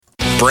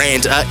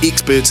Brandt are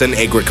experts in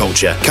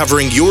agriculture,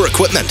 covering your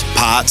equipment,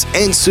 parts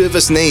and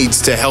service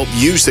needs to help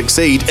you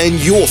succeed in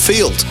your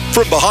field.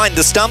 From behind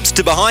the stumps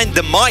to behind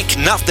the mic,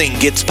 nothing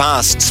gets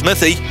past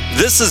Smithy.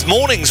 This is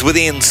Mornings with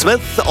Ian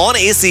Smith on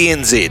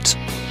SENZ.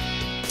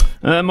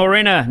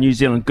 Morena, New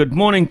Zealand, good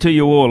morning to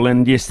you all,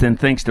 and yes, and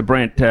thanks to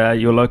Brandt,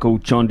 your local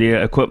John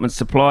Deere equipment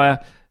supplier.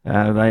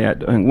 They are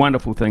doing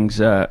wonderful things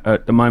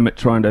at the moment,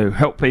 trying to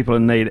help people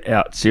in need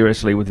out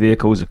seriously with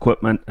vehicles,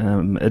 equipment,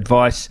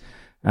 advice.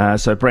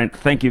 So Brandt,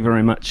 thank you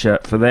very much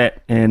for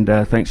that, and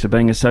thanks for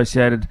being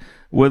associated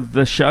with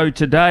the show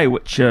today,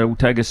 which will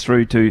take us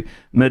through to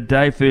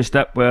midday. First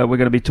up, we're going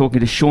to be talking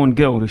to Sean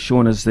Gill.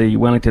 Sean is the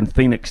Wellington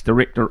Phoenix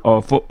Director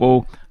of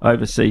Football,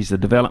 oversees the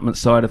development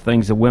side of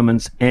things, the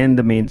women's and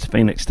the men's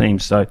Phoenix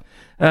teams. So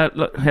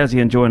look, how's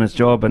he enjoying his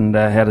job, and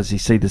how does he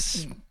see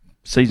this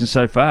season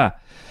so far?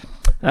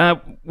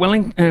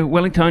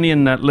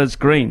 Wellingtonian Liz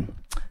Green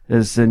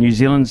is New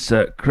Zealand's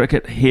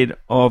cricket head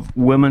of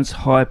women's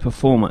high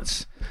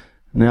performance.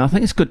 Now, I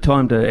think it's a good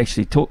time to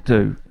actually talk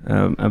to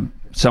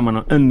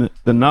someone in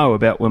the know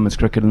about women's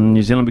cricket in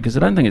New Zealand, because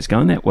I don't think it's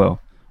going that well.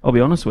 I'll be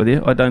honest with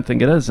you, I don't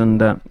think it is, and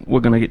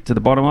we're going to get to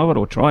the bottom of it,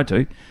 or try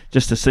to,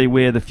 just to see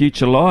where the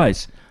future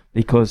lies,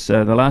 because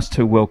the last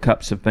two World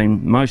Cups have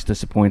been most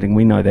disappointing,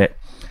 we know that,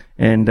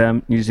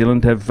 and New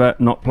Zealand have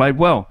not played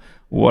well.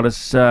 What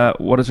is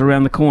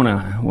around the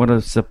corner? What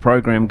is the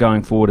program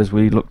going forward as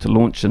we look to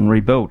launch and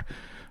rebuild?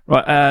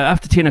 Right,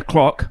 after 10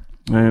 o'clock,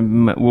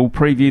 we'll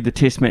preview the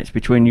test match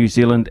between New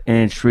Zealand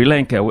and Sri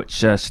Lanka,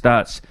 which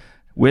starts,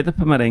 weather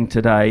permitting,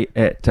 today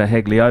at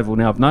Hagley Oval.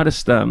 Now, I've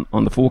noticed on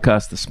the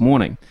forecast this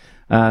morning,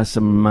 there's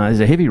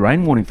a heavy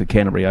rain warning for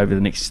Canterbury over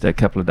the next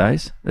couple of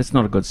days. That's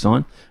not a good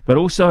sign. But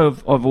also,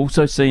 I've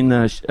also seen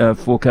the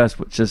forecast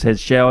which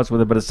has showers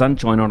with a bit of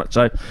sunshine on it.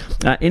 So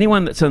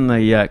anyone that's in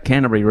the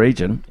Canterbury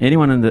region,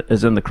 anyone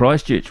is in the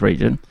Christchurch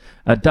region,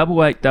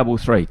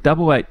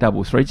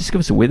 8833, just give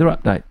us a weather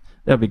update.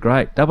 That would be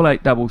great.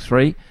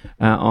 8833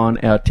 on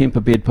our Temper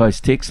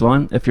Bedpost text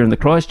line. If you're in the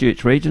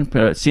Christchurch region,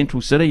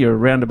 Central City, you're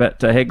around about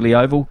Hagley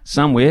Oval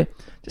somewhere,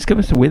 just give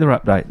us a weather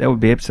update. That would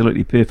be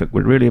absolutely perfect.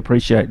 We'd really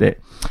appreciate that.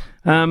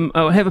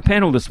 I'll have a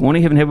panel this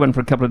morning. Haven't had one for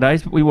a couple of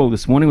days, but we will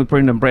this morning with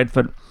Brendan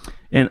Bradford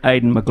and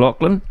Aidan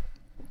McLaughlin.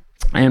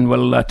 And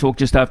we'll talk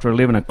just after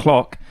 11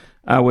 o'clock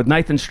with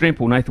Nathan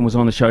Stremple. Nathan was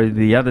on the show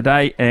the other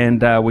day,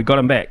 and we got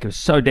him back. It was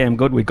so damn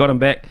good. We got him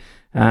back.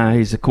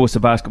 He's, of course, a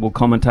basketball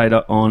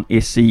commentator on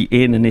SEN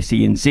and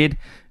SENZ,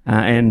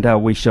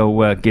 and we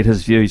shall get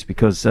his views,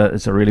 because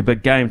it's a really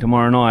big game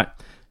tomorrow night.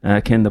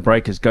 Can the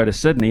Breakers go to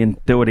Sydney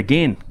and do it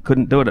again?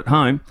 Couldn't do it at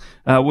home.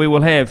 We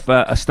will have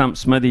a Stump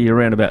Smithy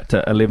around about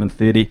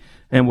 11:30,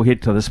 and we'll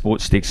head to the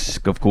sports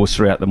desk, of course,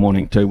 throughout the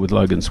morning too, with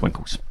Logan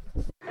Swinkles.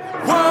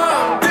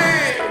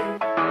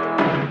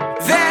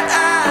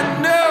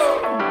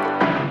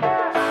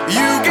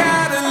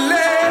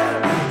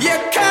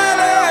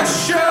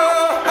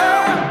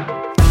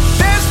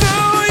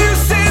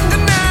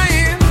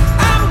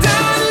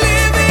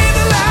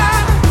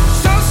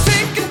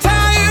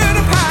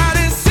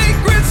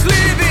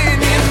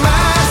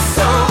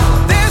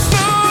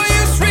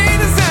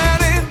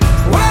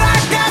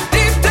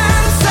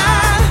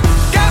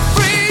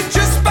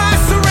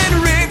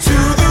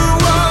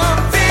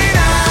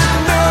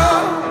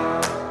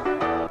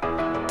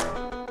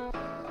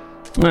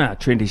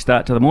 Trendy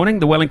start to the morning.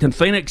 The Wellington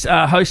Phoenix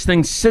are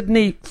hosting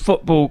Sydney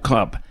Football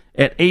Club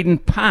at Eden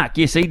Park.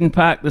 Yes, Eden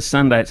Park this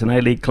Sunday. It's an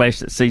A-League clash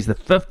that sees the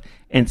 5th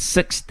and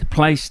 6th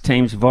place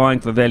teams vying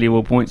for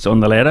valuable points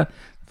on the ladder.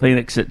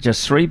 Phoenix at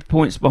just 3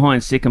 points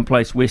behind second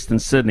place Western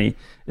Sydney.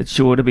 It's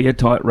sure to be a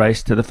tight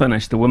race to the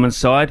finish. The women's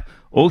side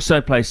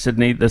also plays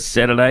Sydney this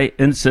Saturday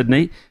in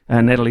Sydney.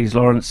 Natalie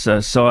Lawrence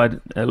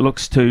side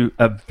looks to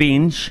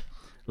avenge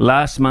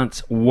last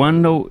month's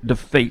 1-0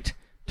 defeat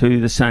to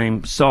the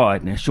same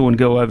side. Now, Sean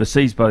Gill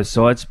oversees both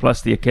sides,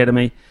 plus the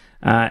academy.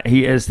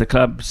 He is the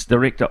club's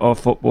director of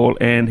football,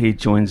 and he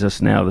joins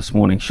us now this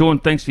morning. Sean,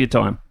 thanks for your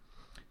time.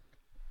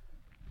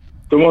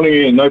 Good morning,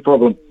 Ian. No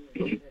problem.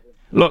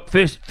 Look,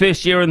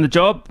 first year in the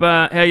job.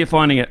 How are you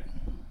finding it?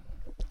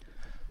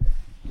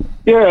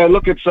 Yeah,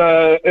 look, it's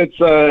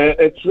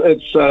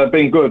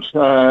been good.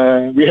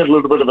 We had a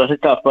little bit of a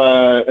hiccup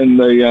in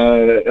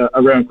the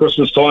around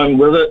Christmas time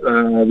with it.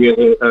 We had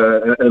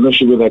an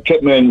issue with our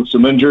kit man with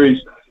some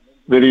injuries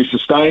that he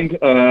sustained,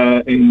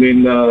 and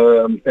then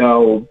our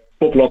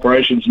football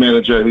operations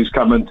manager, who's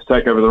come in to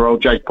take over the role,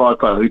 Jake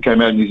Piper, who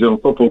came out of New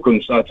Zealand football,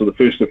 couldn't start till the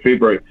 1st of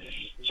February.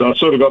 So I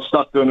sort of got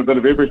stuck doing a bit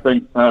of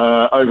everything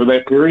over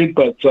that period,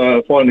 but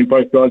finally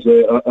both guys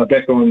are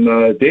back on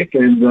deck,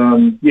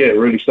 and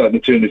really starting to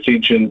turn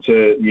attention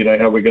to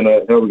how we're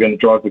going to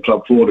drive the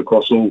club forward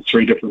across all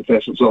three different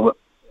facets of it.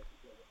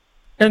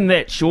 In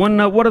that, Sean,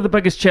 what are the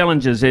biggest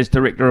challenges as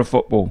director of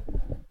football?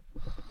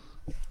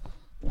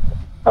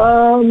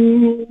 What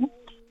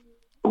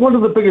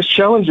are the biggest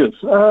challenges?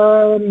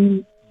 I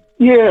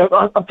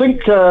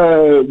think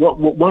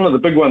one of the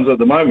big ones at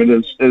the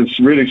moment is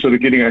really sort of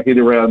getting our head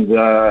around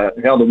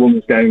how the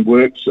women's game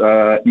works,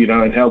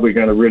 and how we're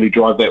going to really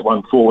drive that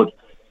one forward.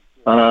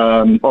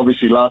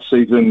 Obviously, last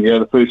season,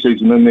 the first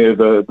season in there,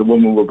 the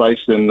women were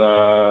based in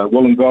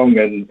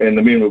Wollongong and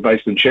the men were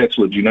based in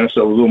Chatswood. So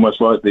it was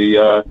almost like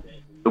the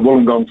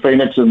Wollongong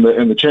Phoenix and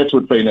the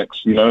Chatswood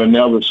Phoenix. And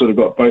now we've sort of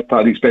got both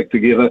parties back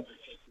together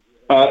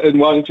in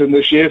Wellington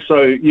this year.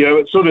 So,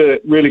 it's sort of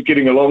really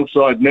getting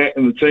alongside Nat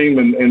and the team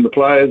and the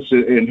players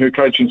and her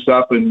coaching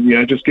staff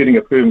and, just getting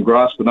a firm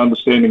grasp and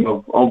understanding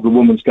of the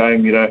women's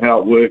game, how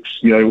it works,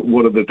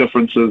 what are the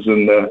differences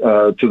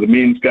to the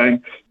men's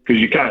game,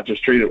 because you can't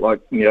just treat it like,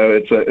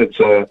 it's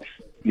a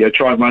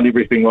try and run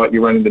everything like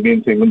you're running the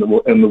men's team in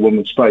the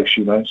women's space,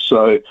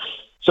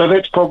 So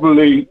that's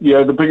probably,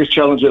 the biggest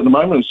challenge at the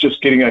moment is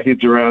just getting our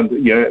heads around,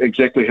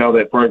 exactly how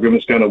that program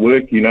is going to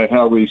work,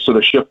 how we sort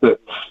of shift it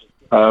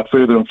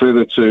further and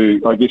further to,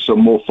 I guess, a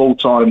more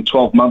full-time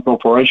 12-month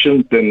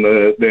operation than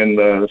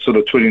the sort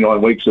of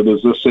 29 weeks it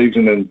is this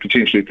season and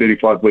potentially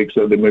 35 weeks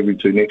that they're moving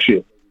to next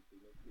year.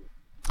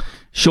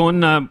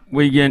 Sean,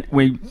 we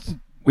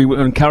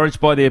were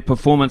encouraged by their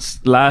performance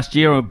last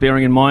year,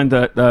 bearing in mind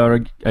that they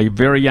were a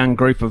very young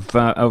group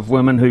of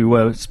women who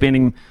were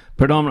spending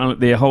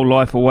predominantly their whole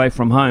life away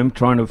from home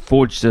trying to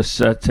forge this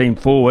team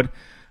forward.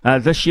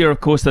 This year,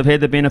 of course, they've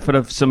had the benefit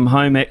of some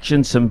home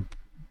action, some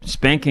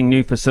spanking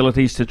new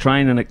facilities to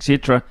train and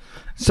etc.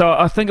 So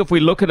I think if we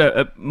look at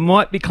it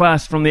might be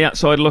classed from the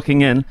outside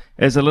looking in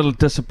as a little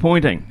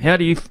disappointing. How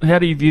do you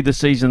view the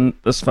season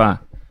this far?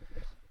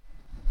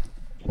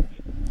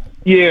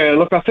 Yeah,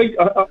 look, I think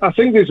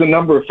there's a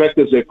number of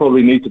factors that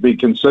probably need to be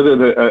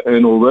considered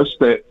in all this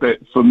that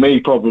for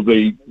me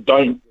probably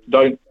don't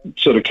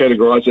sort of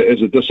categorise it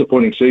as a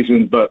disappointing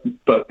season, but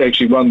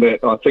actually one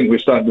that I think we're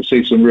starting to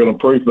see some real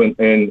improvement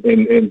and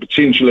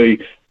potentially,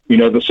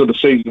 the sort of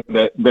season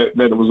that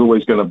it was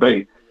always going to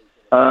be.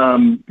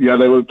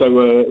 They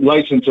were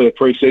late into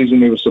pre-season.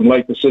 There were some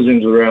late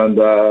decisions around,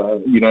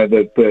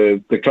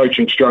 the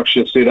coaching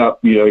structure set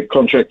up,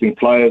 contracting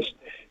players.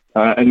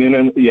 And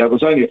then, it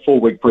was only a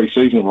 4-week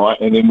pre-season, right?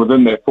 And then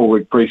within that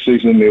 4-week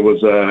pre-season, there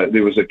was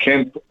a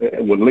camp,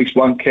 at least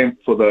one camp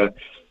for the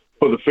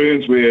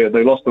Ferns where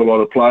they lost a lot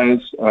of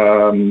players.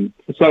 So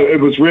it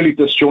was really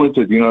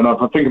disjointed, and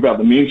if I think about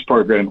the men's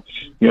program,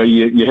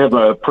 you have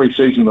a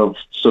pre-season of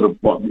sort of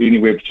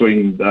anywhere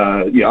between,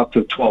 up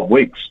to 12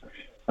 weeks.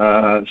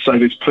 So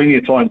there's plenty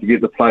of time to get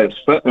the players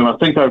fit. And I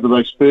think over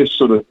those first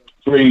sort of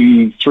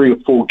three or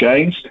four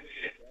games,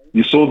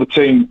 you saw the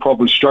team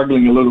probably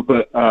struggling a little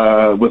bit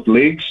with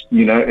legs,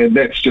 and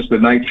that's just the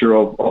nature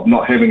of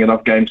not having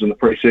enough games in the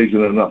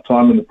pre-season and enough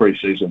time in the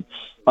pre-season.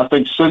 I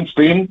think since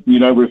then,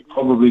 we've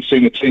probably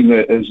seen a team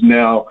that is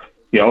now,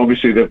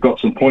 obviously they've got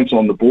some points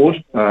on the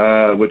board,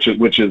 which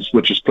is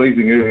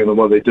pleasing earlier than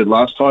what they did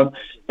last time.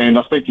 And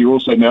I think you're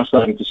also now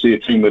starting to see a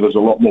team that is a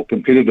lot more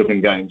competitive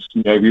in games.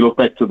 If you look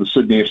back to the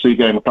Sydney FC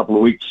game a couple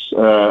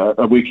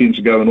of weekends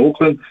ago in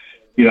Auckland,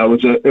 it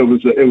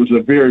was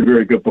a very,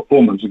 very good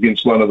performance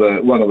against one of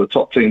the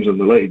top teams in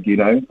the league, be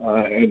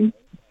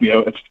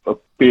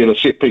it a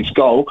set piece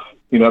goal,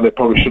 they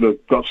probably should have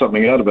got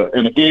something out of it.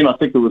 And again, I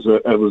think it was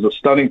a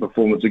stunning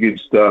performance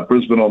against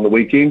Brisbane on the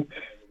weekend,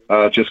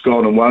 just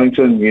gone in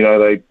Wellington. They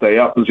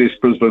outpossessed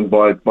Brisbane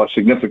by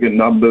significant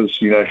numbers,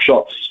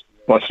 shots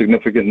by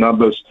significant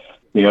numbers.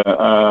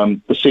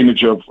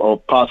 Percentage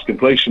of pass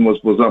completion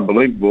was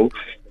unbelievable.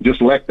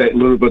 Just lacked that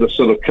little bit of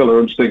sort of killer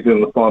instinct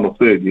in the final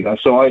third.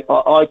 So I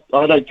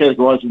don't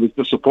categorise it as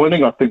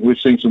disappointing. I think we've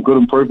seen some good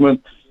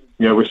improvement.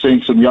 We're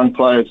seeing some young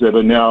players that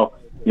are now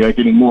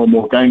getting more and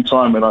more game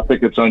time, and I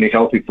think it's only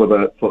healthy for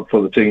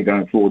the team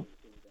going forward.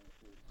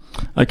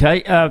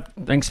 Okay,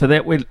 thanks for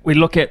that. We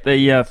look at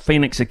the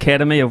Phoenix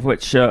Academy, of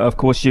which of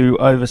course you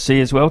oversee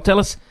as well. Tell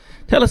us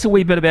a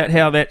wee bit about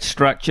how that's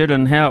structured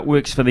and how it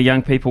works for the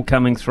young people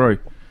coming through.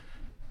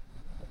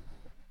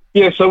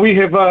 Yeah, so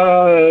we've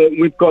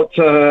got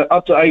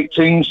up to 8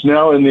 teams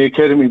now in the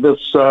academy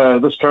this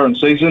current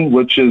season,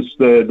 which is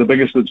the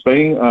biggest it's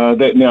been.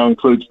 That now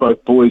includes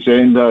both boys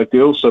and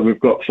girls. So we've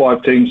got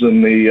 5 teams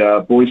in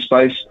the boys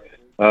space,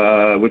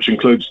 which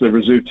includes the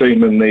reserve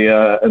team in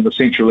the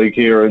Central League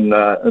here in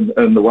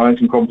the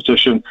Wellington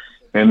competition,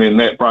 and then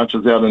that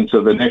branches out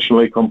into the National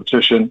League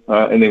competition,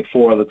 and then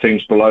 4 other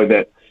teams below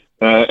that.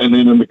 And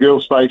then in the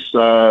girls' space,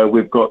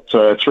 we've got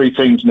 3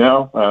 teams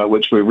now,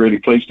 which we're really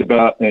pleased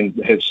about, and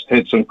has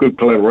had some good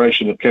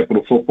collaboration with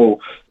Capital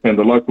Football and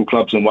the local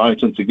clubs in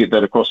Wellington to get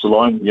that across the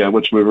line,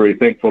 which we're very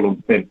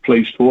thankful and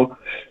pleased for.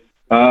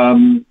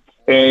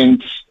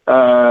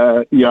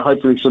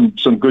 Hopefully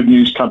some good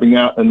news coming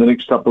out in the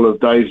next couple of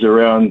days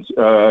around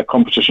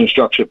competition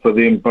structure for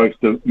them, both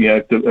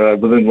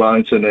within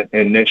Wellington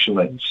and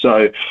nationally.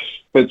 So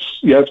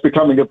it's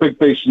becoming a big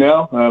beast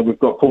now. We've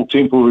got Paul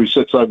Temple, who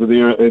sits over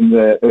there as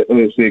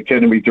the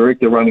academy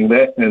director running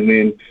that, and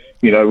then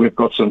we've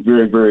got some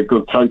very, very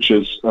good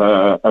coaches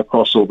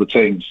across all the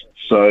teams.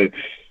 So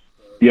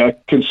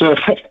consider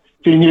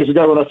 10 years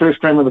ago when I first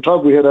came in the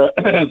club, we had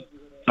a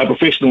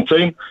professional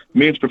team,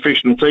 men's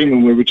professional team,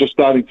 and we were just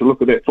starting to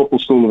look at that football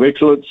school of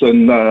excellence,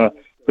 and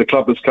the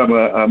club has come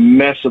a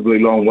massively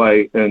long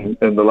way in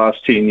the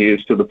last 10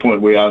 years to the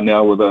point we are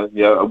now with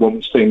a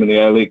women's team in the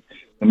A-League,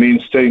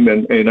 men's team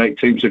and 8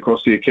 teams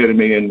across the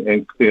academy,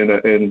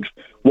 and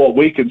what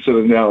we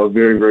consider now a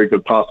very, very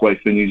good pathway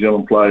for New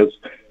Zealand players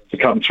to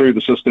come through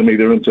the system,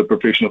 either into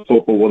professional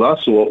football with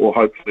us or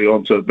hopefully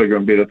onto bigger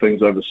and better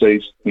things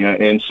overseas,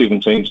 and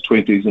 17s,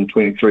 20s and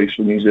 23s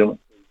for New Zealand.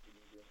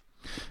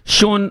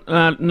 Sean,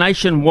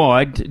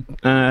 nationwide,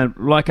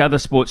 like other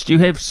sports, do you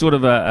have sort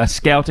of a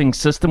scouting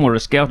system or a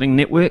scouting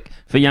network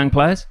for young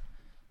players?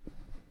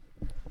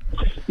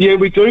 Yeah,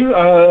 we do.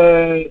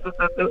 A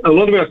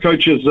lot of our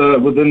coaches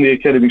within the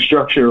academy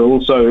structure are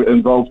also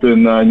involved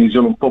in New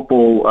Zealand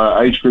football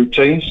age group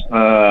teams,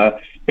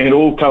 and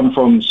all come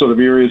from sort of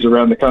areas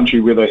around the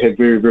country where they have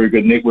very, very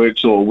good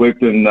networks or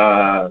worked in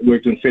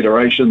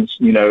federations,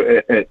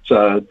 at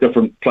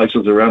different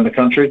places around the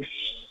country.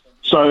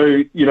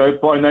 So,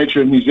 by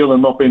nature of New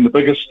Zealand not being the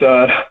biggest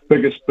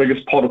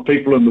pot of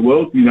people in the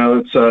world,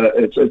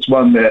 it's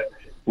one that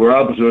we're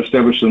able to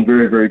establish some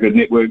very, very good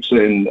networks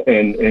and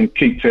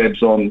keep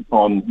tabs on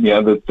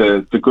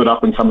the good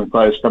up and coming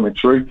players coming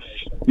through.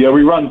 Yeah,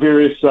 we run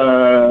various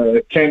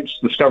camps,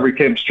 discovery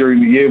camps during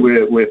the year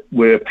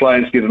where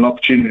players get an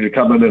opportunity to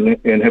come in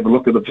and have a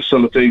look at the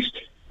facilities,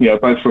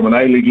 both from an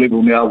A-League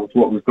level now with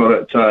what we've got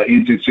at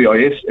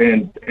NZCIS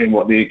and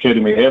what the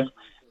academy have.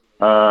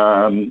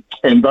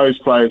 And those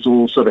players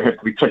all sort of have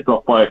to be ticked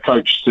off by a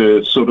coach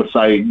to sort of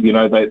say,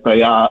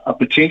 they are a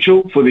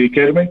potential for the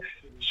academy.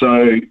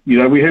 So,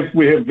 we have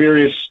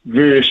various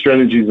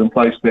strategies in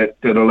place that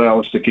allow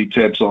us to keep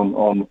tabs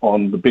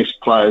on the best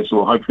players,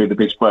 or hopefully the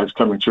best players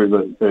coming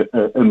through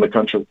in the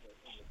country.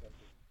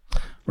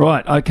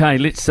 Right, okay,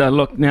 let's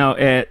look now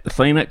at the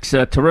Phoenix.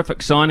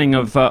 Terrific signing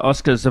of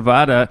Oscar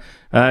Zavada.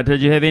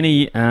 Did you have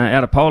any,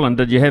 out of Poland,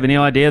 did you have any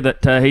idea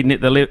that he'd net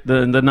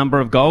the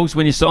number of goals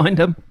when you signed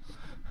him?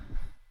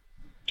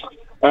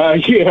 I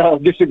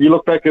guess if you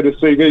look back at his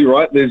CV,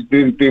 right, there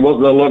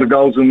wasn't a lot of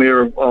goals in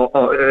there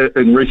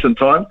in recent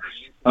time.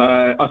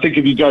 I think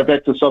if you go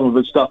back to some of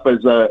his stuff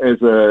as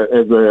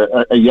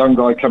a young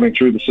guy coming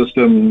through the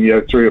system,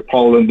 through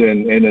Poland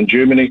and in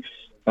Germany,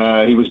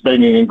 he was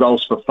banging in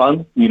goals for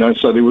fun,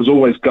 so there was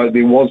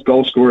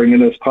goal scoring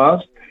in his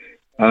past.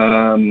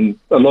 A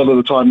lot of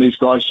the time, these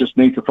guys just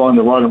need to find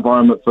the right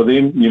environment for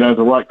them,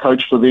 the right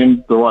coach for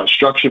them, the right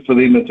structure for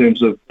them in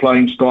terms of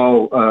playing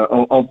style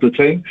of the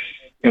team.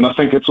 And I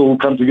think it's all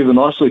come together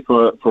nicely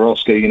for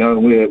Oscar,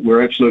 and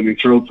we're absolutely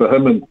thrilled for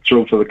him and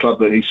thrilled for the club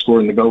that he's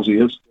scoring the goals he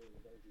is.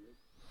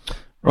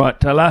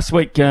 Right, last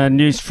week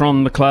news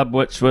from the club,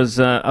 which was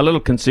a little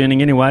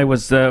concerning anyway,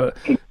 was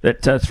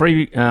that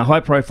 3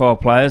 high-profile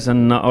players,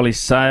 and Ollie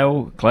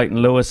Sale,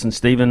 Clayton Lewis and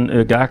Stephen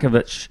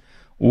Urgakovic,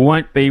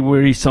 won't be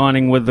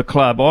re-signing with the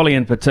club. Ollie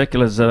in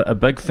particular is a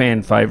big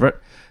fan favourite.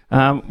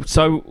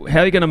 So how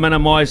are you going to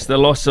minimise the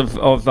loss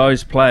of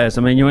those players?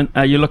 I mean,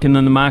 are you looking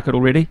in the market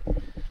already?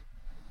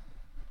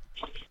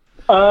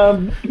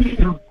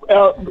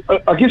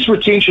 I guess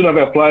retention of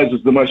our players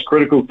is the most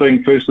critical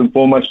thing first and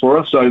foremost for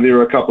us. So there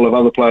are a couple of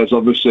other players,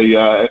 obviously,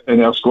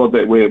 in our squad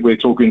that we're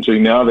talking to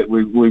now that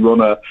we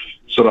want to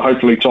sort of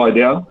hopefully tie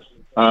down.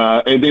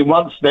 And then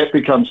once that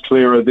becomes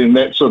clearer, then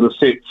that sort of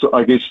sets,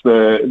 I guess,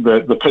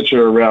 the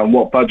picture around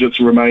what budgets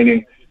are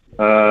remaining,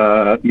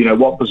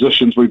 what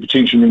positions we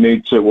potentially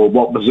need to, or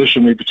what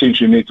position we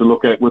potentially need to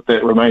look at with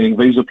that remaining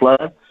visa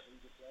player.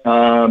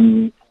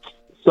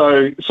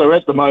 So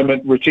at the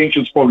moment,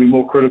 retention is probably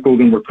more critical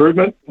than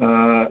recruitment.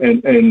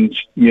 And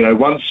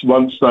once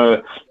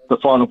the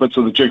final bits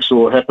of the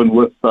jigsaw happen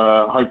with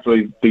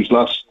hopefully these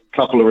last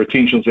couple of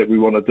retentions that we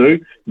want to do,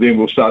 then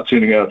we'll start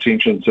turning our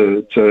attention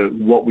to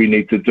what we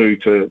need to do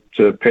to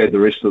pad the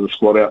rest of the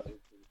squad out.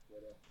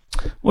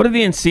 What are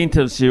the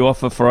incentives you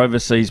offer for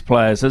overseas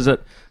players? Is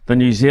it the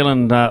New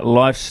Zealand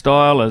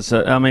lifestyle?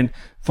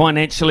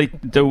 Financially,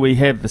 do we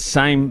have the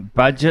same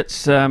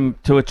budgets to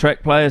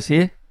attract players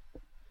here?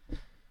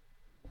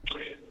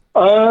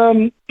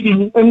 In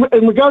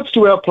regards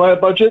to our player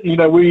budget,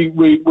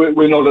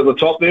 we're not at the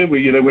top there.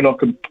 We're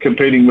not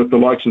competing with the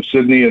likes of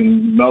Sydney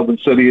and Melbourne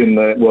City and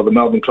the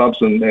Melbourne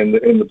clubs and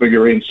the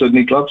bigger end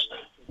Sydney clubs.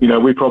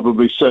 We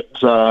probably sit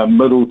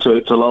middle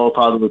to lower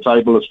part of the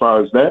table as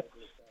far as that.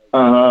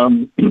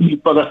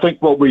 But I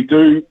think what we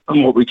do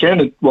and what we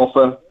can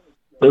offer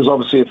is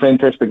obviously a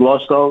fantastic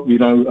lifestyle.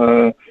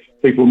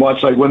 People might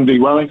say windy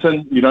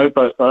Wellington,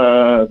 but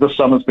this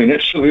summer's been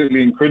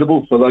absolutely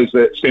incredible. For those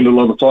that spend a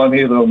lot of time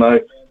here, they'll know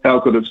how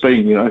good it's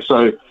been,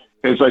 So,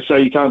 as they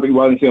say, you can't beat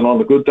Wellington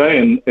on a good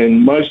day.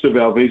 And most of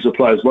our visa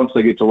players, once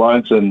they get to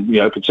Wellington,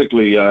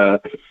 particularly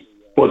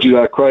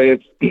Wodjila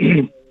Kraev,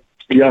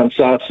 Jan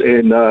Sass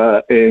and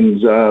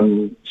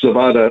Oscar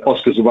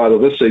Zavada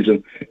this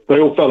season, they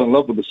all fell in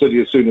love with the city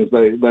as soon as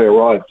they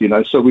arrived,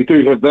 So we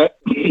do have that.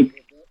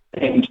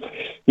 And,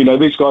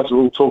 these guys are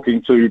all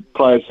talking to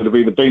players that have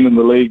either been in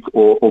the league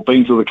or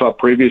been to the club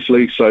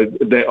previously, so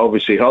that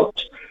obviously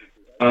helps.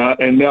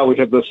 And now we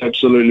have this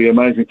absolutely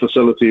amazing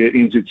facility at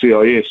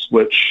NZCIS,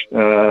 which,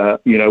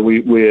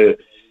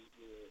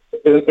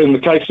 in the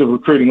case of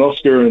recruiting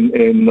Oscar and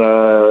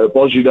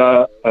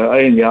Bojida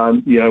and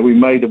Jan, we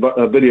made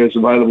videos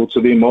available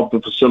to them of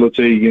the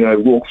facility,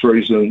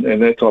 walkthroughs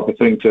and that type of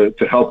thing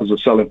to help as a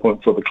selling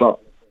point for the club.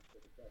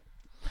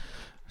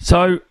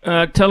 So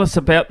tell us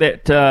about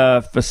that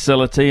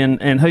facility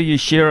and who you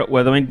share it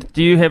with. I mean,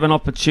 do you have an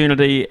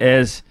opportunity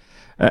as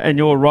in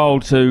your role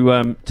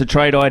to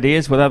trade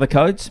ideas with other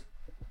codes?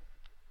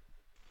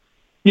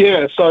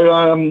 Yeah, so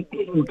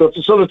the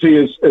facility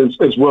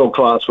is world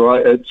class,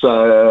 right? It's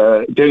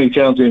Danny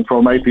Townsend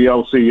from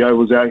APL CEO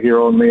was out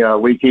here on the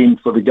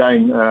weekend for the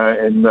game,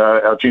 and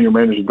our general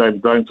manager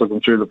David Brown took him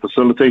through the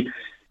facility.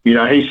 He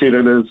said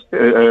it is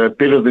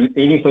better than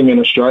anything in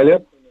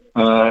Australia.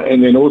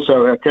 And then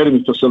also our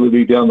academy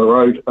facility down the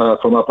road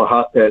from Upper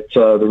Hutt at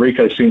the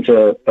Rico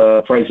Centre,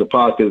 Fraser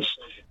Park,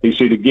 he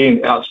said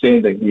again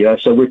outstanding.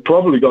 So we've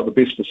probably got the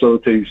best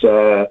facilities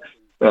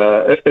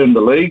in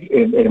the league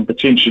and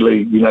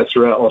potentially,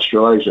 throughout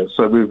Australasia.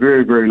 So we're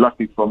very, very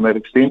lucky from that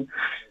extent.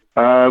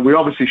 We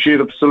obviously share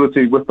the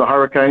facility with the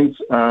Hurricanes,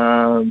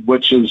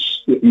 which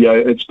is,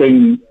 it's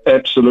been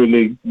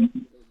absolutely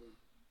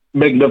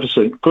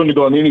magnificent. Couldn't have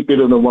gone any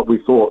better than what we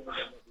thought.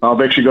 I've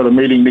actually got a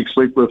meeting next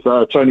week with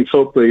Tony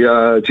Philp,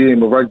 the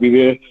GM of rugby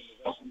here,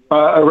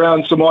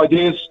 around some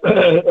ideas,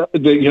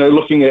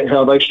 looking at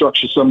how they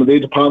structure some of their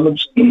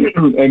departments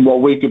and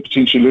what we could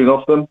potentially learn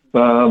off them.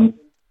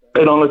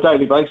 And on a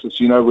daily basis,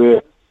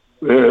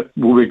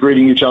 we're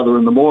greeting each other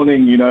in the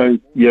morning,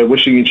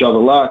 wishing each other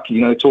luck,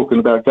 talking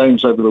about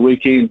games over the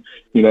weekend,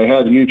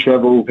 how do you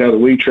travel, how do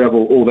we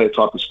travel, all that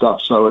type of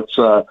stuff. So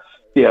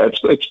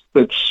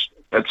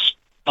it's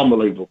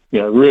unbelievable.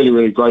 Really,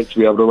 really great to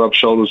be able to rub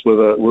shoulders with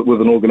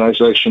an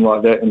organisation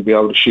like that and be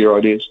able to share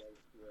ideas.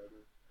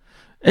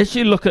 As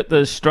you look at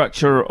the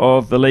structure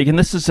of the league, and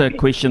this is a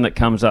question that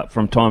comes up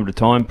from time to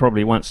time,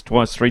 probably once,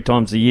 twice, 3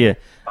 times a year,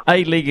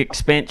 A-League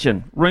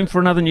expansion, room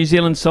for another New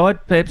Zealand side,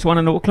 perhaps one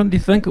in Auckland, do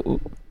you think?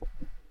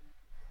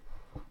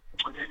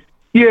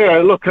 Yeah,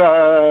 look,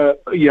 I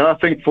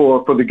think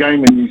for the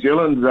game in New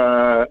Zealand,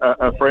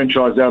 a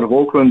franchise out of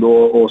Auckland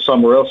or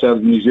somewhere else out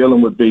of New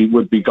Zealand would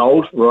be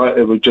gold, right?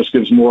 It would just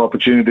gives more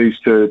opportunities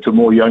to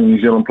more young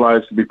New Zealand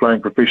players to be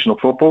playing professional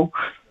football.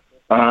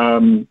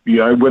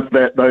 With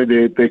that though,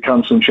 there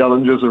comes some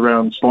challenges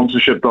around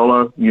sponsorship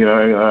dollar,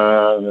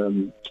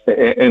 and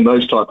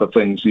those type of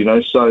things,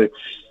 So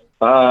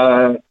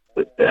I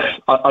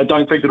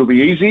don't think it'll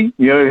be easy.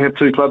 Have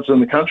 2 clubs in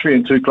the country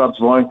and 2 clubs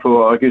vying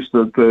for, I guess,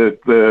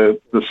 the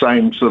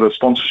same sort of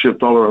sponsorship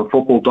dollar and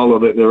football dollar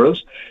that there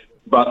is.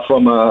 But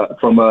from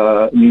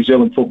a New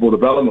Zealand football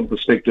development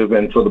perspective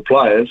and for the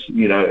players,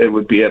 it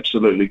would be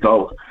absolutely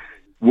gold.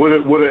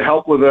 Would it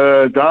help with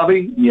a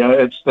derby?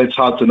 It's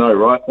hard to know,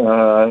 right?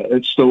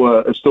 It's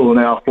still an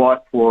hour flight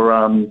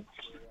for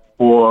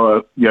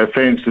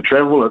fans to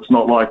travel. It's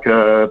not like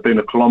being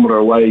a kilometre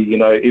away,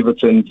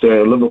 Everton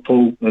to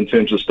Liverpool in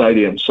terms of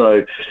stadium.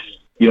 So,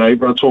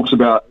 everyone talks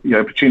about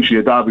potentially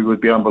a derby would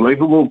be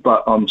unbelievable,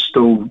 but I'm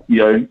still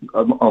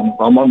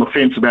I'm on the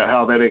fence about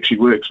how that actually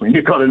works. I mean,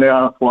 you've got an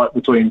hour flight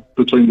between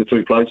the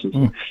 2 places.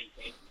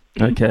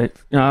 Okay,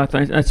 I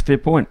think that's a fair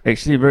point.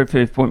 Actually, a very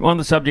fair point. On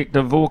the subject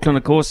of Auckland,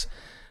 of course,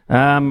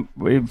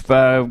 we've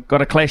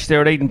got a clash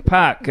there at Eden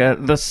Park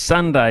this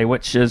Sunday,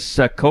 which is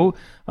cool.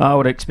 I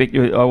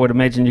would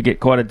imagine you get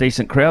quite a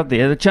decent crowd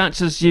there. The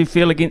chances you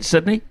feel against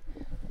Sydney?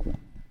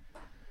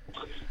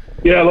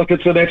 Yeah, look,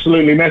 it's an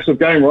absolutely massive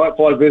game, right?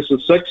 5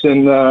 versus 6,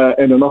 and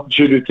an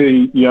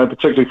opportunity,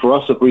 particularly for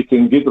us, if we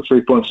can get the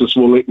 3 points this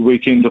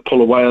weekend, to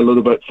pull away a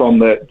little bit from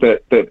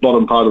that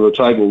bottom part of the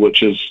table,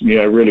 which is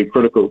really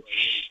critical.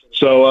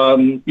 So,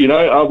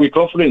 are we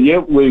confident? Yeah,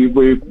 we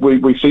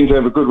seem to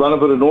have a good run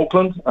of it in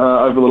Auckland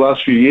over the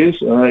last few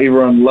years.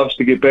 Everyone loves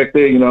to get back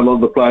there. A lot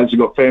of the players have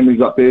got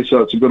families up there,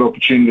 so it's a good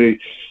opportunity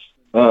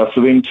for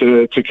them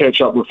to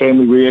catch up with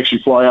family. We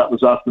actually fly out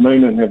this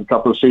afternoon and have a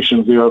couple of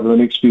sessions there over the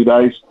next few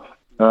days.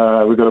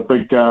 We've got a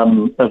big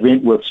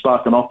event with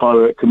Spark and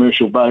Oppo at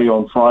Commercial Bay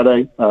on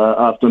Friday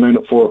afternoon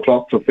at 4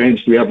 o'clock for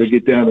fans to be able to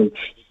get down and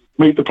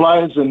meet the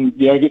players and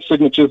get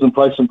signatures and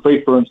play some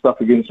FIFA and stuff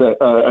against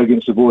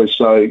the boys.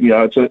 So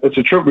it's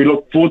a trip we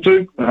look forward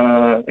to,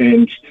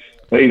 and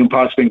Eden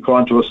Park's been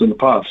kind to us in the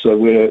past. So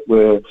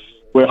we're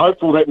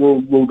hopeful that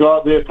we'll go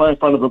out there, play in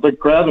front of a big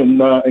crowd,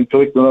 and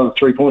collect another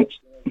 3 points.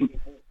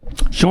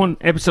 Sean,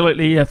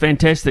 absolutely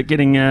fantastic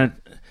getting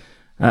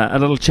a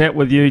little chat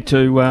with you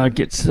to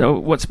get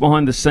what's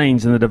behind the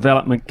scenes and the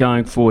development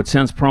going forward.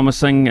 Sounds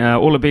promising.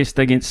 All the best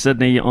against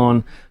Sydney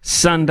on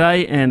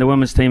Sunday, and the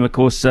women's team, of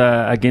course,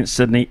 against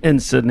Sydney in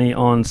Sydney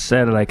on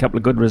Saturday. A couple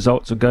of good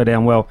results will go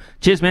down well.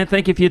 Cheers, man.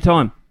 Thank you for your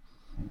time.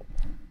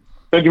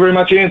 Thank you very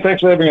much, Ian. Thanks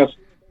for having us.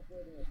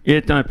 Yeah,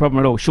 no problem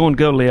at all. Sean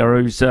Gillier,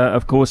 who's,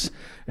 of course,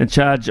 in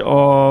charge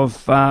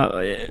of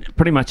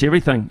pretty much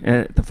everything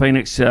at the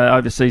Phoenix,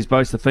 oversees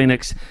both the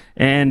Phoenix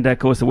and, of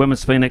course, the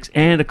Women's Phoenix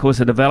and, of course,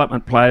 the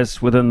development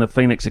players within the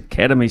Phoenix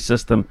Academy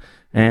system.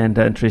 And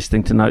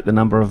interesting to note the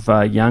number of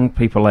young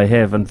people they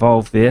have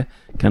involved there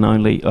can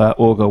only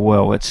augur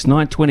well. It's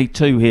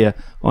 9:22 here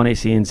on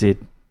SENZ.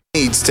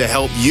 needs to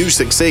help you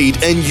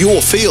succeed in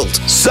your field.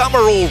 Summer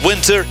or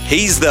winter,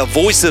 he's the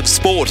voice of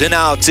sport in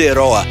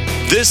Aotearoa.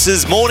 This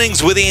is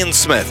Mornings with Ian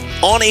Smith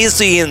on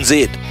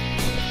SENZ.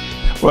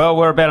 Well,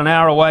 we're about an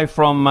hour away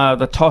from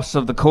the toss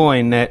of the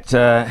coin at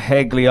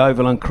Hagley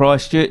Oval in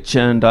Christchurch,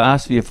 and I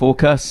asked for your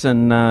forecasts,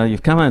 and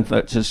you've come in,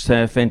 which is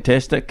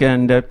fantastic,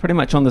 and pretty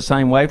much on the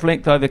same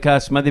wavelength.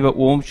 Overcast, smithy, but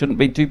warm. Shouldn't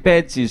be too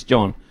bad, says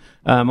John.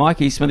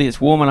 Mikey, Smithy,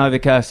 it's warm and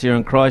overcast here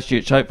in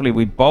Christchurch. Hopefully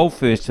we bowl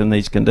first in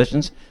these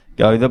conditions.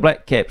 Go the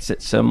Black Caps.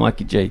 It's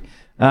Mikey G.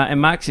 And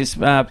Mark says,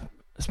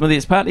 Smithy,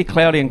 it's partly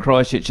cloudy in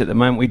Christchurch at the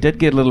moment. We did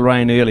get a little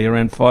rain earlier,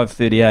 around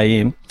 5:30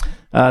 a.m.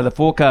 The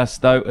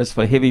forecast, though, is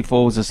for heavy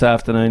falls this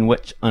afternoon,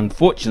 which,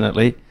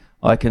 unfortunately,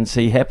 I can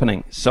see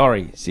happening.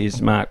 Sorry,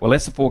 says Mark. Well,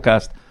 that's the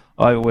forecast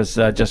I was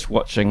just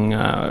watching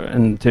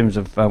in terms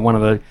of one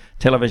of the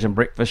television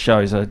breakfast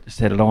shows. I just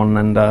had it on,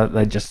 and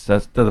they just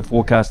did the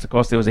forecast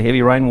across. There was a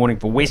heavy rain warning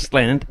for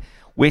Westland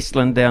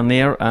down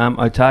there,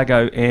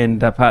 Otago and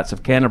parts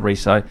of Canterbury.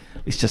 So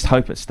let's just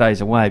hope it stays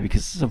away,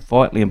 because this is a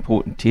vitally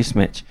important test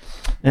match.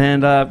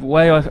 And the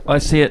way I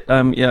see it,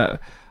 I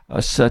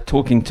was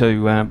talking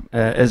to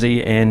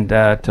Izzy and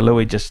to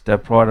Louis just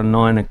prior to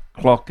 9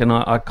 o'clock, and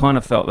I kind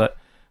of felt that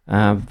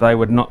they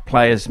would not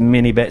play as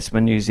many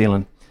batsmen, New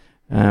Zealand.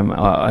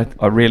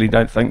 I really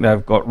don't think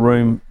they've got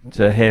room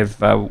to have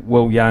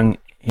Will Young,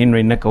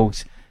 Henry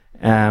Nicholls,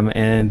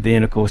 and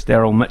then, of course,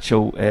 Daryl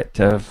Mitchell at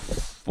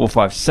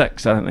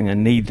 4-5-6. I don't think they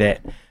need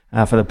that.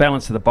 For the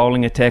balance of the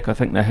bowling attack, I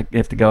think they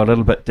have to go a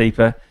little bit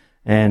deeper.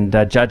 And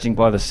judging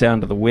by the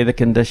sound of the weather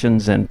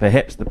conditions and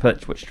perhaps the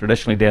pitch, which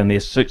traditionally down there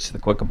suits the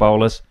quicker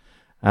bowlers,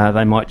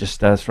 they might just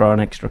throw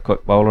an extra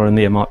quick bowler in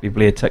there. Might be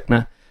Blair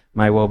Tickner,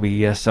 may well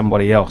be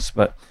somebody else.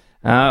 But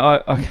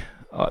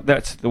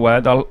that's the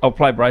way. I'll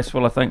play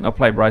Bracewell, I think. I'll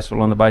play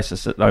Bracewell on the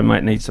basis that they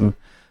might need some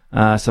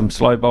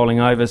slow bowling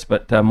overs,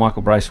 but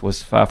Michael Bracewell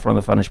was far from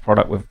the finished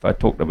product. We've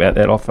talked about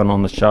that often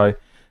on the show.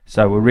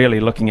 So we're really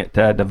looking at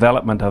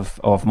development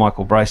of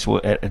Michael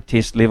Bracewell at a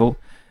test level,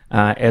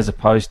 as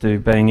opposed to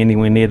being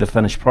anywhere near the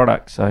finished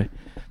product. So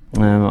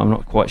I'm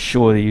not quite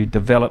sure that you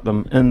develop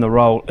them in the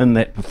role in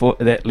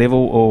that level,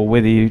 or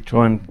whether you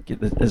try and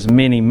get as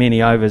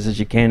many overs as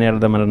you can out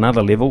of them at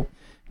another level,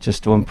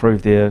 just to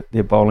improve their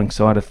bowling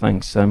side of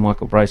things. So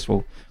Michael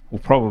Bracewell will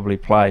probably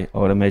play, I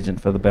would imagine,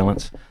 for the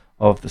balance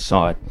of the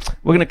side.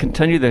 We're going to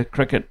continue the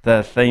cricket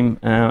theme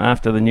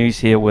after the news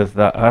here with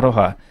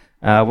Aroha.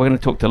 We're going to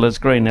talk to Liz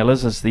Green. Now,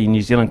 Liz is the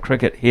New Zealand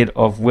Cricket Head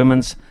of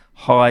Women's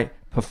High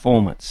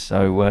Performance.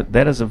 So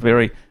that is a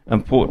very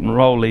important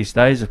role these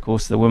days. Of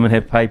course, the women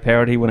have pay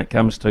parity when it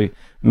comes to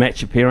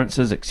match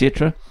appearances,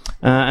 etc.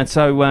 And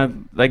so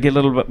they get a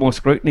little bit more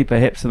scrutiny,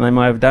 perhaps, than they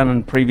may have done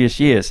in previous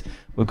years.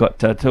 We've got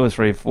 2 or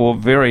 3 or 4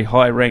 very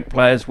high-ranked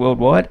players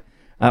worldwide.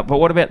 But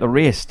what about the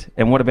rest,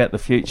 and what about the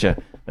future?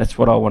 That's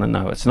what I want to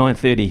know. It's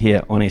 9:30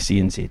 here on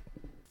SENZ.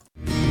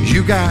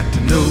 You got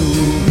to know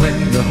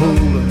when to hold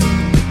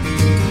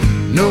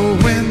 'em, know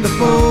when to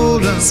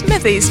fold 'em,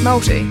 Smithy's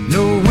Multi.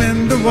 know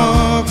when to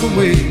walk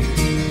away,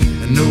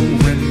 and know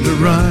when to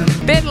run.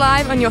 Bet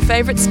live on your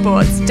favourite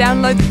sports.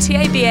 Download the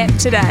TAB app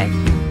today.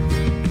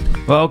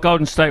 Well,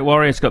 Golden State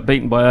Warriors got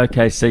beaten by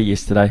OKC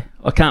yesterday.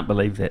 I can't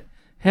believe that.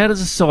 How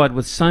does a side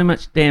with so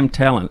much damn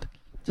talent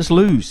just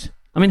lose?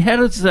 I mean, how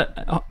does the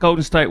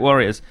Golden State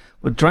Warriors,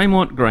 with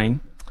Draymond Green,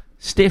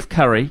 Steph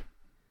Curry,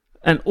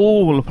 and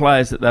all the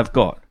players that they've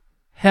got,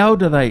 how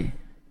do they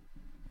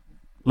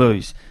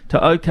lose to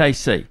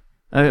OKC,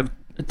 a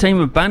team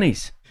of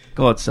bunnies?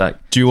 God's sake!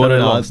 Do you want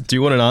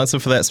an answer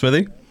for that,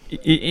 Smithy?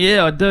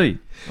 Yeah, I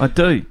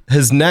do.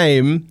 His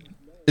name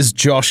is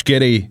Josh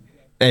Giddey.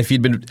 And if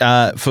you'd been,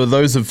 for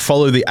those who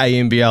follow the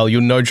ANBL,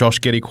 you'll know Josh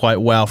Giddey quite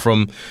well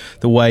from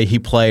the way he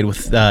played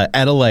with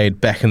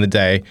Adelaide back in the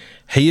day.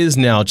 He is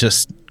now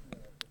just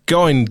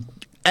going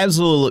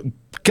absolute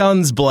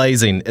guns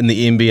blazing in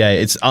the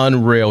NBA. It's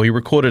unreal. He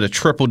recorded a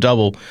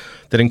triple-double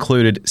that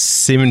included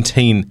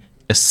 17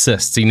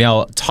 assists. He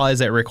now ties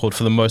that record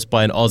for the most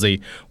by an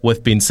Aussie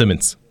with Ben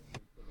Simmons.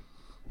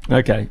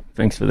 Okay,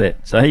 thanks for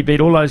that. So he beat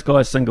all those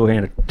guys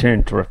single-handed.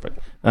 Turned terrific.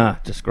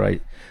 Just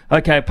great.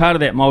 Okay, part of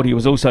that multi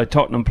was also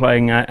Tottenham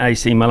playing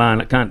AC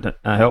Milan. It can't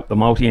help the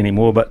multi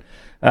anymore, but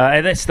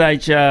at that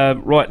stage,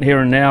 right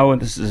here and now,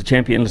 and this is a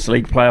Champions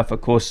League playoff,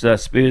 of course,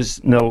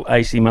 Spurs 0,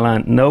 AC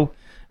Milan 0.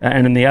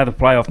 And in the other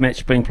playoff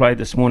match being played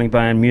this morning,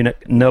 Bayern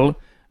Munich 0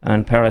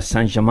 and Paris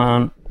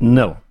Saint-Germain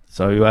 0.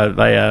 So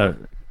they are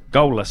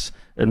goalless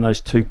in those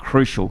 2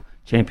 crucial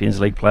Champions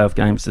League playoff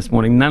games this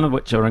morning, none of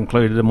which are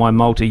included in my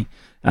multi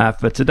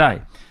for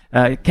today.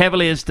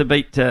 Cavaliers to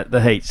beat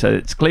the Heat. So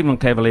it's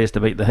Cleveland Cavaliers to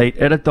beat the Heat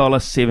at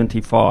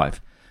 $1.75.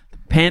 The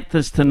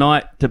Panthers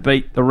tonight to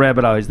beat the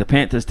Rabbitohs. The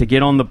Panthers to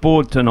get on the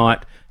board tonight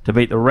to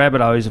beat the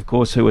Rabbitohs, of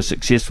course, who were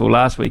successful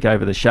last week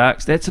over the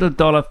Sharks. That's at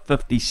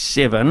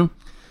 $1.57.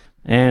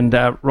 And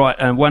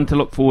one to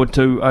look forward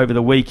to over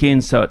the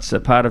weekend, so it's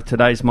a part of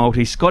today's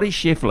multi. Scotty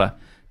Scheffler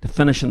to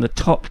finish in the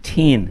top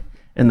 10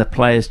 in the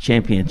Players'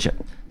 Championship.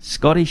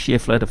 Scotty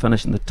Scheffler to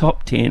finish in the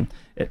top 10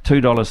 at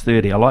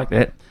 $2.30. I like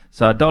that.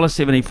 So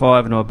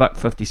 $1.75 into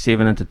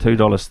 $1.57 into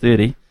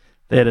 $2.30.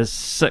 That is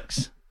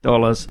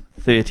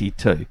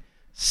 $6.32.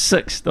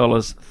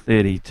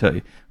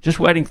 $6.32. Just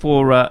waiting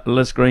for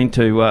Liz Green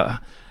to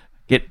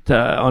get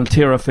on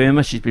terra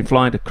firma. She's been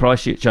flying to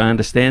Christchurch, I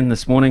understand,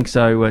 this morning,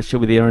 so she'll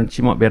be there and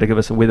she might be able to give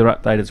us a weather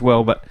update as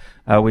well, but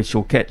we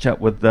shall catch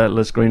up with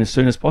Liz Green as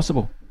soon as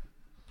possible.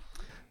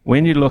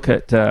 When you look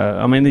at,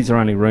 these are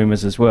only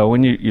rumours as well,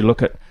 when you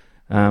look at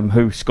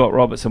who Scott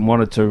Robertson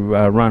wanted to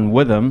run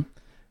with him,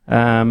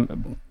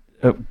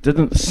 it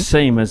didn't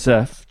seem as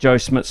if Joe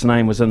Schmidt's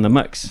name was in the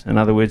mix. In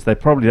other words, they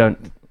probably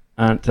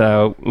aren't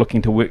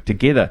looking to work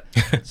together.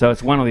 So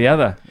it's one or the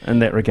other in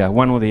that regard,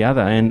 one or the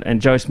other.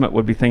 And Joe Schmidt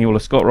would be thinking, well,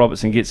 if Scott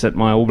Robertson gets it,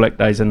 my All Black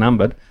days are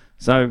numbered.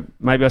 So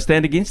maybe I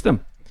stand against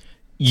him.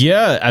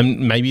 Yeah,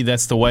 and maybe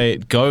that's the way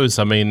it goes.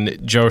 I mean,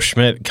 Joe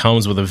Schmidt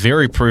comes with a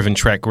very proven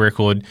track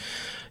record.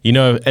 You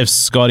know, if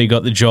Scotty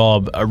got the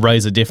job,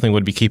 Razor definitely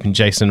would be keeping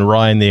Jason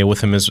Ryan there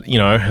with him as,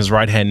 his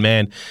right-hand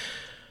man.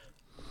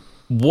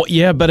 But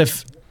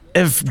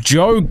if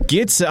Joe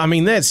gets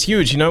it, that's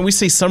huge. We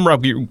see some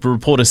rugby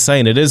reporters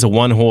saying it is a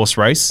one-horse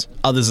race.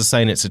 Others are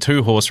saying it's a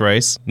two-horse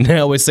race.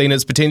 Now we're saying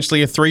it's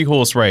potentially a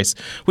three-horse race.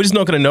 We're just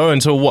not going to know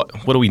until, what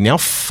are we now,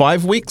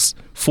 5 weeks?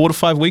 4 to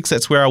 5 weeks,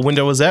 that's where our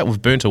window is at.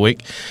 We've burnt a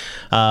week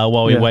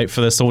while we wait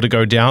for this all to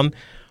go down.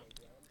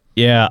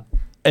 Yeah,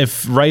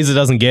 if Razor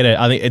doesn't get it,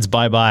 I think it's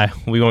bye-bye.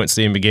 We won't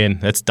see him again.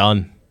 It's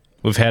done.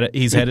 We've had it.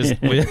 He's had his...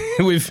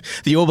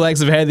 the All Blacks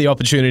have had the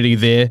opportunity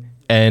there,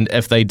 and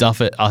if they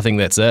duff it, I think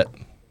that's it.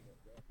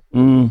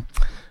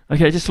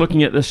 Okay, just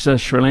looking at this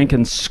Sri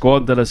Lankan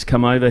squad that has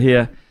come over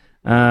here,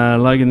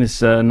 Logan,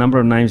 there's a number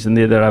of names in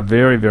there that are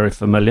very, very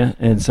familiar,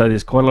 and so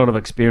there's quite a lot of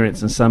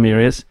experience in some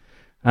areas,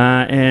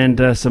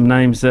 and some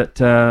names that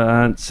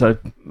aren't so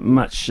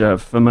much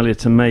familiar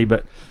to me,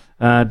 but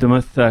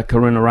Dimuth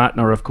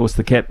Karunaratne, of course,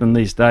 the captain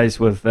these days,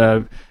 with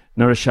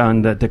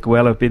Niroshan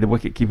Dickwella be the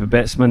wicketkeeper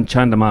batsman.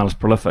 Chandamala's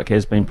prolific,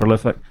 has been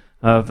prolific.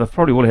 They've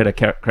probably all had a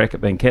crack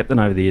at being captain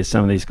over the years,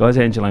 some of these guys.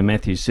 Angelo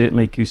Matthews,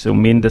 certainly. Kusil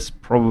Mendes,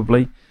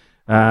 probably.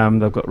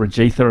 They've got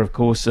Rajitha, of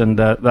course, and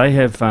they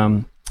have...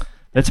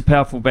 that's a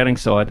powerful batting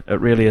side.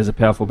 It really is a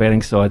powerful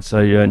batting side.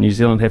 So New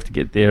Zealand have to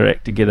get their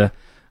act together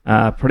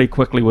pretty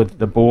quickly with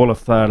the ball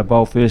if they are to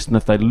bowl first. And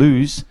if they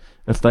lose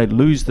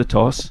the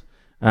toss,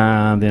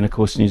 then, of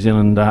course, New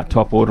Zealand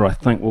top order, I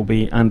think, will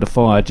be under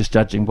fire, just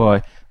judging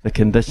by the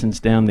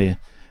conditions down there.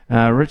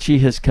 Richie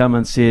has come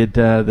and said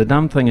the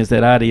dumb thing is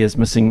that Ardie is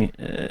missing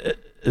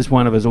is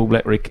one of his All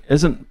Black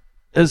isn't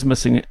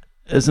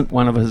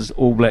one of his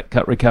All Black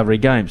Cup recovery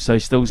games, so he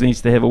still needs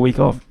to have a week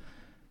off.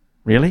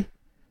 Really?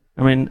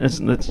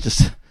 There's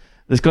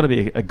got to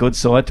be a good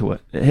side to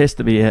it. It has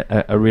to be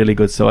a really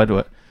good side to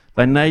it.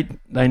 They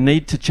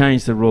need to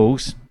change the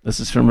rules. This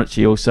is from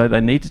Richie also.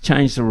 They need to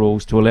change the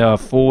rules to allow a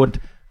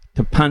forward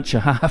to punch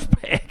a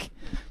halfback.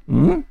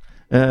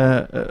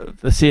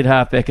 The said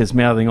halfback is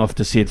mouthing off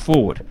to said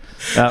forward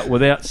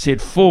without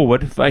said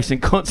forward facing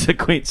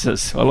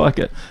consequences. I like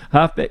it.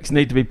 Halfbacks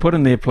need to be put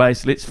in their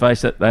place. Let's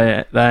face it,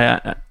 they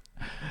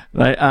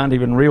aren't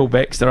even real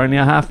backs. They're only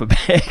a half a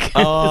back.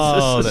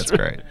 Oh, that's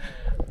great.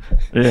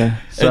 Yeah,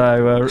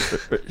 so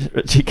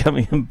Richie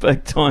coming in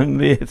big time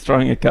there,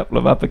 throwing a couple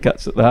of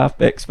uppercuts at the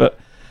halfbacks, but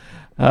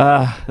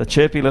the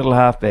chirpy little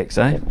halfbacks,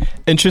 eh?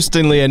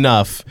 Interestingly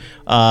enough,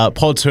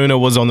 Paul Turner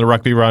was on the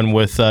rugby run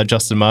with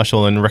Justin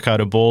Marshall and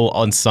Ricardo Ball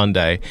on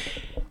Sunday.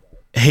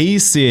 He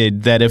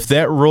said that if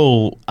that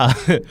rule,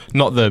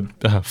 not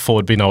the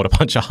forward being able to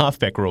punch a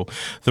halfback rule,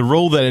 the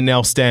rule that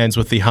now stands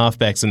with the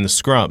halfbacks in the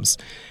scrums,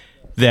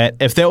 that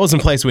if that was in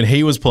place when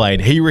he was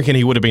playing, he reckoned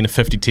he would have been a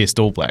 50-test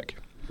All Black.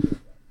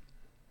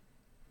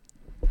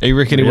 He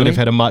reckoned he would have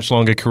had a much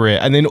longer career.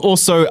 And then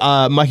also,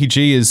 Mikey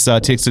G is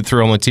texted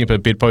through on the Temper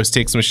Bedpost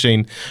text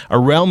machine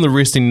around the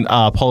resting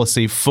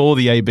policy for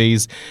the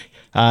ABs.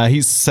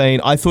 He's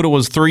saying, I thought it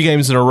was 3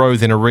 games in a row,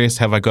 then a rest.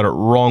 Have I got it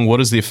wrong?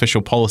 What is the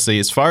official policy?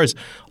 As far as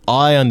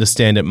I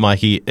understand it,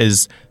 Mikey,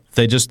 is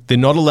they're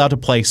not allowed to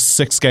play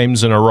 6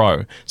 games in a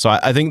row. So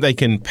I think they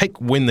can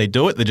pick when they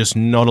do it. They're just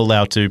not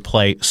allowed to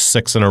play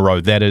 6 in a row.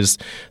 That is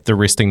the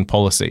resting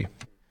policy.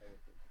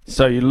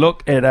 So you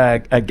look at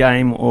a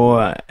game,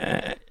 or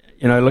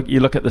you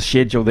look at the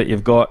schedule that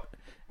you've got,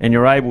 and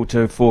you're able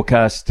to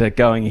forecast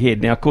going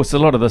ahead. Now, of course, a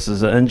lot of this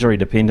is injury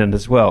dependent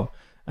as well,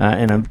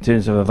 and in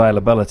terms of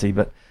availability.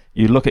 But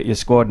you look at your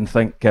squad and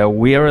think,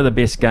 where are the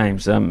best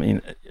games?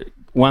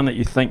 One that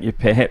you think you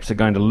perhaps are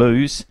going to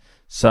lose.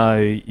 So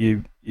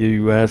you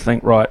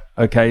think, right,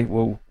 okay,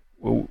 well,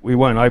 we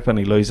won't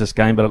openly lose this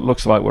game, but it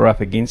looks like we're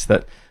up against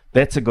it.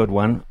 That's a good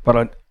one,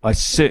 but I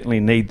certainly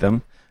need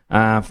them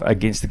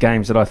against the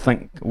games that I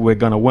think we're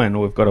going to win,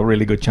 or we've got a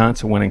really good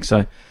chance of winning.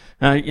 So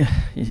I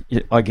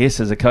guess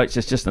as a coach,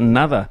 it's just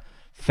another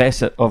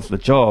facet of the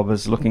job,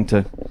 is looking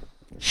to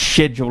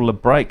schedule the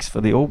breaks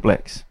for the All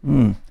Blacks.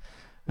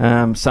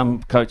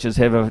 Some coaches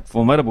have a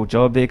formidable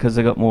job there because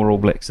they've got more All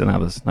Blacks than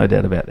others, no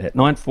doubt about that.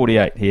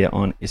 9:48 here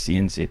on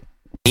SENZ.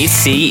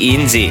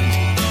 SENZ.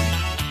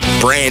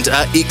 Brand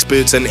are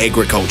experts in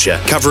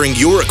agriculture, covering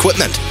your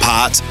equipment,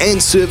 parts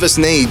and service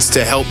needs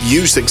to help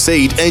you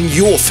succeed in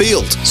your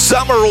field.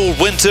 Summer or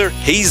winter,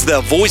 he's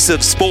the voice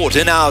of sport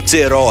in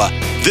Aotearoa.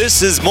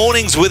 This is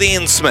Mornings with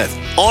Ian Smith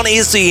on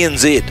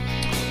SENZ.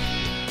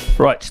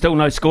 Right, still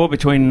no score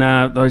between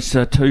those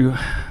two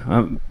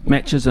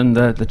matches in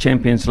the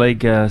Champions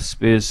League.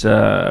 Spurs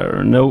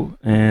 0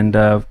 and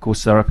of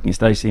course they're up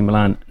against AC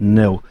Milan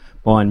 0,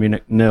 Bayern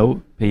Munich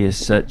 0,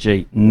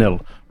 PSG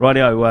 0.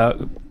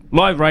 Rightio,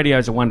 live radio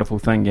is a wonderful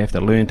thing. You have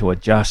to learn to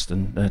adjust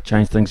and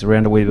change things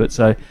around a wee bit.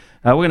 So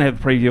we're going to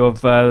have a preview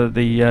of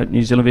the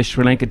New Zealand vs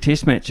Sri Lanka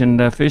Test match,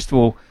 and first of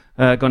all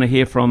going to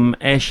hear from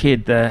Ash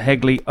Head, the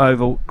Hagley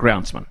Oval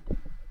groundsman.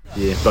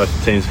 Yeah,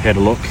 both teams had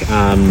a look.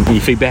 Any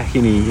feedback,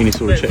 any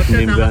sort of chat from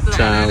them about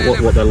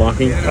what they're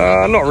liking?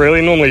 Not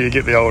really. Normally you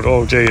get the old,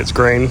 oh gee, it's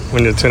green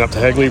when you turn up to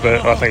Hagley,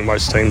 but I think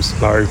most teams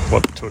know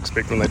what to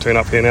expect when they turn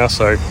up here now.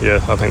 So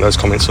yeah, I think those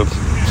comments are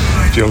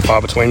few and far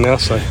between now.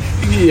 So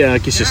yeah, I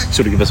guess just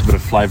sort of give us a bit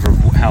of flavour of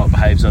how it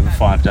behaves over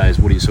 5 days.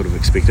 What are you sort of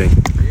expecting?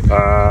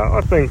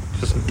 I think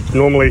just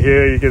normally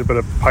here you get a bit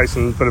of pace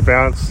and a bit of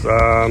bounce.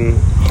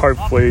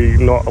 Hopefully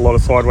not a lot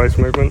of sideways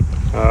movement.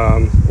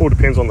 All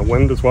depends on the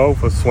wind as well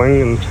for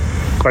swing, and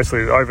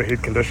basically the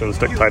overhead conditions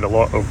dictate a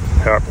lot of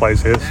how it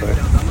plays here. So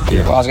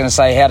yeah. Well, I was going to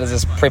say, how does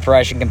this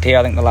preparation compare?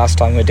 I think the last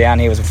time we were down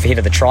here was ahead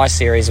of the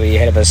Tri-Series where you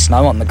had a bit of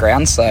snow on the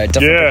ground, so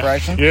different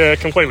preparation. Yeah,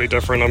 completely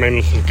different. I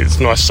mean, it's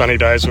nice sunny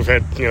days. We've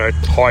had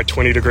high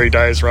 20 degree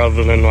days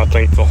rather than, I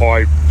think the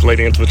high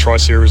leading into the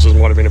Tri-Series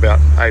might have been about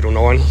 8 or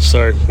 9.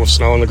 So with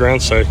snow on the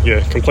ground, so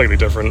yeah, completely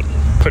different.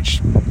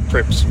 Pitch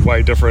prep's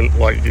way different.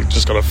 Like you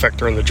just got to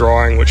factor in the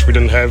drying, which we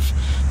didn't have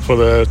for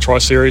the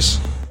Tri-Series.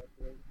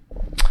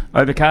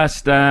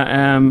 Overcast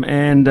and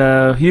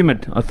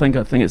humid. I think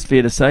it's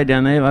fair to say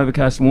down there.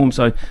 Overcast and warm,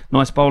 so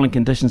nice bowling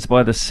conditions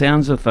by the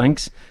sounds of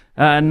things.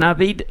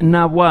 Naveed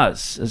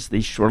Nawaz is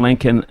the Sri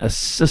Lankan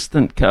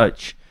assistant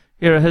coach.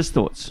 Here are his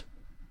thoughts.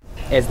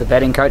 As the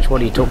batting coach, what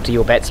do you talk to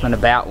your batsmen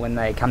about when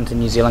they come to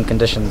New Zealand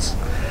conditions?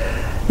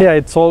 Yeah,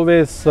 it's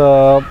always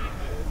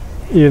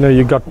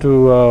you got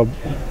to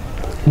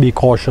be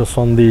cautious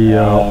on the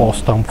off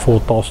stump,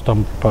 fourth off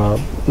stump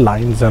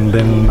lines, and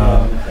then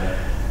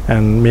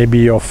and maybe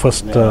your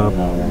first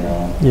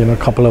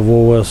couple of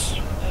overs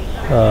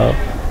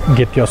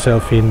get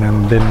yourself in,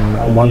 and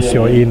then once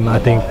you're in, I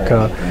think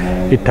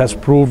it has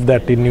proved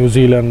that in New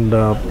Zealand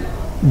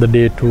the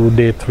day 2,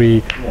 day 3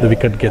 the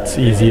wicket gets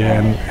easier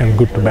and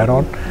good to bat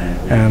on.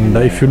 And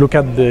if you look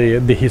at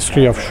the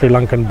history of Sri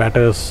Lankan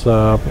batters,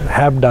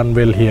 have done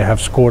well here,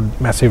 have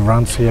scored massive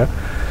runs here,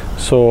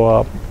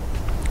 so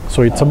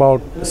it's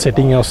about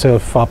setting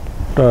yourself up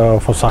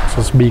for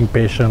success, being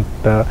patient,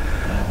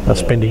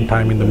 spending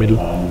time in the middle.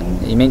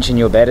 You mentioned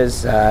your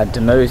batters,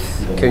 Demuth,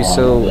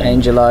 Kusul,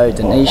 Angelo,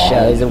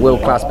 Dinesh. These are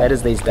world-class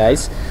batters these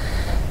days.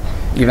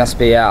 You must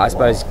be, I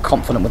suppose,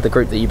 confident with the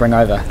group that you bring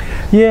over.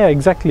 Yeah,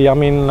 exactly. I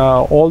mean,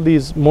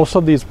 most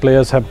of these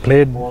players have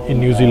played in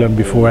New Zealand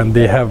before, and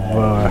they have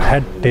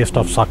had taste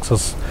of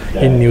success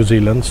in New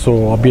Zealand.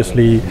 So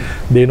obviously,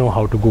 they know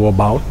how to go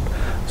about.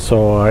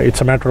 So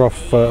it's a matter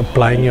of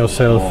applying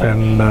yourself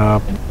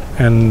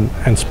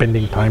and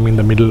spending time in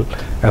the middle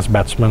as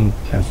batsmen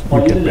as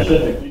you get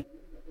better.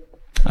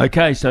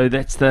 Okay, so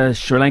that's the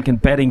Sri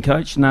Lankan batting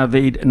coach,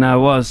 Naveed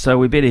Nawaz. So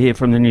we better hear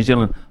from the New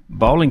Zealand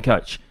bowling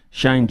coach,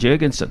 Shane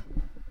Jurgensen.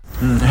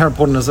 How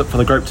important is it for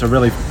the group to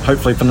really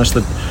hopefully finish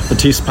the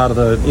test part of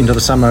the end of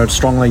the summer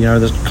strongly,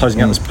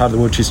 closing out this part of the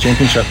World Test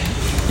Championship?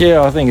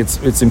 Yeah, I think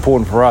it's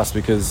important for us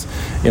because,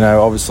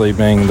 obviously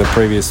being the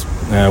previous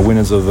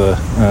winners of the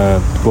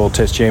World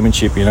Test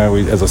Championship,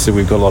 as I said,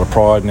 we've got a lot of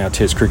pride in our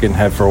Test cricket and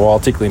have for a while,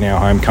 particularly in our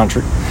home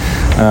country.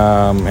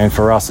 And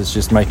for us, it's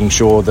just making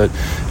sure that,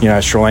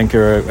 Sri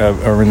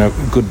Lanka are in a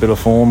good bit of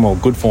form or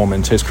good form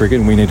in Test cricket,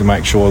 and we need to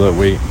make sure that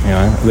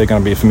they're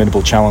going to be a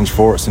formidable challenge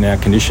for us in our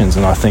conditions.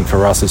 And I think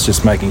for us, it's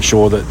just making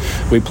sure that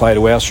we play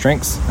to our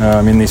strengths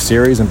in this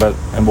series, and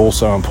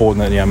also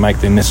important that make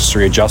the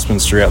necessary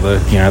adjustments throughout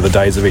the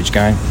days of each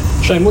game.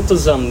 Shane, what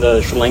does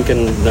the Sri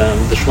Lankan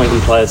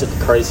players at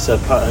the crease in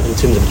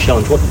terms of a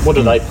challenge? What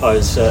do they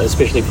pose,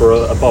 especially for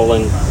a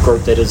bowling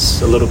group that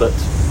is a little bit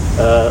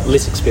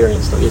less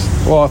experienced, I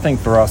guess? Well, I think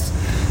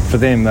for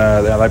them,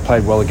 they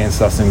played well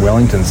against us in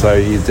Wellington, so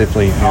it's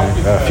definitely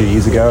a few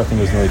years ago. I think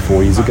it was nearly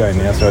 4 years ago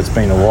now, so it's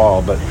been a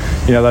while. But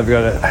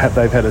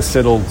they've had a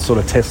settled sort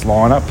of test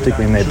lineup,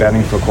 particularly in their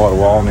batting for quite a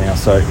while now.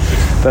 So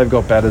they've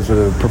got batters that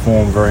have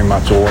performed very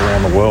much all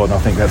around the world, and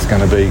I think that's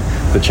going to be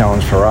the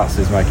challenge for us,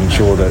 is making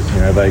sure that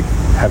they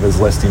have as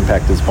less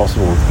impact as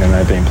possible, and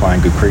they've been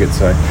playing good cricket.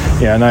 So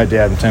no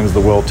doubt in terms of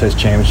the World Test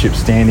Championship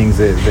standings,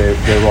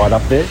 they're right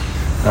up there.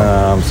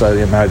 So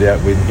no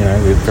doubt we're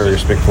very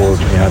respectful of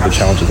the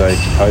challenges they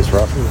pose for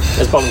us.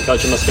 As bowling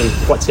coach, it must have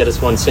been quite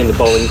satisfying seeing the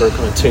bowling group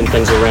kind of turn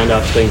things around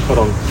after being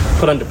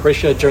put under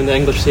pressure during the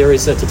English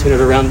series to turn it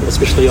around,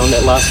 especially on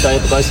that last day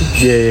at the Basin.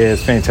 Yeah,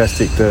 it's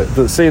fantastic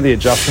to see the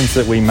adjustments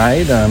that we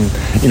made.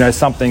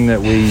 Something that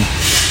we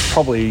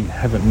probably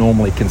haven't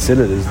normally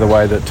considered is the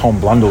way that Tom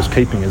Blundell's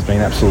keeping has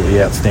been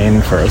absolutely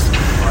outstanding for us.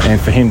 and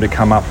for him to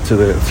come up to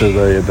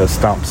the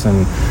stumps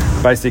and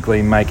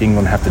basically make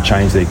England have to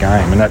change their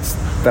game. And that's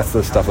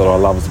the stuff that I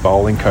love as a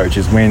bowling coach,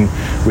 is when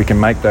we can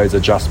make those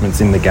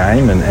adjustments in the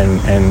game,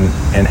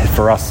 and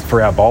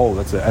for our bowl,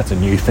 that's a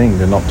new thing.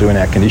 They're not doing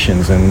our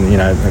conditions, and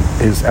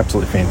it's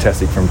absolutely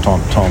fantastic from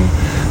Tom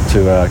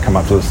to come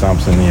up to the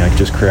stumps and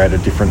just create a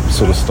different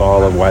sort of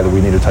style of way that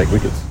we need to take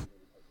wickets.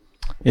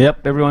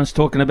 Yep, everyone's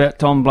talking about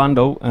Tom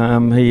Blundell.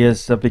 He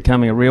is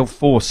becoming a real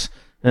force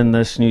in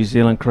this New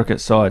Zealand cricket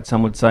side.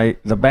 Some would say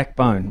the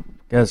backbone.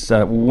 Does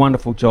a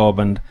wonderful job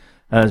and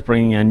is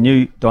bringing a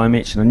new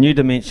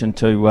dimension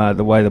to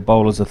the way the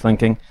bowlers are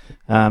thinking.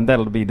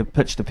 That'll be the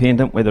pitch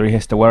dependent, whether he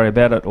has to worry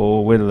about it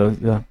or whether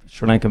the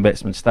Sri Lankan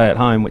batsmen stay at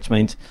home, which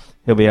means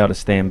he'll be able to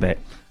stand back.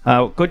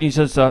 Good news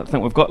is I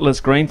think we've got Liz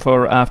Green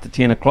for after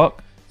 10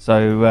 o'clock,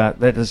 so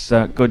that is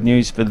good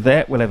news for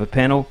that. We'll have a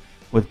panel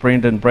with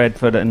Brendan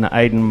Bradford and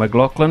Aidan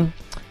McLaughlin,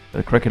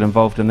 the cricket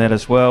involved in that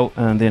as well.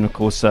 And then, of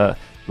course,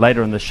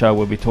 later in the show,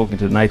 we'll be talking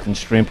to Nathan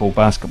Stremple,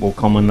 basketball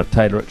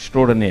commentator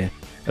extraordinaire,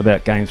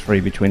 about Game 3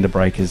 between the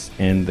Breakers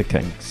and the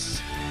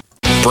Kings.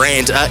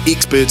 Brand are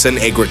experts in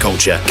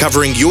agriculture,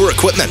 covering your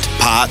equipment,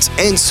 parts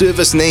and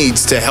service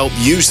needs to help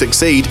you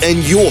succeed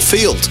in your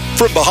field.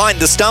 From behind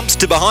the stumps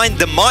to behind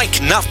the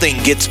mic,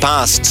 nothing gets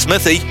past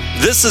Smithy.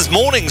 This is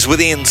Mornings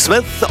with Ian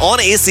Smith on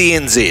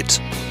SENZ.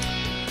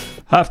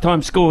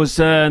 Half-time scores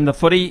in the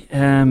footy,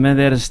 and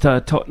that is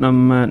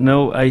Tottenham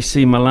 0,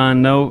 AC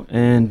Milan 0,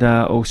 and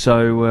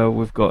also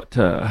we've got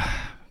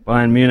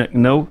Bayern Munich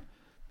 0.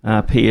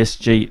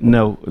 PSG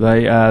 0.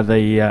 They are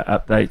the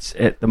updates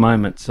at the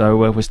moment.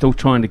 So we're still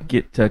trying to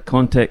get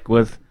contact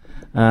with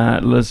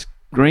Liz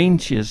Green.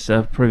 She is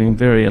proving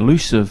very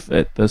elusive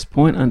at this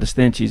point. I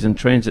understand she's in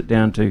transit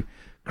down to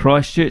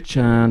Christchurch.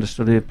 I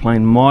understood her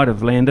plane might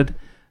have landed,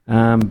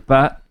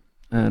 but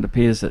it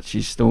appears that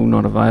she's still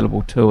not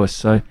available to us.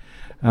 So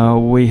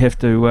we have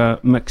to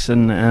mix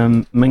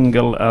and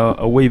mingle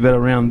a wee bit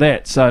around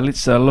that. So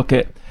let's look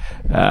at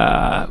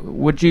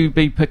would you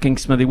be picking,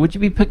 Smithy, would you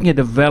be picking a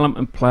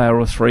development player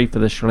or three for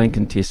the Sri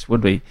Lankan Test?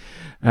 Would we?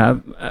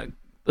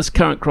 This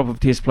current crop of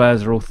Test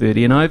players are all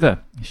 30 and over.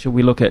 Should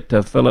we look at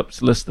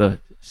Phillips, Lister,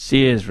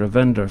 Sears,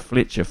 Ravindra,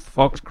 Fletcher,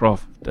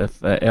 Foxcroft,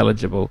 if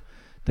eligible,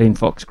 Dean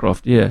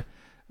Foxcroft, yeah,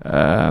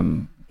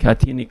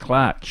 Kartini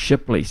Clark,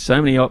 Shipley,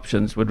 so many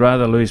options. Would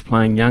rather lose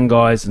playing young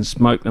guys and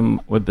smoke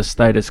them with the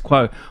status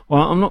quo.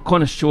 Well, I'm not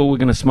kind of sure we're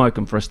going to smoke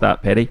them for a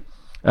start, Paddy.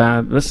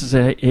 This is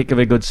a heck of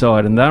a good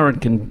side, and they're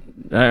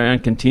in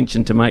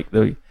contention to make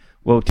the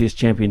World Test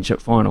Championship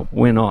final.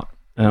 We're not.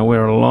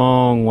 We're a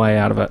long way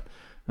out of it.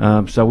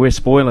 So we're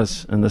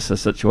spoilers in this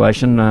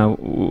situation.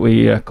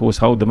 We, of course,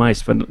 hold the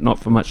mace, but not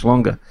for much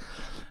longer.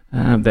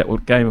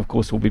 That game, of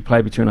course, will be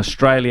played between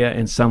Australia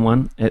and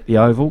someone at the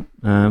Oval,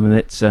 and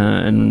that's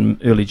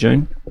in early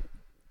June.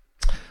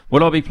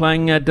 Will I be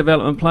playing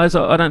development players?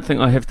 I don't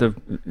think I have to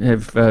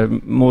have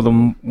more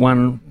than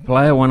one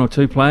player, one or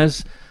two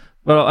players.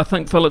 But I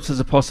think Phillips is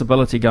a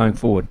possibility going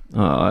forward.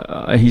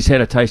 He's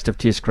had a taste of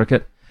Test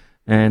cricket,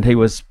 and he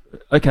was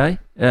okay,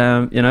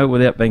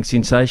 without being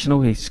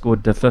sensational. He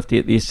scored 50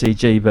 at the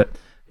SCG, but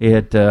he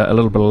had a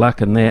little bit of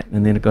luck in that,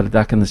 and then got a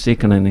duck in the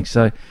second innings.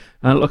 So,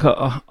 look,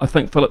 I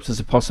think Phillips is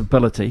a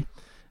possibility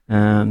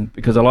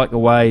because I like the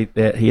way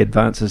that he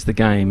advances the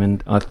game,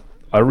 and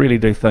I really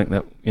do think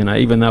that,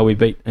 even though we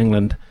beat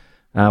England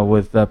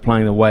with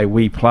playing the way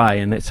we play,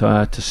 and that's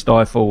to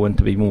stifle and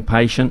to be more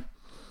patient,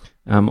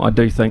 I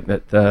do think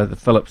that the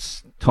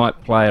Phillips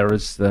type player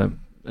is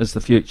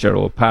the future,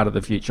 or part of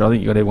the future. I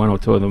think you've got to have one or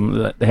two of them,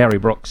 the Harry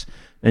Brooks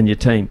in your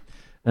team.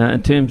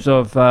 In terms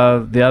of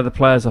the other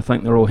players, I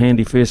think they're all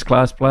handy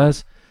first-class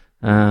players.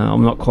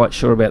 I'm not quite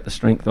sure about the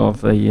strength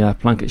of the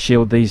Plunket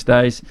Shield these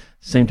days.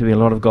 Seem to be a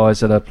lot of guys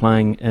that are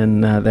playing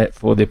in that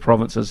for their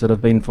provinces that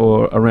have been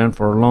around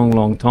for a long,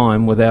 long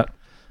time without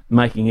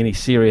making any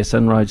serious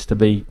inroads to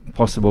be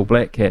possible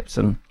black caps.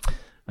 And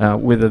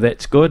whether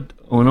that's good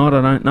or not,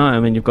 I don't know. I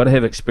mean, you've got to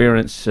have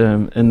experience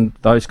in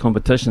those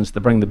competitions to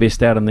bring the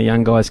best out in the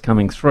young guys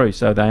coming through,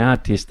 so they are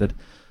tested.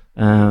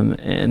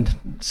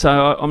 And so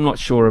I'm not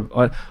sure.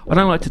 I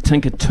don't like to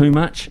tinker too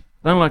much.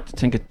 I don't like to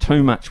tinker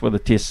too much with the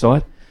Test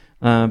side,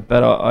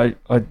 but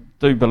I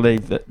do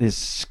believe that there's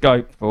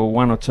scope for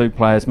one or two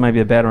players, maybe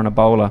a batter and a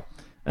bowler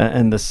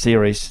in this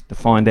series, to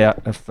find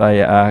out if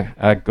they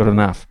are good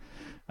enough.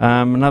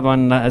 Another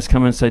one has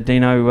come in and said,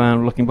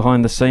 Dino, looking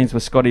behind the scenes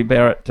with Scotty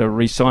Barrett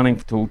re-signing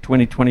till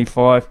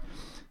 2025, do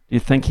you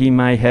think he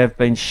may have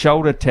been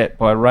shoulder tapped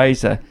by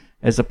Razor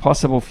as a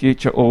possible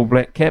future All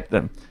Black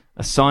captain?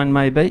 A sign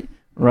maybe.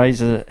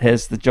 Razor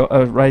has the job.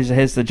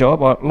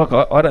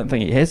 I don't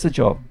think he has the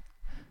job.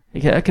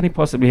 How can he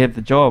possibly have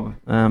the job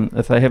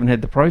if they haven't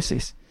had the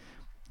process?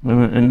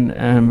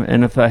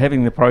 And if they're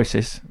having the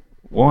process,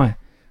 why?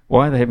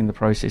 Why are they having the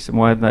process, and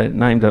why have they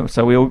named him?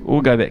 So we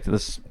all go back to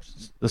this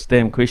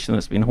damn question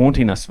that's been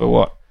haunting us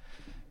for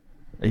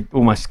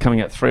almost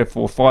coming up 3 or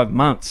 4 or 5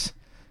 months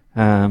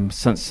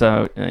since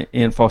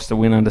Ian Foster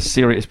went under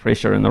serious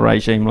pressure in the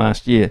regime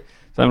last year.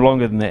 So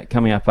longer than that,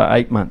 coming up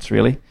 8 months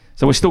really.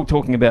 So we're still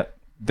talking about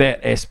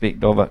that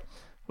aspect of it.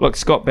 Look,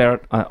 Scott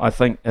Barrett, I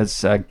think,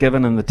 is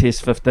given in the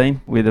Test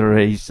 15, whether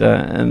he's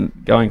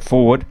going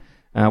forward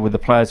with the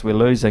players we're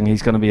losing,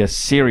 he's going to be a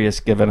serious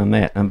given in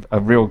that, and a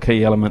real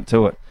key element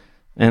to it.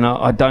 And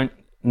I don't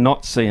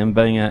not see him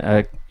being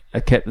a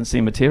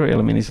captaincy material.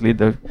 I mean, he's led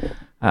the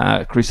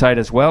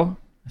Crusaders well.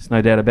 There's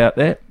no doubt about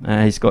that.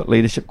 He's got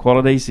leadership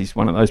qualities. He's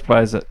one of those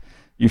players that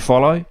you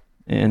follow,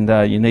 and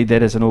you need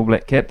that as an All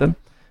Black captain.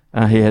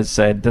 He has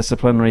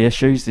disciplinary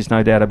issues. There's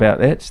no doubt about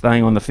that.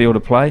 Staying on the field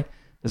of play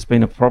has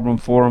been a problem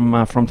for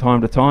him from time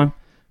to time.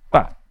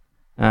 But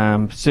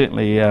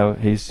certainly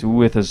he's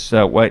worth his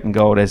weight in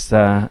gold, as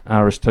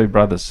are his two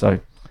brothers.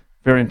 So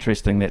very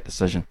interesting, that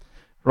decision.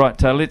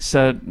 Right, let's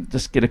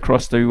just get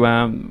across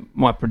to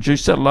my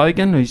producer,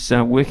 Logan, who's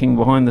working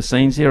behind the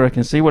scenes here. I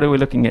can see. What are we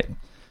looking at,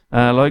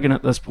 Logan,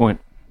 at this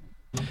point?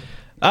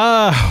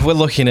 We're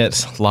looking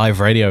at live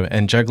radio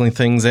and juggling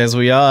things as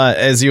we are.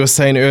 As you were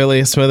saying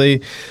earlier,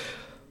 Smithy,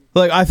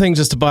 look, I think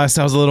just to buy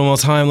ourselves a little more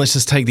time, let's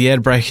just take the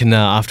ad break, and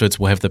afterwards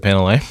we'll have the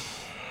panel, eh?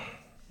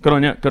 Good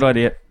on you. Good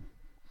idea.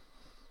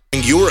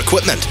 Your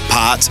equipment,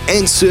 parts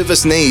and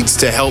service needs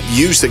to help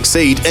you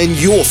succeed in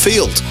your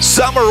field.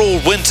 Summer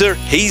or winter,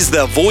 he's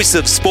the voice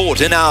of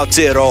sport in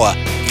Aotearoa.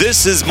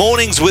 This is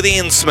Mornings with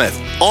Ian Smith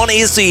on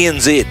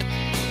SENZ.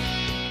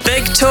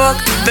 Big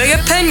talk, big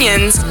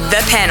opinions,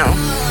 the panel.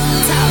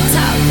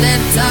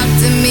 Talk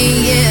to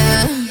me,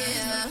 yeah.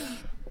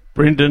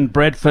 Brendan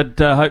Bradford,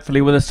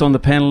 hopefully with us on the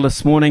panel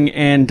this morning,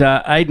 and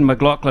Aidan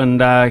McLaughlin.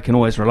 Can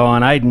always rely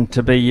on Aidan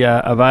to be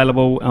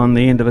available on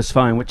the end of his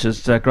phone, which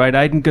is great.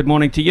 Aidan, good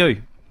morning to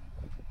you.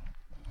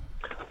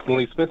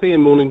 Morning, Smithy,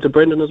 and morning to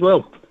Brendan as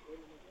well.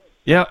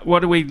 Yeah,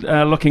 what are we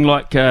looking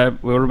like?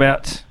 We're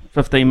about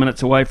 15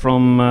 minutes away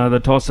from the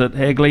toss at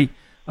Hagley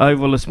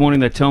Oval this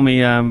morning. They tell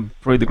me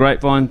through the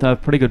grapevine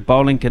pretty good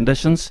bowling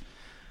conditions.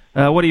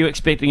 What are you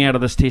expecting out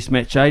of this Test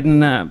match,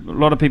 Aidan? A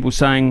lot of people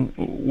saying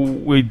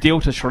we deal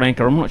to Sri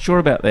Lanka. I'm not sure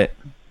about that.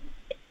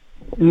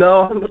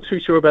 No, I'm not too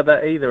sure about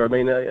that either. I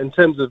mean, in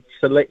terms of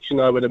selection,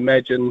 I would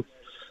imagine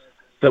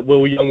that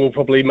Will Young will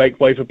probably make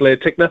way for Blair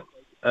Tickner.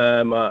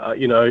 I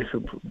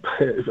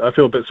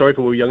feel a bit sorry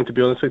for Will Young, to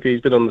be honest with you.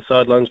 He's been on the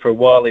sidelines for a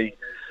while. He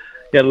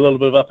had a little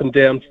bit of up and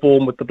down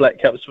form with the Black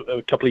Caps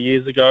a couple of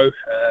years ago,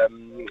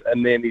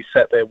 and then he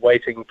sat there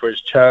waiting for his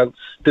chance.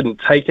 Didn't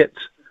take it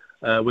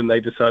when they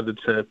decided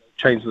to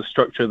change the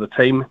structure of the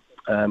team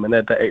and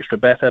add that extra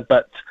batter.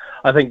 But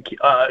I think,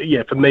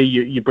 for me,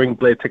 you bring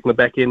Blair Tickner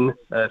back in,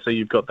 so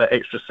you've got that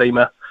extra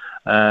seamer.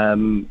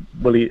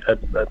 Willie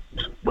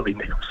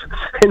Nichols.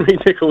 Henry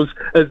Nichols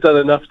has done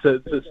enough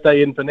to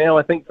stay in for now,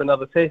 I think, for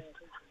another test.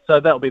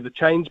 So that'll be the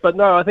change. But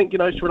no, I think,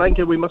 Sri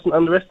Lanka, we mustn't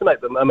underestimate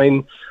them. I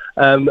mean,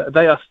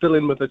 they are still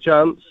in with a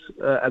chance,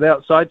 an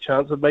outside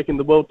chance of making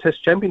the World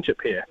Test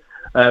Championship here.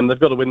 They've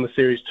got to win the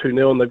series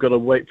 2-0, and they've got to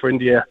wait for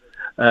India,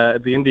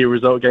 the India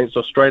result against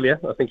Australia.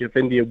 I think if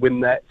India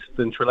win that,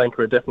 then Sri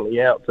Lanka are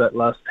definitely out that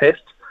last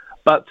test.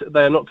 But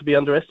they are not to be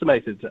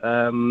underestimated.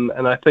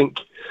 And I think,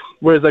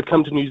 whereas they've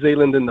come to New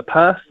Zealand in the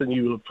past, and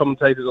you have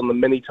commentated on them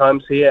many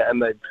times here,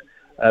 and they've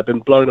been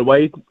blown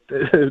away,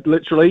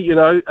 literally. It's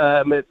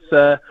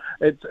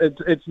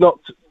not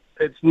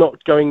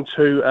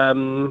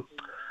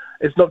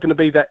going to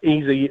be that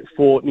easy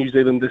for New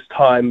Zealand this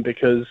time,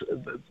 because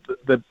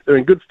they're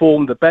in good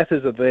form. The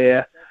batters are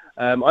there.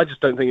 I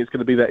just don't think it's going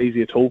to be that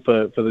easy at all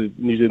for the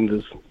New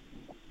Zealanders.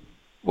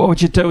 What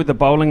would you do with the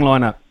bowling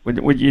lineup?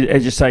 Would you,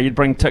 as you say, you'd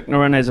bring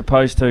Tickner in as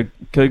opposed to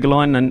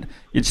Kugelheim, and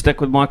you'd stick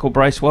with Michael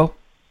Bracewell?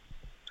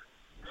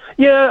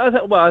 Yeah,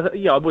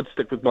 I would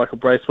stick with Michael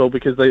Bracewell,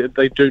 because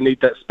they do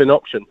need that spin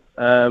option.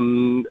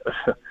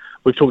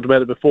 We've talked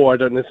about it before. I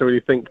don't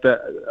necessarily think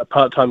that a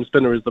part-time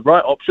spinner is the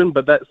right option,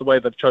 but that's the way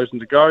they've chosen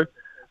to go.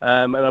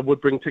 And I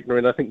would bring Tickner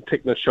in. I think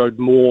Tickner showed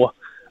more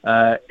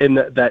in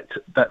that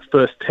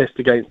first test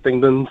against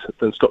England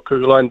than Scott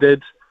Kugelheim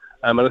did.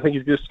 And I think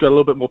he's just got a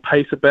little bit more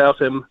pace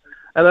about him.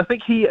 And I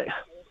think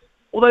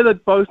although they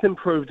both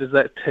improved as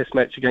that test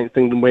match against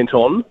England went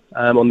on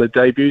their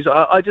debuts,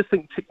 I just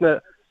think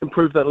Tickner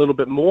improved that a little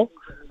bit more.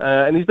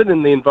 And he's been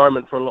in the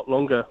environment for a lot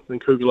longer than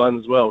Kugelheim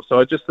as well. So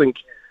I just think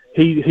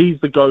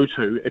he's the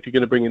go-to if you're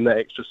going to bring in that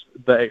extra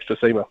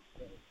seamer.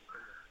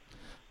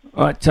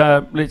 All right,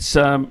 let's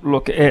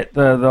look at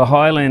the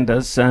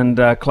Highlanders and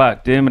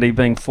Clark Dermody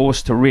being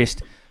forced to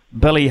rest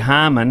Billy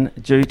Harmon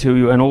due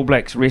to an All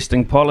Blacks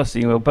resting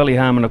policy. Well, Billy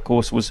Harmon, of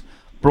course, was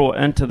brought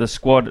into the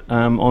squad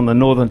on the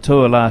Northern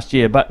Tour last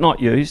year, but not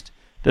used,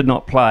 did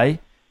not play,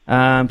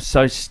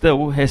 so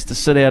still has to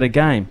sit out a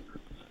game.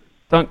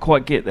 Don't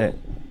quite get that.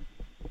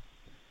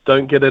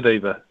 Don't get it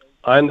either.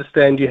 I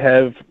understand you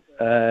have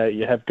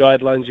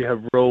guidelines, you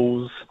have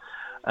rules,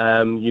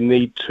 you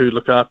need to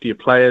look after your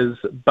players,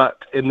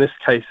 but in this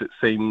case it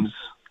seems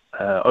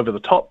over the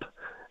top,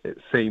 it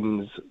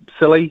seems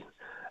silly,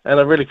 and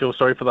I really feel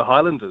sorry for the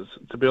Highlanders,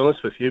 to be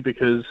honest with you,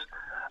 because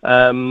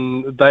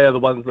they are the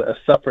ones that are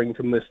suffering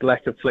from this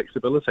lack of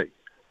flexibility.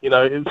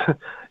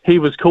 He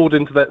was called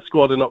into that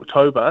squad in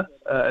October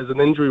as an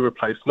injury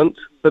replacement,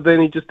 but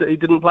then he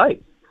didn't play.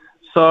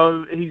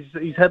 So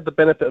he's had the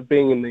benefit of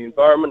being in the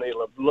environment. He'll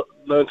have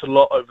learned a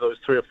lot over those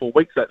 3 or 4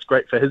 weeks. That's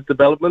great for his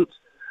development.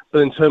 But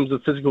in terms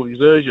of physical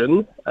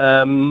exertion,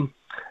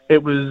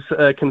 it was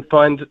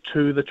confined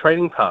to the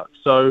training park.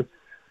 So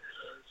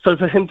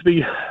for him to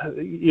be,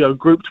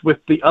 grouped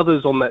with the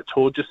others on that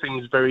tour just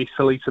seems very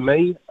silly to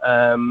me.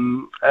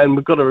 And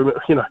we've got to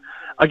remember,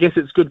 I guess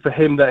it's good for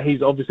him that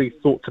he's obviously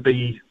thought to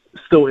be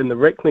still in the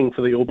reckoning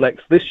for the All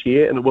Blacks this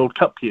year in a World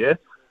Cup year.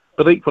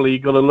 But equally,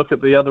 you've got to look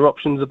at the other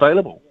options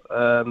available.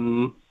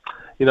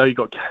 You've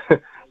got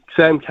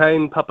Sam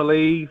Cane,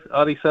 Papali'i,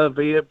 Ardie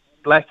Savea,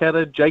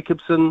 Blackadder,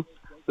 Jacobson.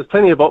 There's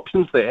plenty of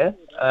options there.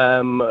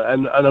 And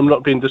I'm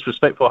not being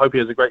disrespectful. I hope he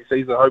has a great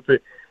season. I hope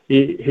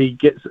he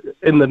gets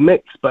in the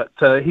mix. But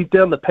he's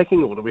down the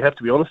pecking order. We have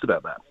to be honest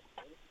about that.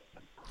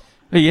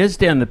 He is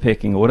down the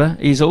pecking order.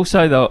 He's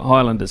also the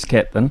Highlanders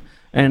captain.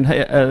 And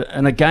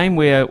in a game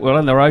where,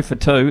 they're 0 for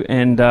 2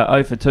 and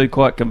 0 for 2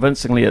 quite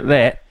convincingly at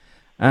that,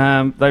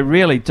 they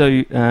really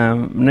do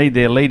need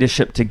their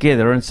leadership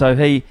together, and so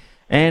he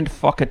and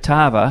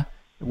Fakatava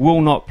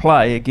will not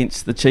play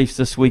against the Chiefs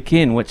this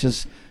weekend, which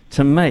is,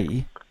 to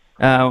me,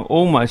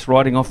 almost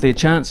writing off their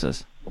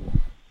chances.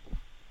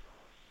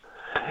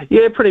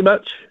 Yeah, pretty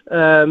much.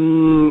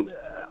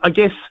 I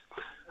guess,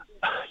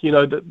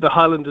 the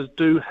Highlanders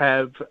do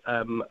have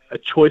a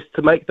choice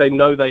to make. They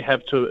know they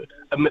have to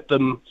omit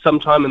them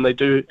sometime, and they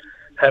do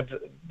have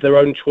their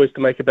own choice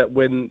to make about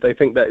when they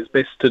think that is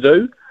best to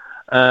do.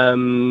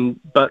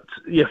 But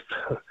yeah,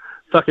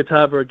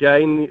 Fakatava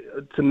again,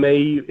 to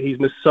me, he's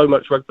missed so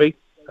much rugby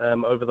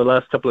over the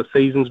last couple of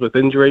seasons with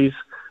injuries.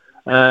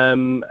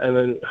 And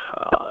then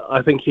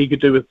I think he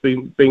could do with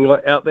being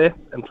out there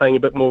and playing a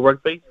bit more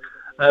rugby.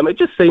 It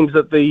just seems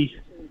that the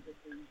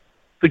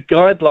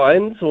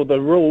guidelines or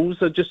the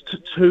rules are just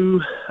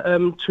too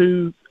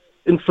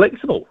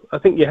inflexible. I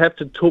think you have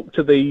to talk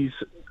to these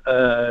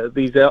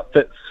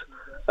outfits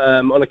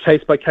on a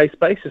case-by-case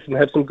basis and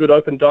have some good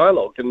open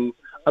dialogue and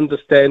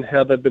understand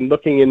how they've been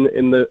looking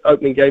in the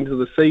opening games of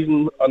the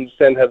season,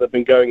 understand how they've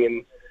been going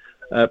in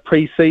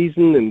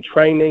pre-season and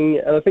training.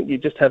 And I think you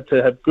just have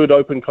to have good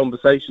open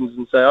conversations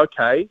and say,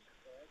 okay,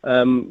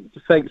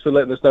 thanks for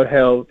letting us know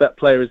how that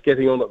player is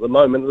getting on at the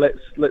moment.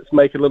 Let's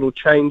make a little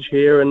change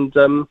here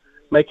and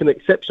make an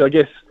exception. I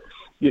guess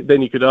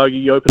then you could argue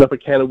you open up a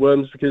can of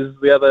worms because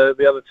the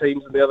other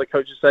teams and the other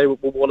coaches say, well,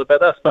 what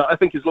about us? But I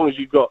think as long as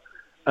you've got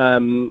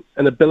an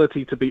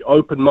ability to be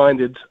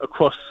open-minded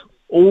across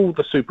all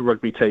the Super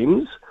Rugby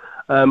teams,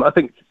 I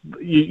think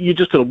you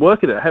just got to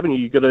work at it, haven't you?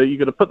 You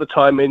got to put the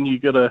time in. You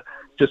got to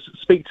just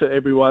speak to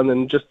everyone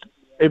and just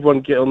everyone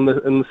get on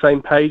the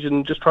same page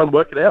and just try and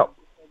work it out.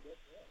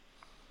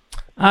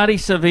 Ardie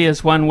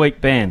Savea's 1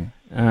 week ban,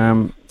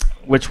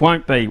 which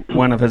won't be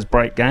one of his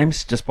break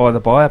games, just by the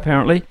by,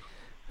 apparently.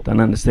 I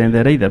don't understand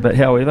that either. But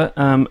however,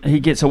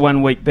 he gets a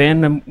 1 week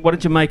ban. And what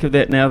did you make of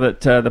that now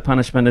that the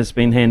punishment has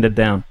been handed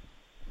down?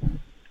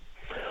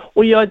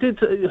 Well, yeah, I did.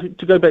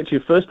 To go back to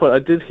your first point, I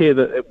did hear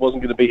that it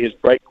wasn't going to be his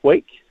break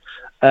week.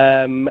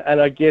 And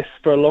I guess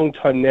for a long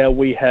time now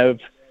we have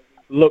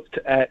looked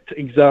at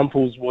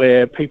examples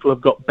where people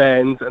have got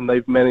bans and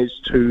they've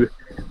managed to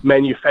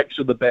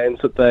manufacture the bans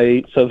so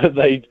that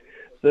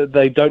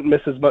they don't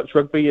miss as much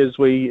rugby as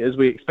we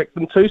expect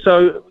them to.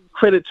 So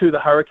credit to the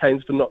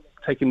Hurricanes for not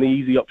taking the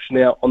easy option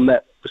out on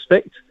that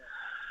respect.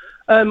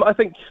 I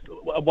think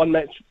a 1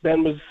 match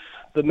ban was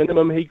the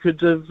minimum he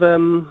could have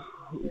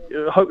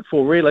hoped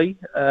for, really.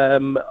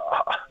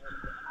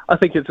 I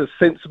think it's a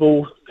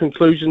sensible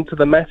conclusion to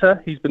the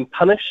matter. He's been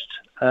punished.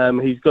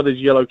 He's got his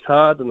yellow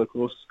card, and of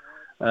course,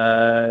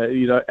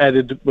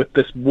 added with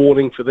this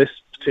warning for this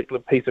particular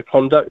piece of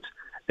conduct,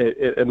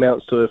 it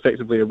amounts to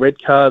effectively a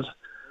red card.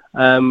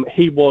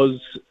 He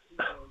was.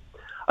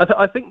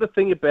 I think the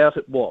thing about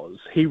it was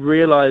he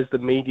realised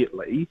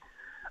immediately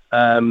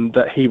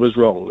that he was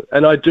wrong,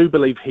 and I do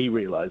believe he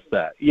realised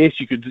that. Yes,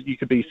 you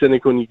could be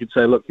cynical and you could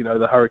say, look,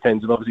 the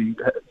Hurricanes have obviously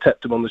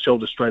tapped him on the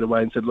shoulder straight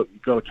away and said, look,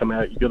 you've got to come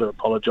out, you've got to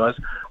apologise.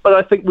 But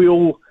I think we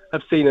all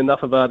have seen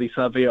enough of Ardie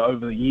Savea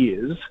over the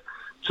years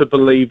to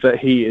believe that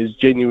he is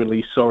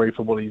genuinely sorry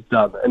for what he's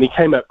done, and he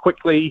came out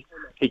quickly.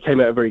 He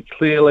came out very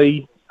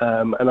clearly,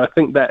 and I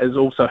think that has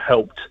also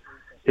helped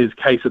his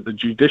case at the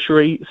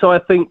judiciary. So I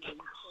think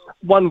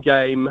 1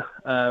 game.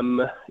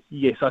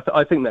 Yes,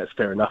 I think that's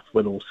fair enough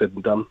when all's said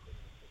and done.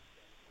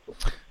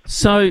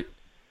 So,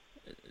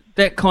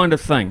 that kind of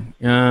thing,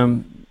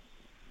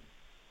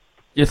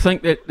 you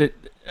think that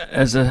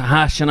is a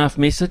harsh enough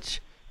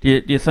message?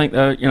 Do you think,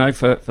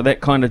 for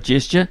that kind of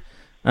gesture?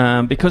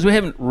 Because we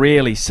haven't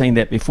really seen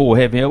that before,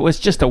 have we? It was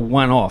just a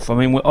one-off. I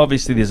mean,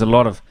 obviously there's a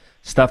lot of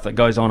stuff that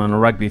goes on in a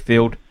rugby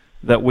field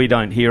that we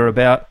don't hear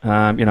about.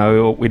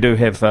 We do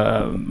have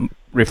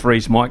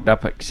referees mic'd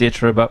up,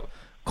 etc., but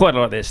quite a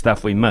lot of that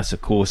stuff we miss,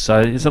 of course.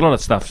 So there's a lot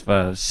of stuff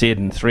said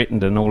and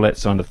threatened and all that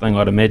sort of thing,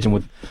 I'd imagine,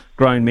 with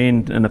grown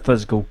men in a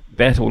physical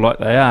battle like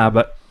they are.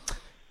 But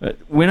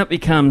when it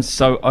becomes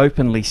so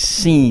openly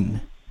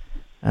seen,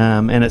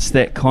 and it's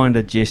that kind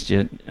of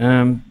gesture,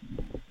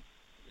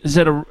 is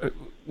it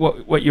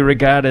what you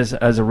regard as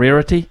a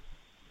rarity?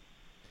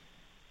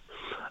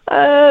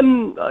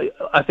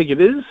 I think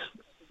it is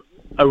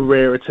a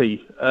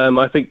rarity.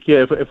 I think,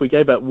 if we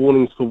gave out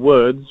warnings for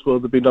words, well,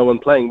 there'd be no one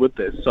playing with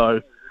this.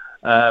 So,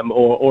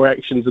 or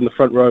actions in the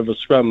front row of a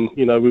scrum,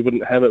 we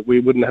wouldn't have it. We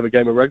wouldn't have a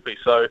game of rugby.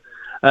 So,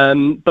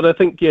 but I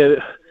think,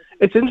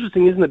 it's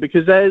interesting, isn't it?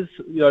 Because as,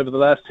 over the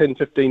last 10,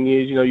 15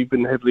 years, you've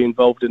been heavily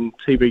involved in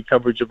TV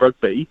coverage of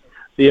rugby.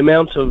 The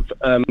amount of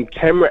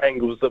camera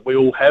angles that we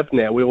all have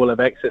now, we all have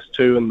access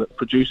to, and that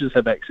producers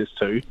have access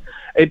to,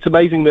 it's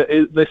amazing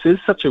that this is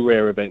such a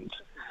rare event.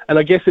 And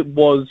I guess it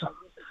was,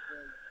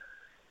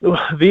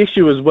 the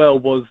issue as well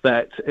was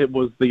that it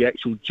was the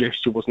actual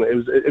gesture, wasn't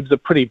it? It was a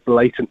pretty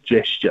blatant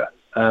gesture.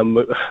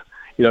 We're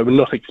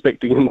not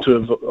expecting him to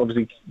have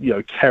obviously,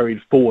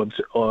 carried forward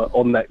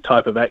on that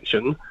type of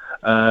action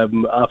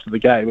after the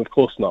game. Of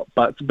course not.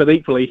 But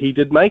equally, he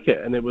did make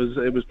it, and it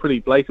was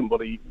pretty blatant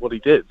what he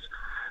did.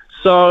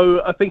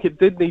 So I think it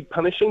did need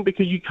punishing,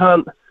 because you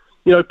can't,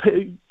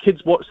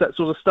 kids watch that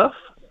sort of stuff,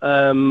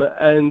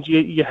 and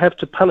you have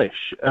to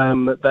punish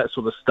that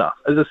sort of stuff.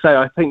 As I say,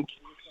 I think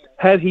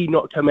had he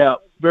not come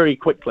out very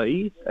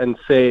quickly and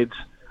said,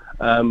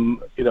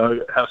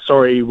 how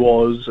sorry he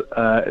was,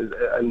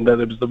 and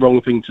that it was the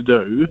wrong thing to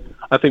do,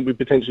 I think we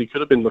potentially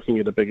could have been looking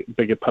at a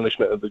bigger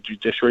punishment of the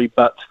judiciary.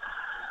 But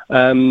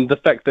the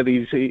fact that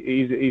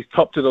he's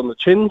copped it on the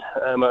chin,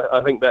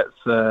 I think that's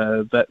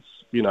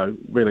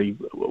really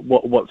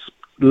what's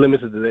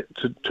limited it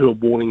to a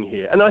warning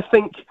here. And I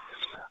think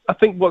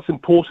what's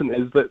important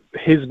is that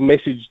his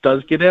message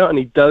does get out, and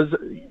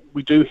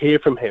we do hear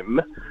from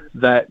him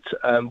that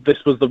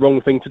this was the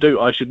wrong thing to do.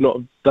 I should not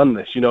have done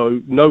this.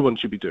 No one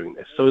should be doing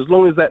this. So as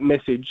long as that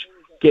message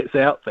gets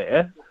out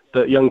there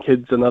that young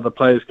kids and other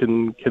players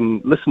can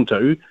listen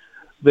to,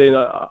 then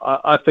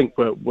I think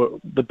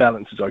the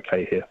balance is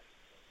okay here.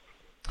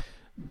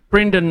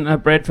 Brendan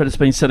Bradford has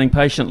been sitting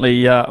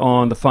patiently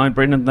on the phone.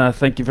 Brendan,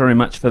 thank you very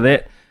much for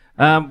that.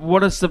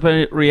 What has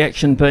the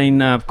reaction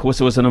been? Of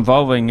course, it was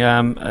involving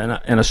an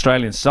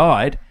Australian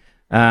side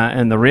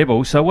and the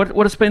Rebels. So what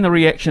has been the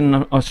reaction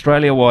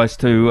Australia-wise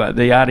to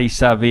the Ardie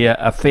Savea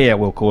affair,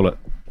 we'll call it?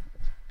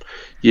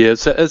 Yeah,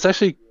 it's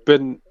actually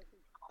been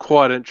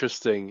quite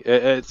interesting.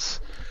 It's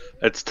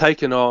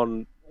taken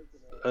on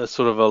a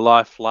sort of a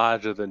life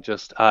larger than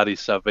just Ardie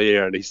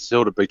Savea, and he's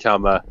sort of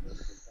become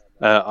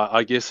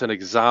I guess an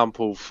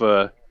example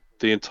for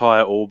the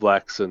entire All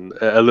Blacks, and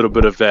a little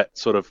bit of that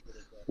sort of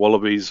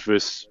Wallabies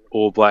versus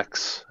All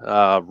Blacks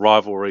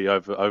rivalry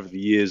over the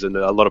years, and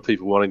a lot of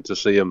people wanting to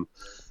see him,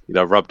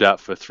 rubbed out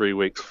for 3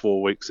 weeks,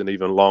 4 weeks, and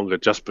even longer,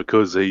 just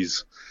because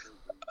he's,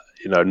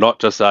 not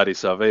just Ardie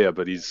Savea,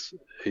 but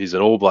he's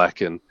an All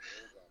Black, and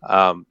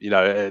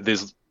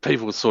there's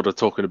people sort of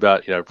talking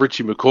about,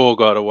 Richie McCaw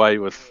got away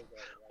with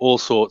all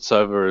sorts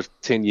over a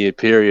 10-year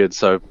period,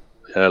 so.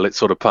 Let's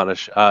sort of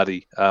punish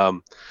Ardie.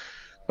 But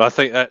I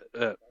think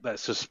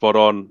that's just spot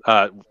on.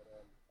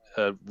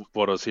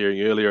 What I was hearing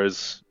earlier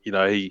is,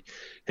 he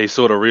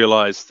sort of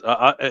realised.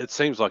 It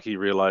seems like he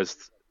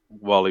realised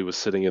while he was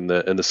sitting in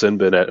the sin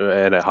bin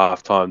and at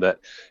half time that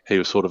he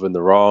was sort of in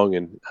the wrong.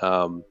 And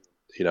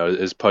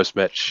his post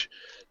match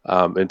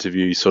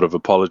interview, he sort of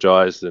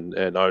apologised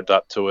and owned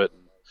up to it.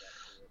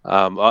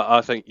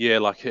 I think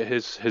like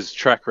his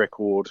track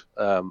record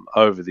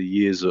over the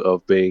years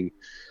of being.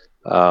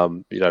 A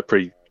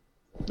pretty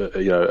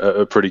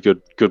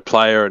good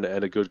player and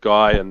a good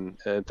guy and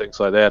things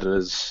like that, and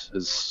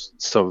his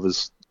some of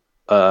his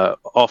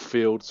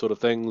off-field sort of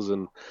things,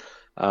 and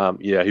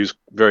he was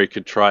very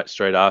contrite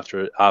straight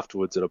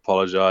afterwards and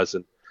apologised,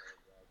 and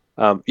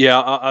I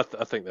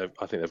think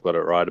they've got it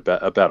right.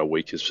 About a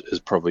week is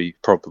probably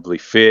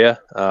fair,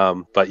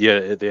 but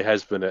there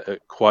has been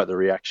quite the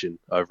reaction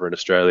over in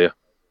Australia.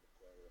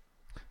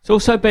 It's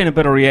also been a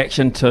bit of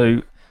reaction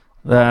to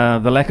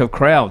the lack of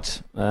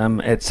crowds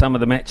at some of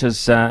the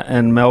matches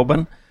in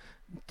Melbourne.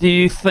 Do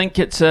you think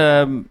it's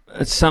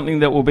something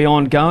that will be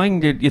ongoing?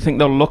 Do you think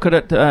they'll look at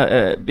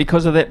it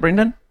because of that,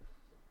 Brendan?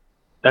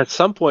 At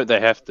some point they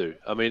have to.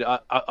 I mean,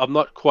 I'm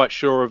not quite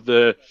sure of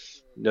the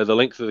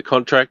length of the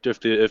contract.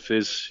 If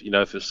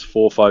it's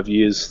 4 or 5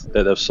 years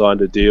that they've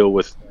signed a deal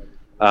with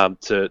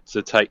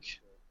to take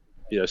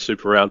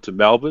Super Round to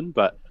Melbourne,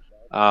 but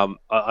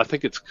I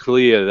think it's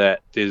clear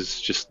that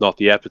there's just not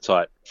the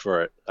appetite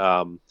for it.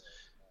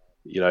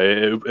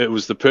 It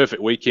was the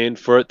perfect weekend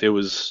for it. There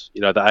was,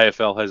 the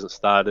AFL hasn't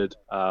started.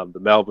 The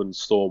Melbourne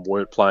Storm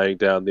weren't playing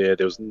down there.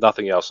 There was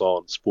nothing else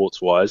on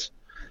sports-wise.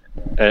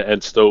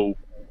 And still,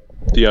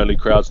 the only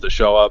crowds that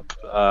show up,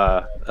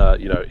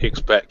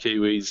 expat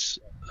Kiwis,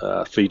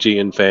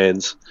 Fijian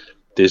fans.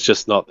 There's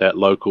just not that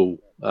local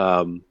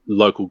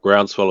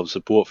groundswell of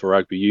support for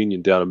rugby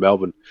union down in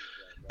Melbourne.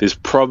 There's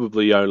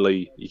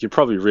you can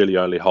probably really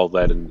only hold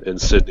that in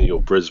Sydney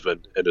or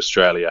Brisbane in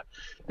Australia.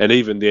 And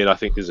even then, I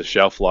think there's a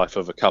shelf life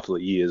of a couple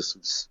of years.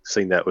 We've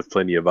seen that with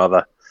plenty of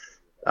other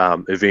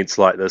events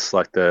like this,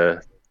 like I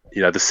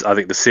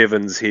think the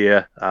Sevens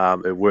here.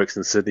 It works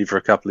in Sydney for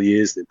a couple of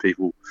years, then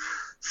people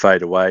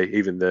fade away.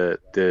 Even the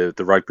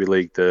rugby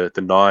league, the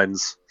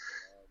Nines,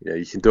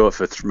 you can do it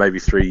for maybe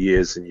 3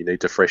 years, and you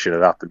need to freshen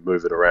it up and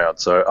move it around.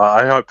 So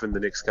I hope in the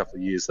next couple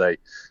of years they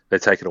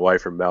take it away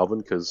from Melbourne,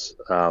 because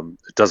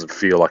it doesn't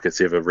feel like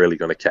it's ever really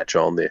going to catch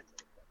on there.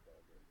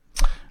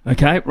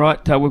 Okay,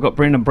 right. We've got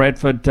Brendan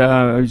Bradford,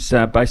 who's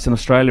based in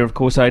Australia, of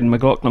course. Aidan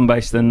McLaughlin,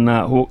 based in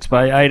Hawke's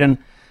Bay. Aidan,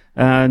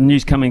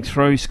 news coming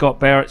through. Scott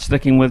Barrett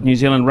sticking with New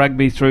Zealand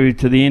Rugby through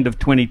to the end of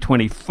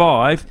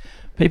 2025.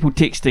 People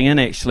texting in,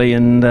 actually,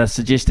 and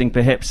suggesting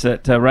perhaps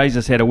that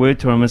Razor's had a word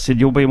to him and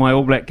said, "You'll be my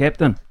All Black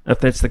captain," if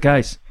that's the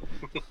case.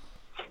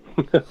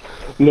 I'm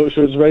not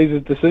sure it's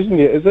Razor's decision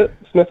yet, is it,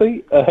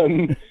 Smithy?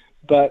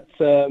 But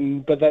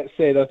that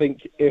said, I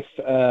think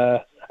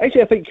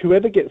I think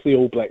whoever gets the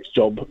All Blacks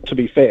job, to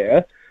be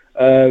fair,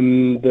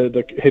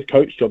 the head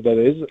coach job, that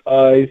is,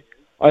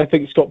 I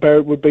think Scott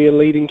Barrett would be a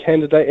leading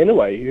candidate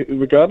anyway,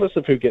 regardless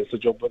of who gets the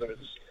job, whether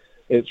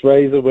it's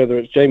Razor, whether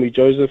it's Jamie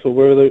Joseph, or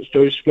whether it's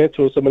Joe Schmidt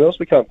or someone else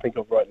we can't think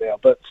of right now.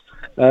 But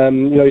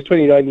he's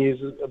 29 years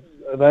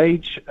of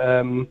age.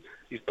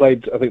 He's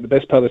played, I think, the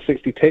best part of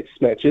 60 Test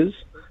matches.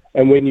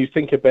 And when you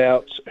think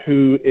about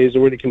who is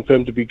already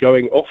confirmed to be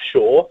going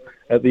offshore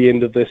at the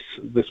end of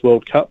this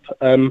World Cup,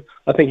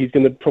 I think he's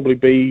going to probably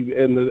be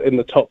in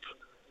the top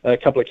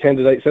couple of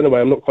candidates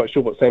anyway. I'm not quite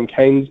sure what Sam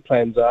Cane's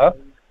plans are.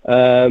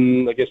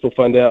 I guess we'll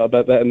find out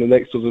about that in the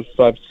next sort of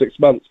 5 to 6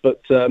 months.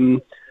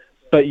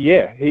 But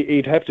yeah,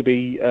 he'd have to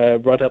be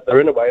right up there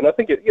anyway. And I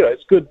think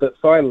it's good that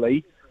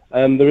finally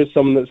there is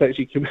someone that's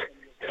actually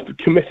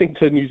committing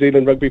to New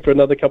Zealand rugby for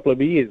another couple of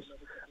years.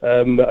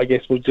 I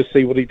guess we'll just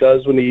see what he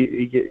does when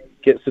he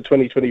gets to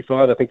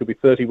 2025. I think he'll be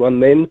 31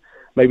 then.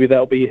 Maybe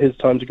that'll be his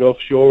time to go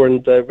offshore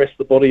and rest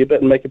the body a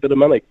bit and make a bit of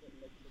money.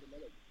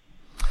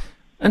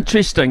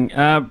 Interesting.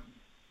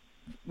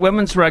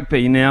 Women's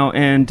rugby now,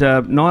 and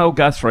Niall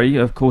Guthrie,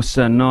 of course,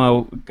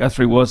 Niall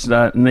Guthrie was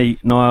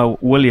Niall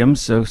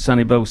Williams, so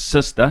Sonny Bill's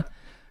sister,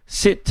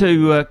 set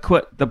to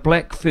quit the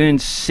Black Fern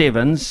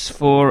Sevens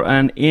for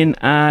an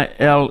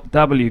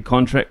NRLW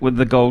contract with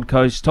the Gold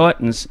Coast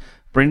Titans.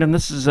 Brendan,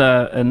 this is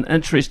an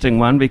interesting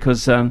one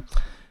because the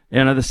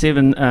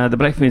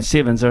Black Fern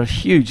Sevens are a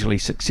hugely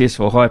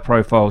successful,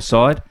 high-profile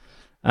side,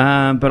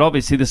 but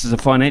obviously this is a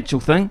financial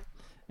thing.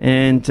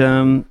 And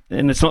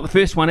it's not the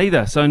first one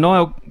either. So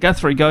Niall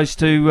Guthrie goes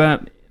to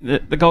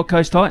the Gold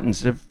Coast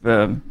Titans.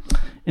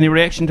 Any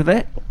reaction to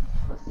that?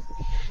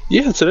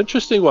 Yeah, it's an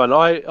interesting one.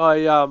 I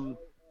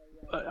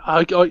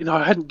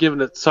hadn't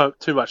given it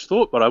too much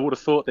thought, but I would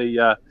have thought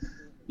in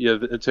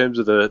terms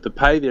of the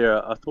pay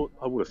there, I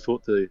would have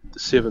thought the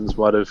Sevens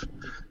might have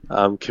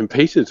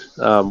competed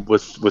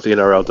with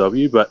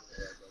NRLW. But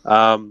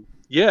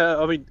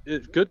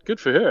good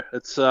for her.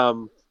 It's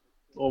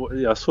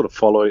sort of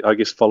following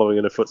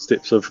in the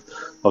footsteps of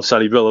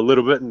Sonny Bill a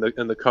little bit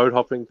in the code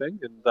hopping thing.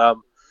 And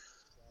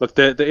look,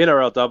 the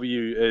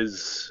NRLW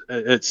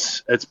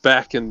it's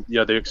back, and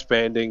they're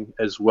expanding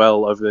as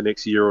well over the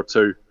next year or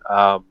two.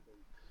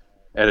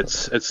 And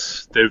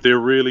they're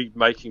really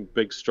making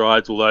big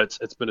strides. Although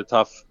it's been a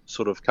tough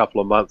sort of couple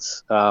of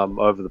months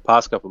over the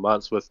past couple of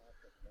months with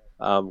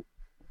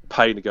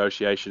pay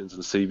negotiations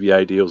and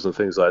CBA deals and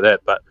things like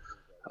that, but.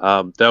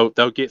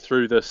 They'll get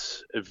through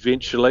this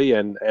eventually,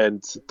 and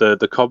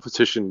the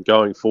competition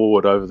going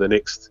forward over the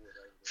next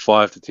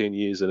 5 to 10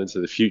 years and into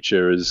the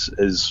future is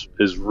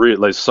real.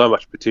 There's so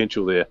much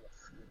potential there.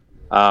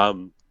 I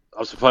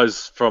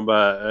suppose from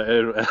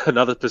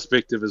another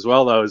perspective as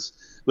well, though, it was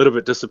a little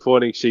bit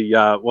disappointing she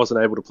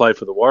wasn't able to play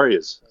for the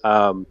Warriors.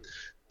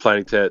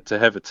 Planning to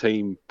have a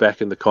team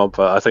back in the comp,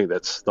 I think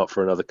that's not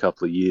for another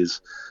couple of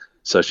years.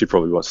 So she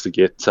probably wants to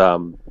get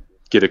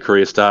a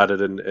career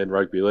started in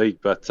rugby league,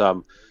 but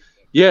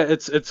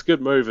it's a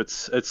good move.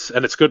 It's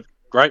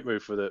great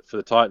move for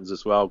the Titans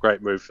as well.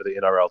 Great move for the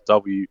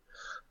NRLW.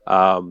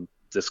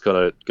 That's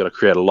gonna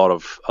create a lot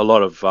of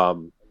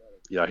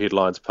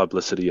headlines,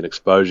 publicity, and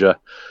exposure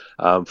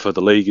for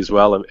the league as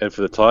well, and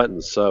for the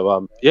Titans.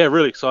 So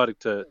really excited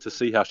to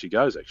see how she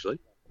goes actually.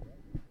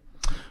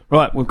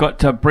 Right, we've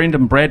got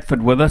Brendan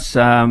Bradford with us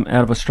out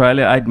of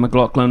Australia, Aidan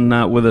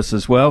McLaughlin with us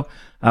as well.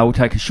 We'll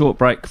take a short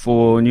break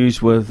for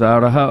news with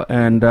Araha,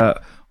 and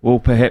we'll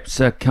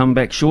perhaps come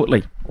back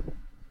shortly.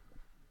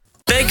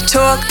 Big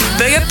talk,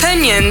 big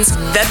opinions,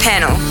 the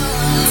panel.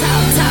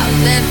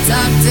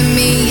 Talk to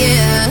me,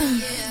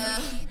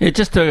 yeah.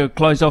 Just to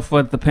close off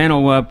with the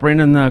panel,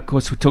 Brendan, of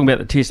course, we're talking about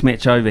the test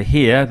match over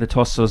here. The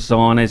toss is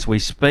on as we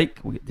speak.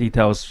 We'll get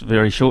details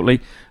very shortly.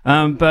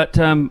 But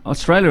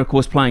Australia, of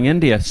course, playing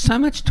India. So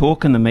much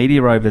talk in the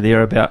media over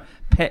there about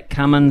Pat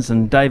Cummins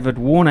and David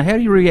Warner. How are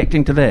you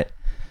reacting to that?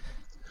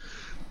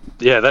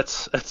 Yeah,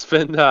 it's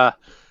been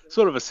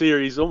sort of a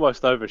series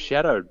almost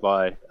overshadowed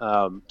by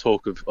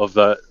talk of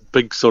the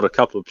big sort of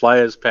couple of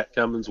players, Pat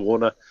Cummins,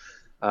 Warner,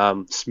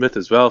 Smith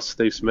as well,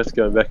 Steve Smith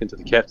going back into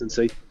the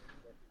captaincy.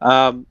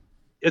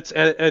 It's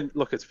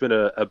been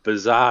a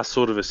bizarre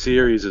sort of a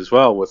series as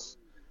well, with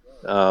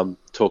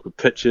talk of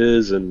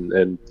pitches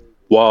and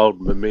wild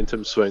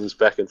momentum swings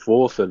back and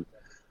forth, and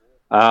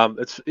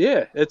it's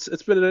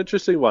been an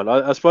interesting one.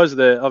 I suppose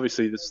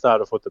obviously to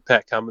start off with the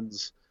Pat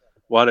Cummins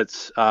one,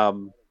 it's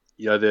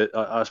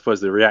I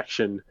suppose the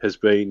reaction has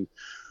been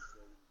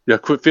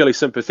fairly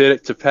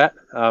sympathetic to Pat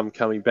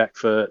coming back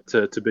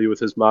to be with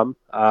his mum.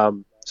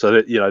 So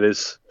that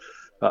there's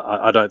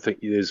I don't think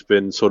there's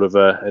been sort of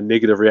a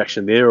negative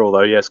reaction there,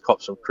 although he has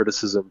copped some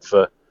criticism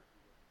for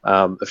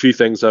a few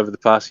things over the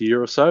past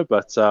year or so.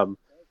 But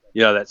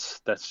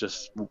that's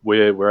just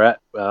where we're at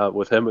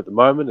with him at the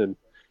moment. And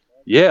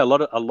a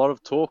lot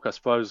of talk, I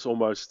suppose,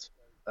 almost.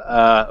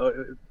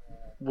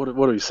 What are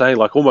we saying?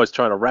 Like almost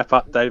trying to wrap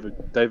up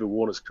David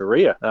Warner's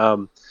career.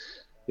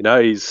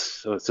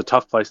 It's a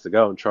tough place to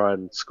go and try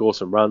and score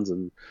some runs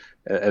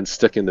and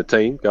stick in the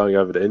team going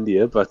over to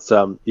India. But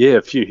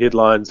a few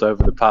headlines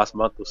over the past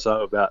month or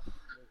so about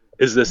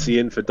is this the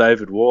end for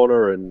David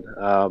Warner?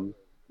 And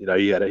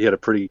he had a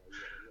pretty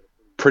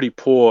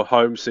poor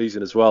home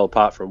season as well.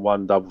 Apart from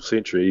one double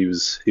century, he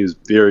was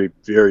very,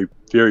 very,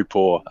 very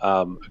poor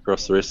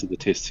across the rest of the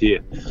tests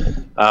here.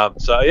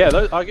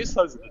 I guess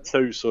those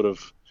are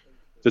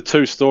the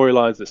two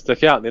storylines that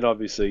stick out. And then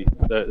obviously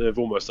they've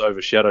almost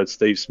overshadowed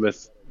Steve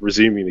Smith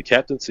resuming the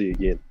captaincy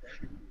again.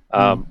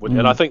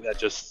 And I think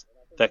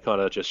that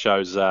kind of just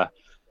shows. I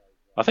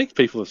think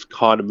people have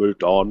kind of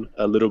moved on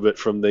a little bit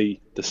from the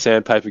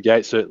sandpaper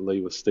gate.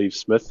 Certainly with Steve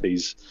Smith,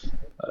 he's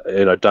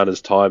done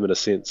his time in a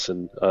sense,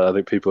 and I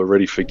think people are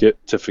ready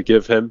to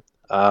forgive him.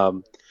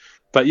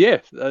 But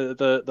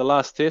the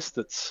last test,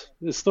 it's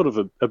sort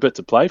of a bit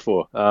to play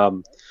for.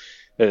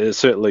 It's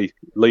certainly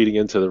leading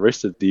into the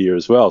rest of the year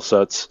as well.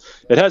 So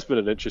it has been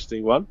an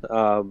interesting one.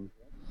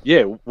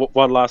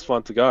 One last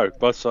one to go.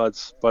 Both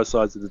sides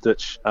of the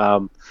ditch.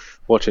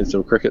 Watching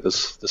some cricket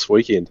this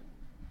weekend.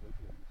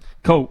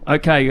 Cool.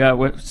 Okay,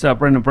 it's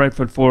Brendan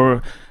Bradford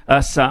for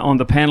us on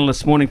the panel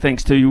this morning.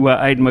 Thanks to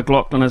Aidan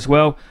McLaughlin as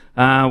well.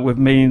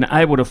 We've been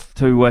able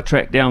to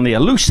track down the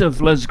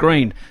elusive Liz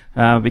Green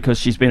because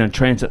she's been in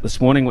transit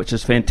this morning, which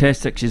is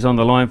fantastic. She's on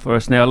the line for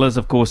us now. Liz,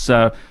 of course,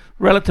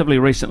 relatively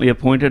recently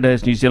appointed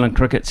as New Zealand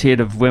Cricket's head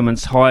of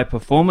women's high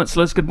performance.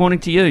 Liz, good morning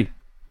to you.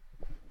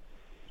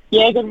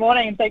 Yeah, good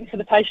morning, and thanks for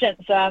the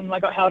patience. I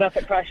got held up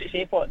at Christchurch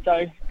Airport,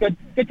 so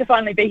good to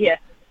finally be here.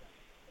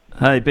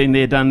 Hey, been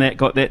there, done that,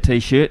 got that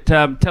T-shirt.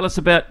 Tell us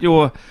about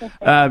your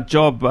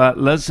job,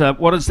 Liz.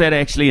 What does that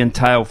actually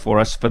entail for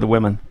us, for the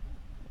women?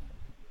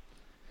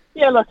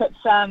 Yeah, look, it's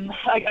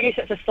I guess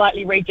it's a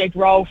slightly rejigged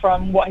role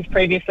from what has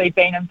previously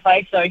been in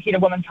place. So head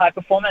of women's high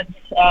performance,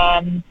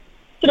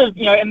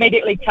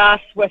 immediately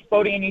tasked with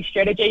building a new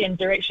strategy and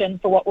direction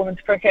for what women's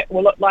cricket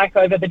will look like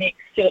over the next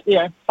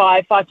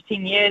 5 to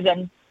 10 years.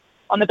 And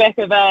on the back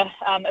of a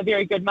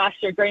very good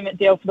master agreement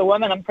deal for the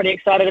women, I'm pretty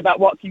excited about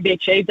what can be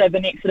achieved over the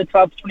next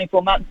 12 to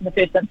 24 months in the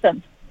first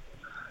instance.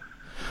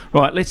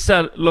 Right, let's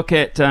look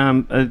at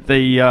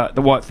the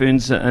White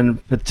Ferns in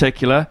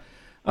particular.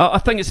 I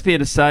think it's fair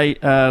to say,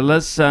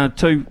 Liz,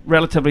 2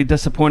 relatively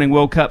disappointing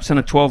World Cups in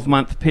a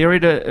 12-month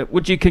period.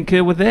 Would you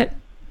concur with that?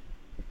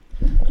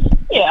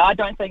 Yeah, I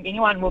don't think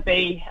anyone will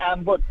be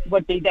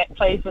would be that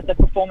pleased with the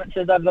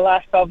performances over the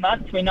last 12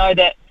 months. We know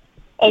that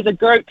as a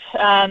group,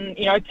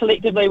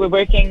 collectively we're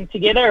working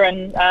together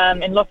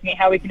and looking at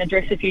how we can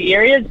address a few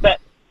areas.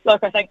 But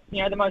look, I think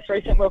the most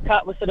recent World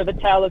Cup was sort of a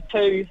tale of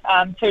two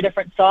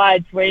different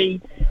sides.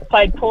 We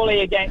played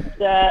poorly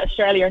against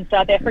Australia and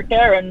South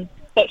Africa, and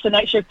that's the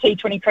nature of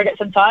T20 cricket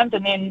sometimes.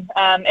 And then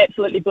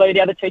absolutely blew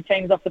the other 2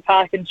 teams off the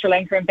park in Sri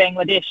Lanka and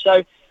Bangladesh.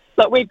 So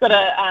look, we've got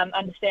to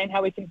understand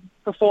how we can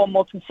perform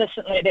more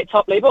consistently at that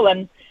top level.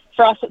 And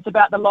for us, it's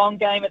about the long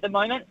game at the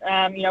moment.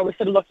 We're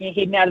sort of looking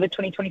ahead now to the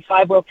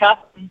 2025 World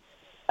Cup. And,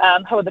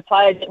 who are the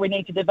players that we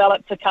need to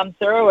develop to come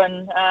through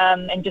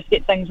and just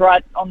get things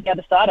right on the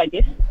other side, I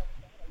guess.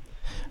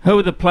 Who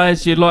are the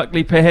players you're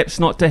likely perhaps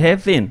not to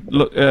have then?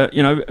 Look,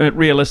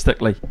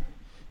 realistically.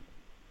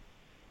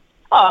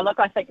 Oh, look,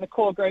 I think the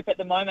core group at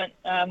the moment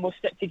will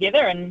stick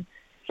together, and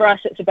for us,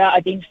 it's about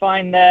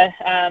identifying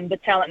the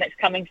talent that's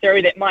coming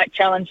through that might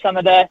challenge some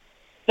of the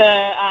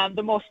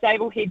more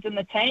stable heads in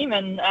the team,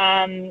 and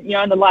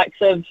the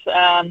likes of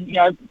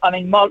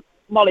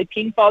Molly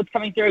Penfold's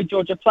coming through,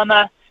 Georgia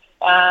Plummer,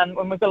 and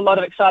we've got a lot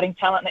of exciting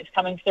talent that's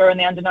coming through in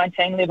the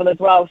under-19 level as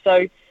well.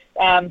 So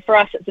for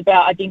us, it's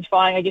about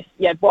identifying, I guess,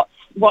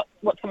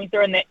 what's coming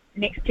through in that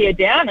next tier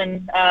down,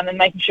 and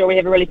making sure we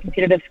have a really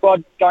competitive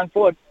squad going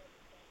forward.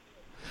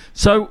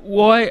 So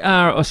why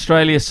are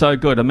Australia so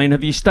good? I mean,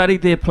 have you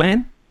studied their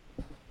plan?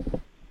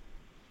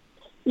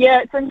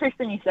 Yeah, it's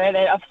interesting you say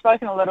that. I've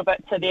spoken a little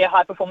bit to their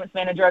high performance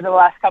manager over the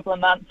last couple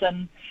of months,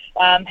 and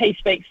he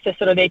speaks to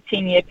sort of their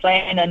 10-year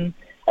plan. And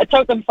it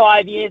took them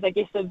 5 years, I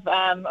guess, of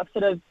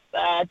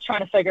trying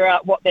to figure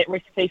out what that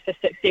recipe for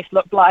success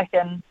looked like.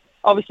 And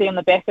obviously on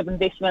the back of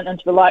investment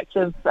into the likes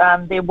of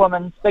their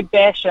women's Big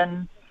Bash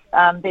and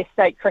their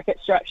state cricket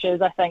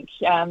structures, I think,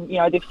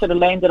 they've sort of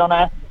landed on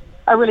a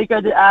really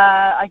good,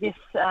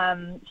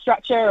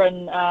 structure,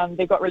 and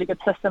they've got really good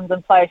systems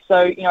in place.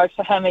 So,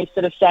 for him, he's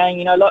sort of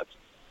saying, look,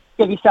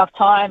 give yourself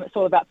time. It's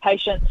all about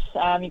patience.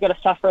 You've got to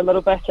suffer a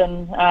little bit,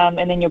 and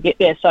then you'll get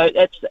there. So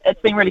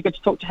it's been really good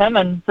to talk to him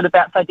and sort of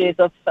bounce ideas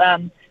of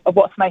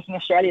what's making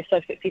Australia so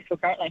successful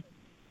currently.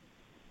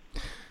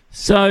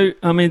 So,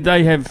 I mean,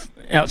 they have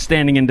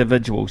outstanding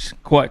individuals.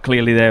 Quite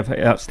clearly, they have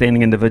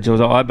outstanding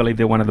individuals. I believe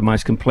they're one of the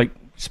most complete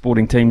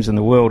sporting teams in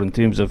the world in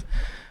terms of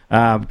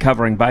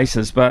covering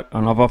bases.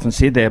 And I've often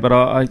said that, but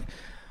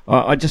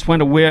I just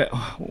wonder where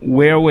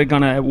we're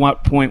going to, at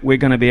what point we're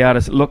going to be able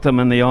to look them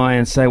in the eye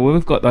and say, well,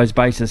 we've got those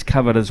bases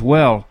covered as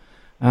well.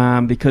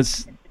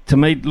 Because to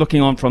me,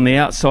 looking on from the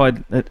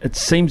outside, it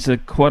seems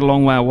quite a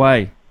long way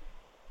away.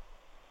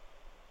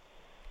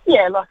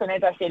 Yeah, and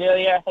as I said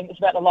earlier, I think it's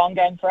about the long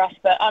game for us,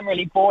 but I'm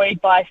really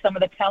buoyed by some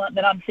of the talent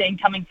that I'm seeing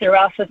coming through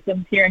our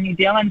systems here in New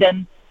Zealand.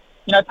 And,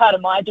 part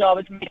of my job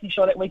is making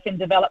sure that we can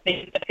develop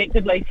these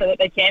effectively so that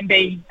they can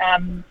be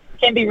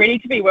ready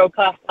to be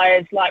world-class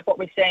players like what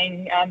we're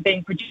seeing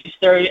being produced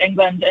through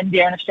England,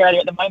 India and Australia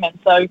at the moment.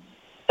 So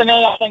for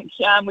me, I think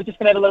we're just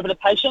going to have a little bit of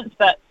patience,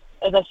 but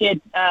as I said,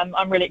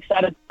 I'm really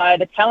excited by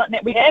the talent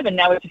that we have, and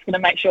now we're just going to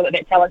make sure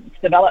that talent's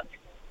developed.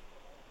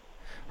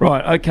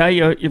 Right, okay,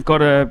 you've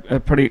got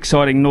a pretty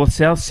exciting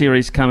North-South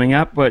series coming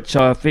up, which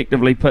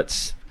effectively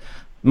puts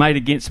mate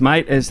against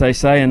mate, as they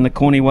say in the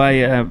corny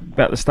way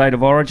about the state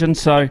of origin.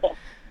 So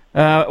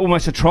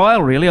almost a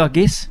trial, really, I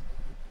guess.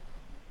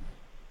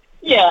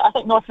 Yeah, I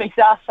think North v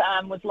South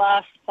was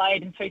last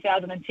played in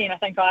 2010. I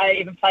think I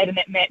even played in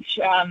that match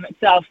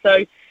itself.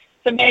 So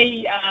for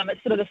me,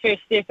 it's sort of the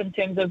first step in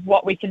terms of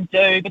what we can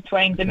do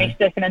between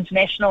domestic and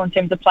international in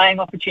terms of playing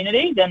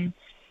opportunities. And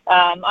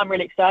I'm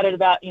really excited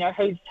about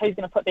who's going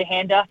to put their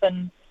hand up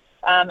and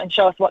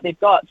show us what they've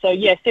got. So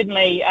yeah,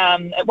 certainly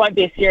it won't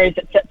be a series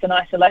that sits in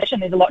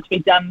isolation. There's a lot to be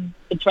done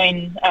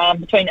between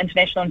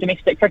international and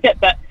domestic cricket,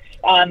 but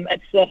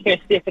it's the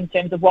first step in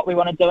terms of what we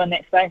want to do in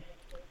that space.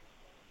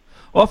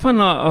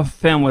 Often I've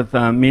found with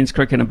men's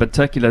cricket in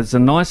particular, there's a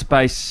nice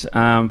base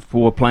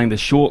for playing the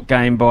short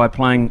game by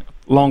playing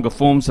longer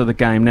forms of the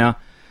game. Now,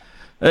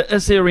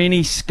 is there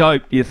any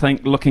scope, do you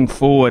think, looking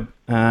forward,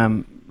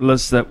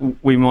 Liz,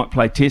 that we might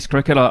play Test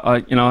cricket?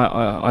 I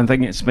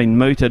think it's been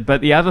mooted.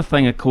 But the other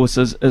thing, of course,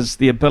 is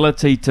the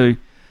ability to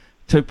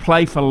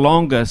play for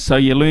longer, so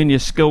you learn your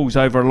skills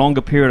over a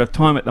longer period of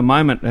time. At the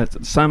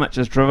moment, so much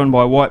is driven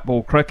by white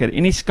ball cricket.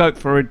 Any scope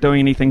for doing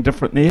anything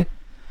different there?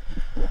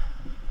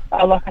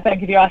 Look, I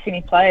think if you ask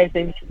any players,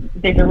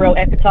 there's a real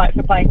appetite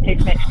for playing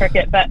Test match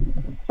cricket. But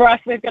for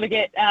us, we've got to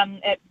get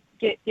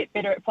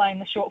better at playing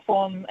the short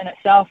form in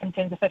itself in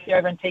terms of 50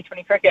 over and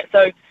T20 cricket.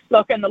 So,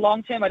 look, in the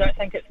long term, I don't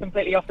think it's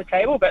completely off the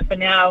table. But for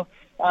now,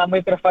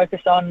 we've got to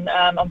focus on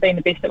being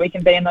the best that we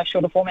can be in those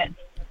shorter formats.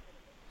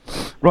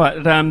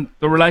 Right.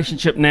 The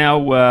relationship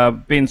now,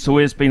 Ben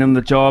Sawyer's been in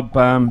the job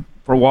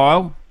for a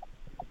while.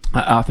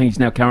 I think he's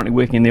now currently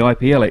working in the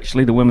IPL,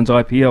 actually, the Women's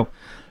IPL.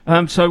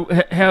 So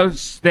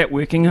how's that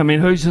working? I mean,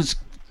 who's his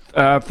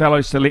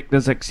fellow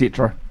selectors,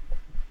 etc.?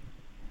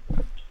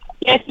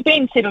 Yeah, he's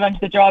been settled into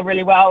the job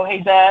really well.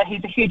 He's a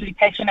hugely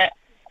passionate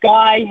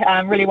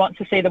guy, really wants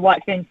to see the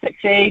White Ferns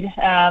succeed.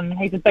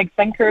 He's a big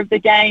thinker of the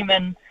game,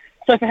 and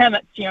so for him,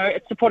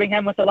 it's supporting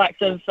him with the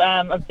likes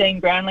of Dean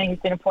Brownlee, who's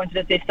been appointed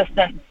as the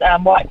assistant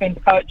White Ferns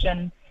coach,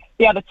 and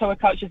the other tour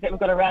coaches that we've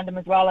got around him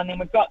as well. And then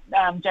we've got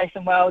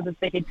Jason Wells as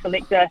the head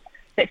selector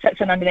that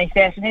sits in underneath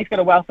that, and he's got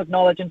a wealth of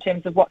knowledge in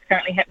terms of what's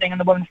currently happening in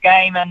the women's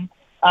game, and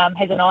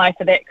has an eye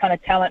for that kind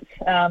of talent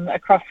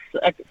across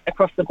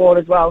the board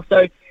as well.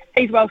 So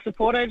he's well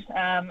supported,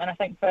 and I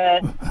think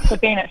for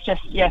Ben, it's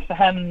just for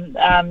him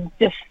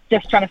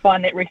just trying to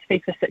find that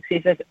recipe for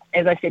success,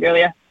 as I said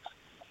earlier.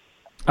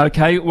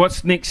 Okay,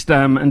 what's next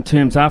in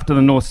terms after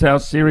the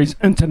North-South series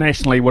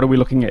internationally? What are we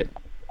looking at?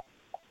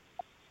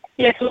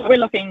 Yeah, so we're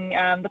looking,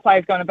 the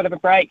players go on a bit of a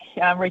break,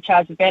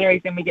 recharge the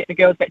batteries, then we get the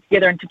girls back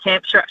together into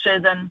camp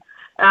structures, and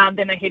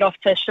then they head off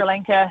to Sri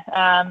Lanka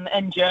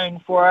in June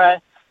for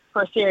a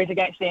series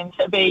against them.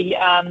 So it'll be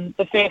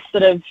the first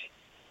sort of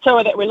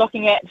tour that we're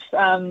looking at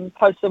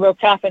post the World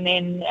Cup, and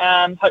then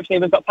hopefully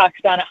we've got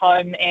Pakistan at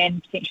home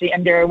and potentially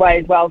India away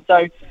as well.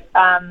 So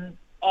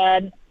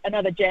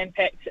another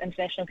jam-packed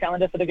international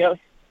calendar for the girls.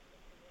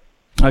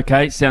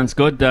 Okay, sounds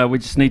good. We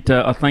just need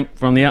to, I think,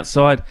 from the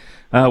outside,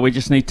 we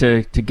just need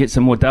to get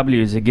some more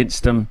W's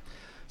against some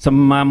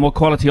more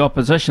quality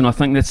opposition. I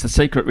think that's the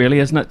secret, really,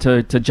 isn't it,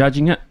 to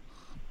judging it?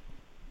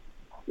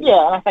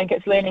 Yeah, and I think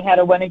it's learning how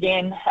to win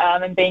again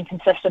and being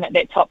consistent at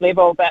that top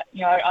level. But,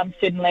 I'm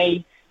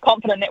certainly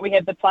confident that we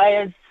have the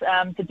players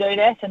to do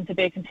that and to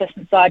be a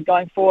consistent side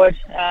going forward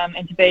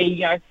and to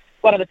be,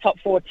 one of the top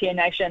 4 tier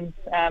nations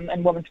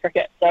in women's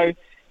cricket. So,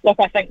 look,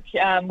 I think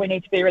we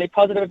need to be really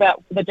positive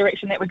about the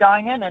direction that we're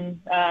going in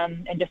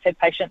and just have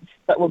patience,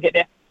 but we'll get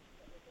there.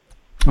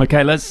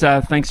 Okay, Liz,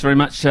 thanks very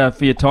much for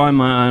your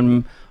time. I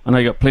know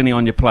you've got plenty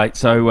on your plate,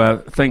 so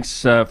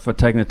thanks for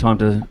taking the time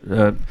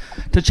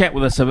to chat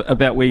with us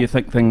about where you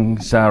think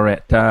things are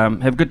at.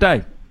 Have a good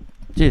day.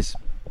 Cheers.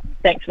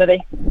 Thanks,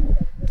 Livy.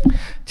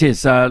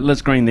 Cheers.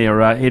 Liz Green there,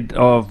 head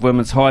of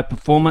women's high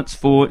performance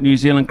for New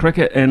Zealand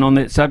Cricket. And on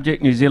that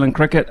subject, New Zealand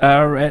Cricket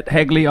are at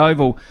Hagley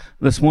Oval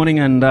this morning,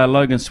 and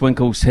Logan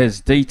Swinkles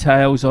has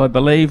details, I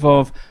believe,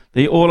 of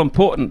the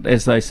all-important,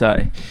 as they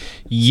say.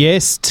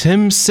 Yes,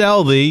 Tim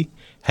Southee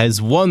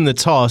has won the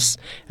toss,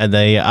 and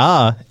they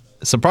are,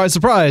 surprise,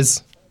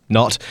 surprise,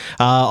 not,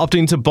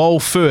 opting to bowl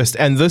first.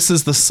 And this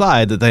is the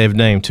side that they have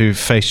named to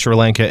face Sri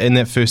Lanka in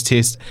that first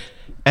test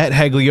at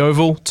Hagley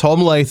Oval.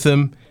 Tom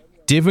Latham,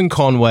 Devon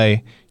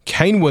Conway,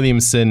 Kane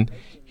Williamson,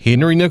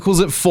 Henry Nicholls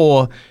at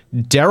 4,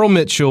 Daryl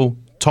Mitchell,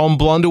 Tom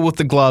Blundell with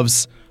the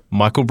gloves,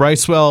 Michael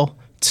Bracewell,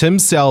 Tim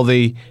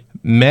Southey,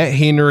 Matt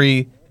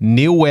Henry,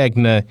 Neil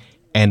Wagner,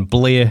 and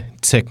Blair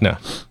Tickner.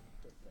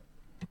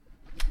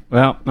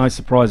 Well, no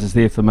surprises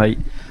there for me.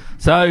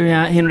 So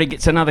Henry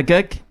gets another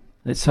gig.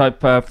 Let's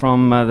hope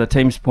from the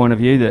team's point of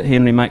view that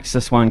Henry makes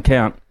this one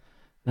count,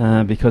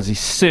 because he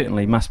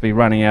certainly must be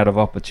running out of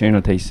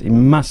opportunities. He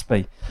must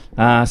be.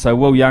 So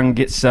Will Young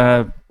gets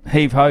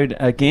heave-hoed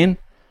again,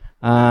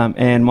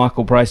 and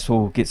Michael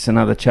Bracewell gets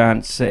another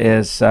chance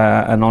as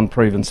a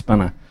non-proven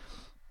spinner.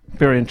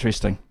 Very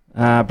interesting.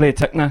 Blair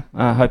Tickner,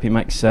 I hope he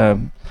makes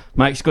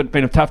good.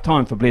 Been a tough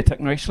time for Blair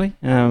Tickner, actually,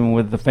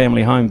 with the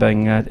family home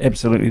being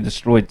absolutely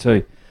destroyed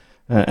too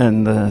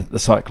in the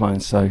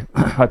cyclones. So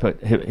I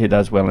hope he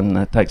does well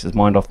and takes his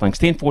mind off things.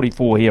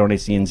 10:44 here on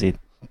SENZ.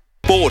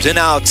 Sport in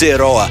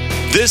Aotearoa.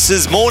 This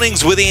is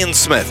Mornings with Ian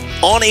Smith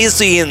on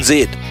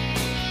SENZ.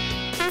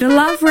 The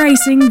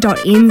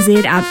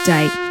loveracing.nz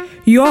update.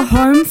 Your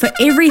home for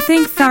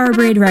everything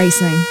thoroughbred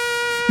racing.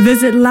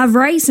 Visit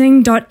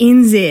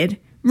loveracing.nz.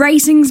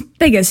 Racing's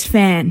biggest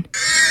fan.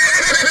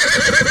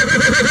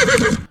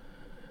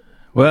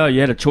 Well, you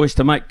had a choice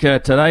to make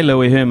today,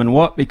 Louis Herman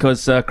Watt,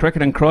 because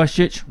cricket in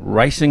Christchurch,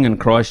 racing in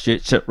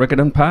Christchurch at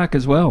Riccarton Park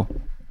as well.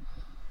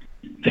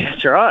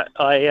 That's right.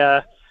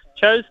 I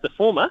chose the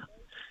former,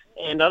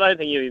 and I don't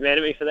think you'll be mad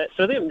at me for that.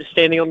 So I'm just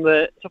standing on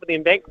the top of the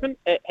embankment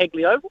at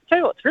Hagley Oval. Tell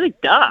you what, it's really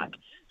dark.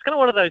 It's kind of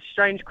one of those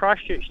strange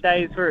Christchurch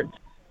days where it's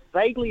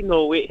vaguely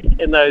nor'west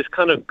and those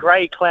kind of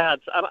grey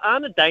clouds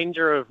aren't a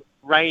danger of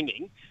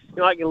raining.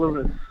 You might get a little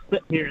bit of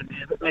slip here and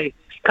there, but they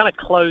kind of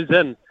close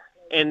in,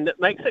 and it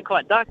makes it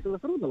quite dark. So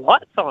there's all the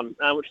lights on,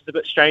 which is a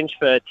bit strange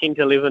for 10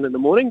 to 11 in the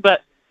morning.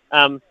 But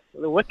the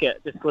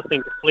wicket, just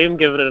listening to Flem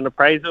give it an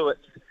appraisal,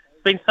 it's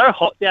been so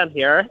hot down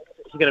here.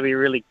 It's going to be a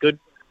really good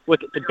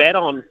wicket to bat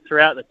on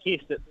throughout the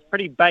test. It's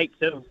pretty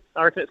baked in.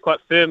 I reckon it's quite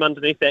firm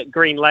underneath that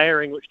green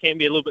layering, which can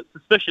be a little bit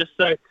suspicious.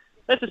 So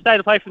that's the state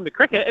of play from the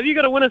cricket. Have you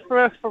got a winner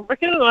for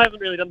Riccarton? I haven't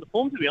really done the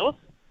form, to be honest.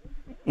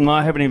 No,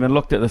 I haven't even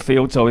looked at the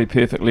field, so I'll be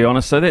perfectly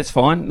honest. So that's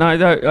fine. No,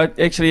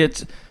 actually,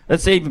 it's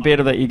even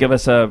better that you give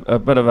us a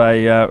bit of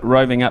a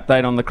roving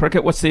update on the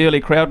cricket. What's the early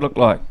crowd look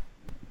like?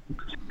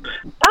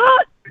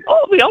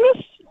 I'll be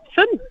honest,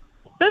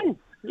 thin.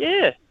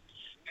 Yeah,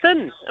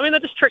 thin. I mean, they're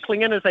just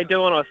trickling in as they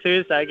do on a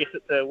Thursday. I guess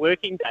it's a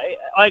working day.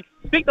 I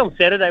expect on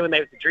Saturday when they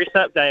have the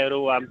dress-up day,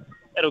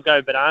 it'll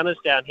go bananas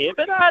down here.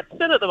 But it's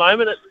thin at the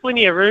moment. It's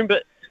plenty of room.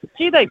 But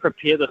gee, they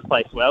prepare this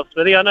place well,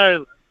 Smithy. I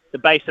know the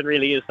Basin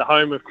really is the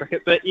home of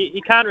cricket, but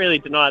you can't really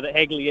deny that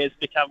Hagley has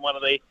become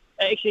it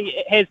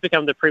has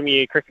become the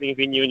premier cricketing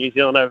venue in New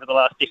Zealand over the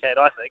last decade,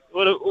 I think.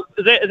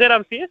 Is that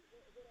unfair?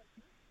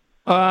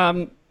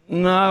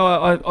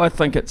 No, I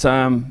think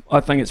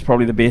it's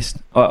probably the best.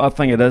 I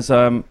think it is.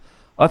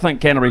 I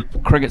think Canterbury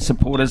cricket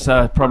supporters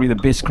are probably the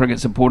best cricket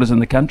supporters in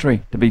the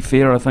country. To be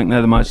fair, I think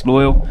they're the most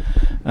loyal,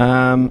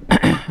 and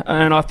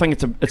I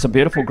think it's a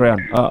beautiful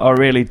ground. I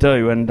really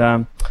do, and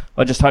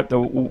I just hope the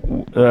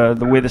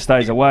weather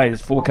stays away.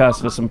 There's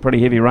forecast for some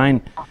pretty heavy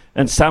rain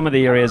in some of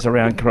the areas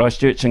around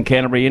Christchurch and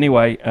Canterbury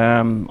anyway,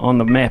 on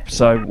the map.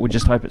 So we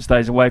just hope it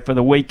stays away for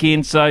the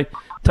weekend. So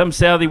Tim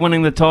Southey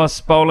winning the toss,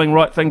 bowling,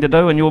 right thing to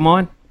do in your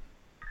mind?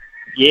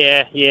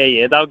 Yeah.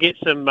 They'll get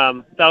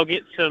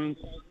some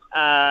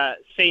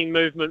seam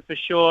movement for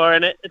sure,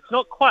 and it's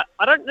not quite.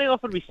 I don't think it'll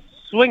be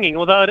swinging,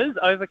 although it is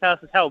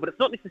overcast as hell. But it's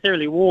not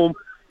necessarily warm.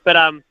 But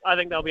I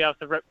think they'll be able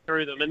to rip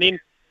through them. And then,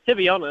 to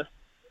be honest,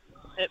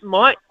 it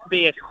might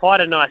be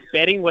quite a nice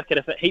batting wicket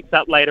if it heats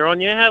up later on.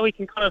 You know how we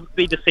can kind of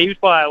be deceived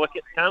by our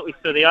wickets, can't we?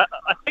 So I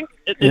think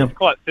it is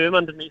quite firm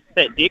underneath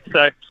that deck.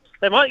 So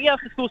they might get able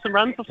to score some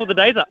runs before the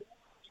day's up.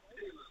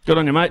 Good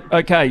on you, mate.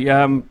 Okay,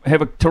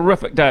 have a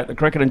terrific day at the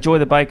cricket. Enjoy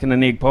the bacon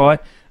and egg pie.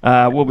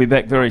 We'll be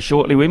back very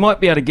shortly. We might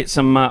be able to get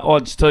some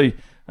odds too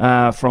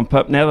from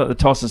Pip. Now that the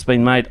toss has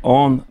been made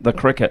on the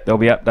cricket, there'll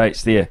be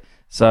updates there.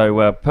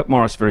 So Pip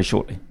Morris very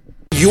shortly.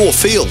 Your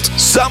field.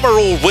 Summer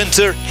or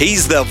winter,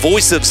 he's the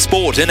voice of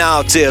sport in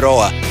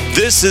Aotearoa.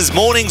 This is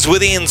Mornings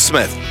with Ian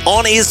Smith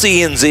on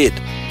SENZ.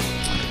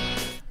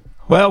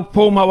 Well,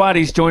 Paul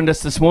Mawari's joined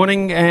us this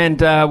morning,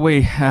 and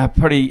we are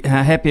pretty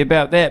happy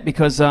about that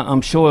because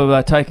I'm sure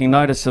they're taking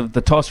notice of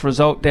the toss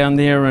result down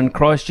there in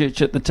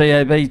Christchurch at the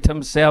TAB.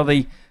 Tim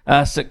Southey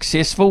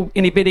successful.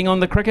 Any betting on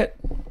the cricket?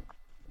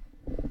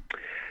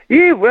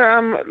 Yeah,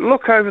 well,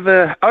 look,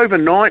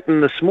 overnight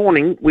and this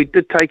morning, we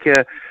did take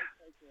a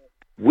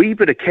wee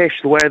bit of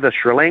cash the way of the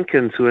Sri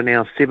Lankans, who are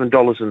now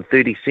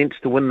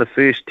 $7.30 to win the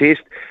first test.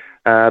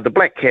 The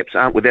Black Caps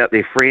aren't without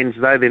their friends,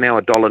 though. They're now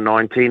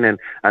 $1.19, and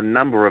a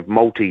number of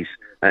multis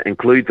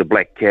include the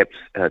Black Caps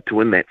to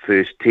win that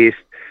first test.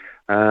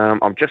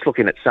 I'm just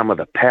looking at some of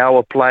the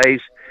power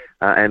plays,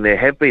 and there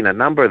have been a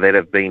number that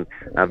have been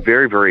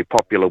very, very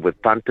popular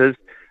with punters,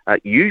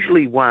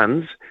 usually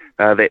ones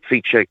that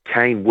feature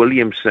Kane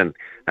Williamson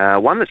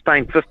One that's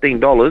paying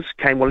 $15,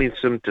 Kane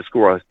Williamson to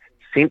score a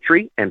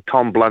century, and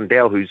Tom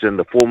Blundell, who's in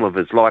the form of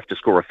his life, to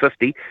score a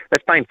 50.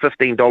 That's paying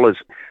 $15,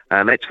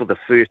 and that's for the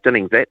first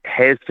innings. That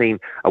has seen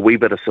a wee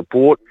bit of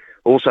support.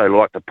 Also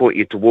like to point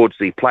you towards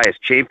the Players'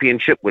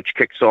 Championship, which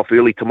kicks off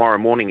early tomorrow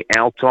morning,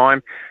 our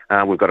time.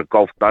 We've got a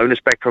golf bonus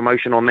back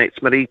promotion on that,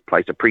 Smitty.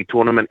 Place a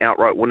pre-tournament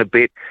outright winner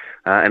bet.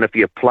 And if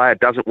your player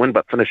doesn't win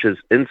but finishes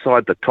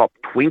inside the top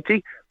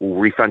 20, we'll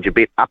refund your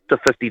bet up to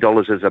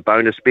 $50 as a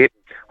bonus bet.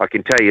 I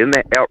can tell you, in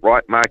that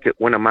outright market,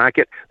 winner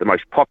market, the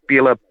most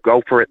popular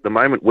golfer at the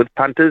moment with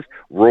punters,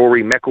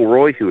 Rory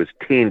McIlroy, who is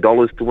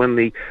 $10 to win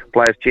the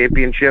Players'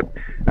 Championship.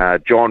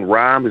 John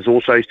Rahm has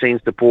also seen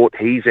support.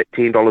 He's at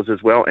 $10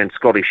 as well. And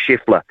Scotty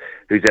Scheffler,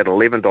 who's at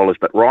 $11.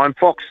 But Ryan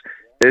Fox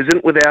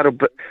isn't without a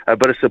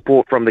bit of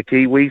support from the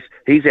Kiwis.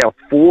 He's our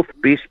fourth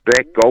best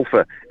back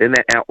golfer in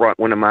that outright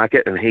winner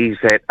market, and he's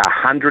at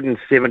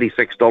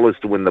 $176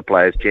 to win the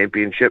Players'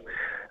 Championship.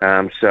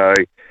 So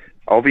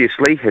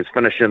obviously his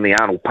finish in the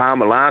Arnold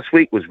Palmer last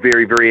week was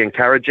very, very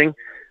encouraging.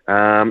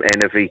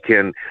 And if he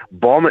can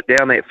bomb it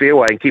down that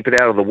fairway and keep it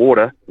out of the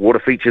water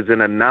features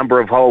in a number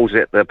of holes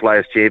at the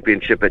Players'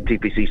 Championship at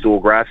TPC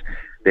Sawgrass,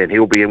 then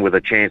he'll be in with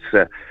a chance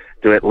to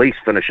at least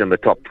finish in the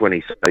top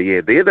 20. So,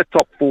 yeah, they're the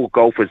top 4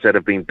 golfers that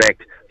have been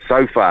backed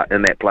so far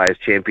in that Players'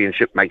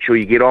 Championship. Make sure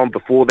you get on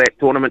before that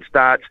tournament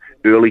starts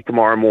early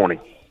tomorrow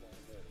morning.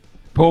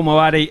 Paul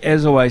Moati,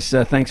 as always,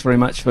 thanks very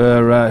much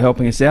for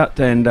helping us out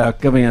and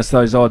giving us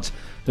those odds,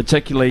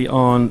 particularly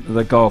on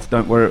the golf.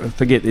 Don't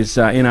forget there's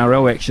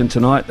NRL action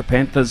tonight. The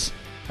Panthers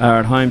are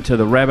at home to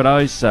the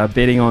Rabbitohs,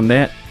 betting on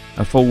that.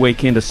 A full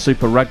weekend of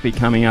Super Rugby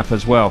coming up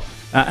as well.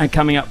 And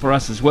coming up for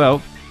us as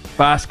well,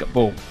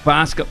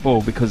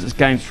 basketball, because it's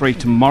Game 3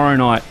 tomorrow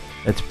night.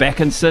 It's back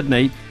in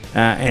Sydney,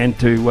 and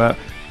to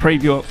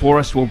preview it for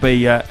us will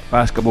be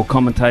basketball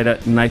commentator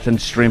Nathan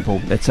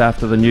Stremple. That's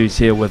after the news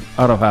here with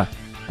Aroha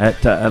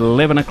at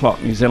 11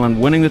 o'clock. New Zealand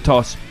winning the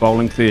toss,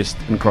 bowling first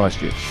in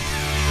Christchurch.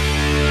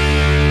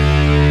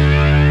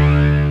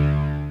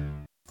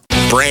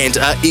 Brand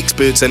are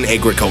experts in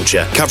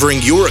agriculture, covering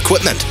your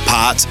equipment,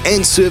 parts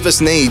and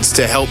service needs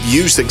to help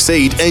you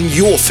succeed in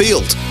your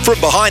field. From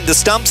behind the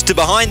stumps to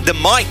behind the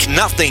mic,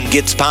 nothing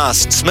gets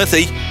past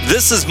Smithy.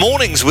 This is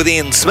Mornings with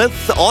Ian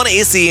Smith on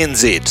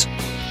SENZ.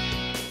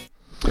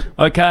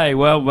 Okay,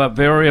 well, a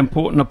very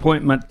important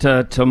appointment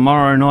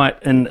tomorrow night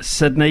in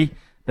Sydney.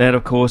 That,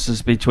 of course,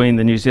 is between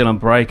the New Zealand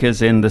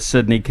Breakers and the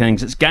Sydney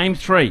Kings. It's Game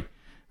 3.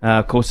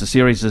 Of course, the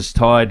series is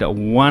tied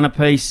 1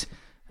 apiece.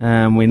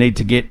 We need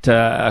to get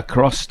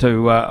across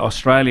to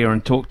Australia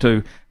and talk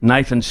to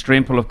Nathan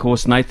Stremple. Of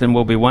course, Nathan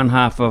will be one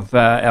half of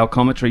our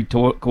commentary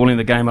calling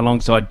the game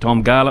alongside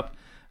Tom Garlip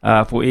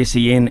for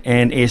SEN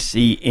and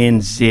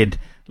SENZ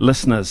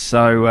listeners.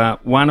 So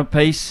 1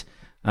 apiece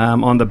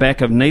on the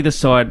back of neither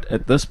side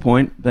at this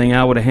point being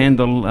able to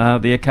handle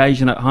the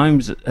occasion at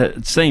home,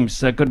 it seems.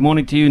 So good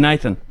morning to you,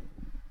 Nathan.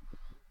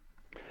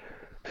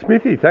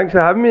 Smithy, thanks for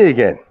having me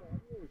again.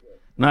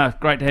 No,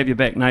 great to have you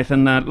back,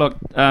 Nathan. Look,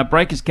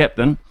 Breakers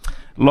captain,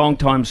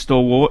 long-time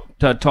stalwart,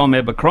 Tom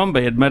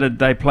Abercrombie, admitted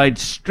they played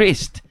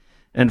stressed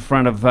in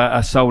front of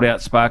a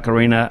sold-out Spark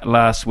Arena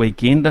last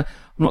weekend. I'm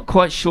not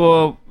quite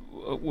sure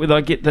whether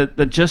I get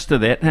the gist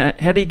of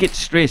that. How do you get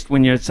stressed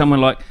when you're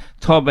someone like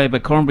Tom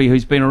Abercrombie,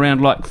 who's been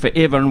around like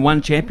forever and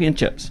won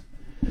championships?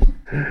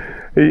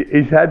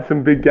 He's had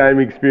some big game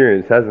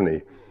experience, hasn't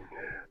he?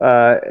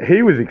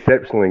 He was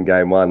exceptional in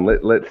Game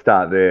 1. Let's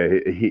start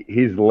there.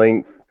 His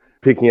length,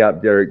 picking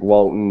up Derek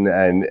Walton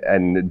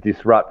and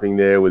disrupting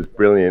there was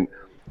brilliant.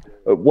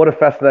 What a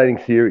fascinating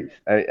series.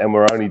 And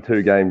we're only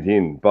 2 games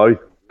in. Both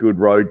good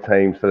road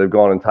teams, so they've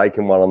gone and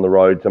taken one on the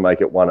road to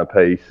make it 1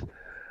 apiece.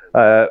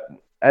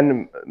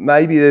 And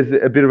maybe there's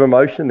a bit of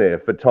emotion there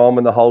for Tom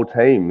and the whole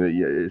team.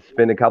 You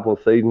spent a couple of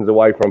seasons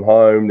away from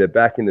home. They're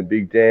back in the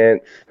big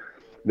dance.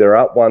 They're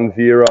up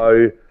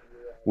 1-0.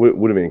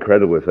 Would have been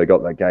incredible if they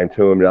got that game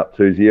to them up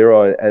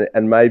 2-0,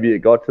 and maybe it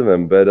got to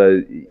them. But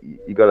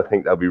you got to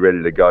think they'll be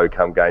ready to go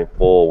come Game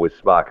 4 with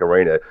Spark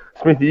Arena.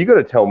 Smithy, you got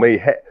to tell me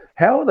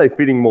how are they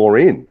fitting more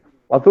in?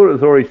 I thought it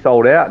was already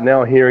sold out.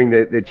 Now hearing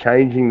that they're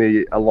changing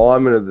the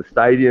alignment of the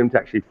stadium to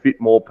actually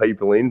fit more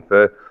people in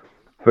for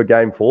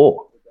Game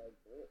 4.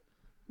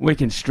 We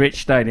can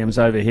stretch stadiums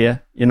over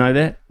here. You know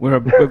that?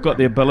 We've got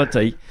the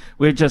ability.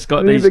 We've just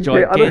got these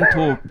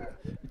gigantic.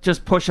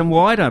 Just push them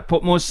wider.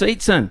 Put more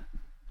seats in.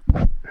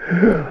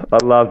 I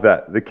love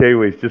that. The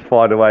Kiwis just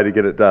find a way to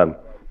get it done.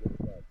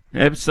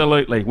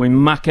 Absolutely. We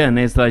muck in,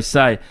 as they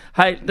say.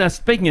 Hey,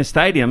 speaking of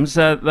stadiums,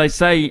 they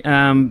say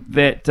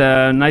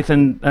that,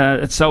 Nathan,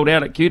 it's sold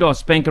out at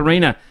Kudos Bank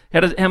Arena.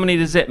 How many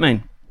does that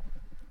mean?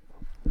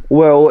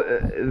 Well,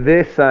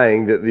 they're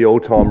saying that the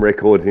all-time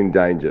record's in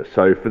danger.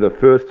 So for the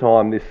first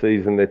time this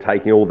season, they're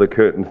taking all the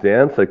curtains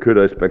down. So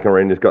Kudos Bank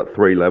Arena's got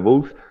 3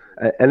 levels.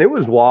 And it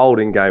was wild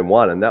in Game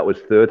 1, and that was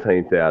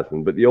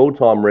 13,000. But the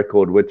all-time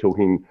record, we're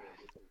talking,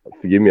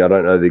 forgive me, I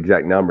don't know the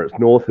exact number. It's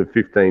north of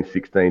 15,000,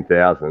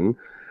 16,000.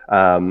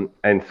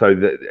 And so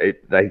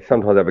they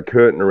sometimes have a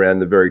curtain around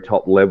the very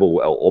top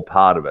level or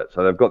part of it.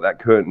 So they've got that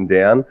curtain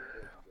down.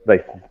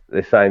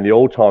 they're saying the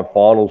all-time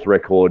finals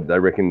record they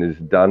reckon is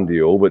a done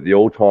deal, but the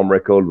all-time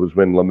record was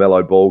when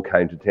LaMelo Ball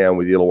came to town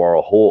with the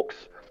Illawarra Hawks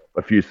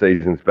a few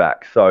seasons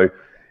back. So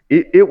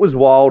it was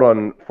wild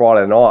on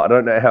Friday night. I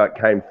don't know how it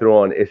came through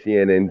on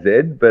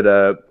SENNZ,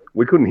 but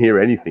we couldn't hear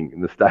anything in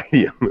the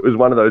stadium. It was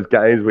one of those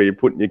games where you're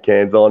putting your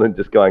cans on and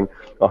just going,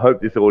 I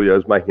hope this audio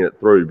is making it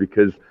through,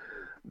 because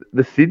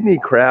the Sydney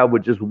crowd were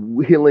just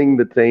willing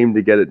the team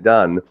to get it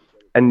done,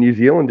 and New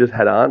Zealand just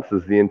had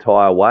answers the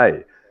entire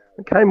way.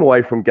 I came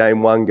away from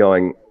game one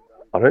going,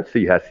 I don't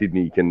see how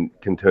Sydney can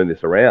turn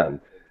this around,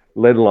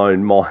 let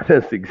alone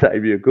minus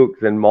Xavier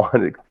Cooks and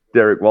minus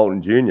Derek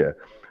Walton Jr.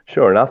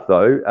 Sure enough,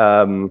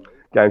 though,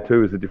 game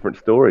two is a different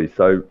story.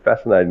 So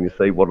fascinating to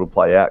see what will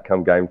play out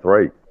come game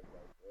three.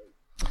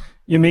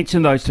 You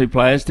mentioned those two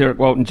players, Derek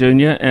Walton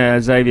Jr.,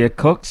 Xavier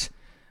Cooks.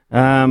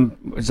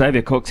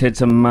 Xavier Cooks had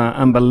some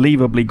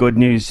unbelievably good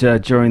news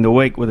during the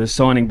week with his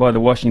signing by the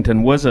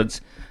Washington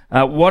Wizards.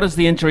 What is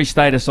the injury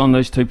status on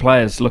those two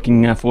players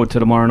looking forward to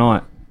tomorrow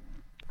night?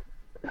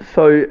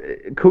 So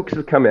Cooks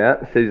has come out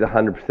and said he's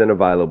 100%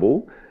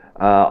 available.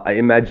 I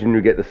imagine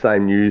you get the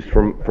same news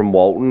from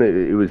Walton.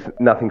 It was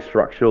nothing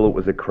structural. It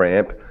was a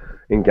cramp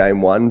in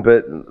game one.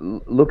 But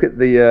look at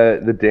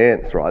the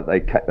dance, right?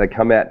 They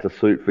come out to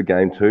suit for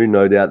game two.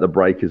 No doubt the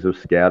Breakers have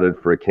scouted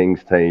for a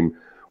Kings team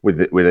with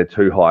their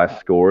two highest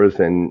scorers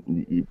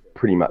and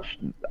pretty much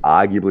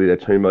arguably their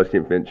two most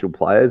influential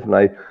players, and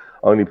they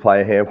only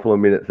play a handful of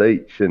minutes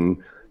each. And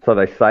so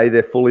they say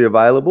they're fully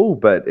available,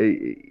 but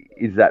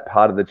is that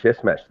part of the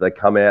chess match? They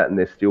come out and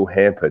they're still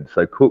hampered.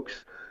 So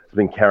Cooks has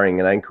been carrying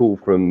an ankle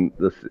from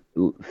the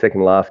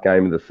second last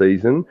game of the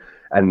season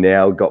and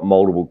now got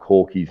multiple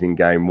corkies in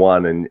game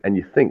one. And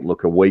you think,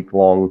 look, a week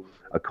long,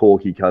 a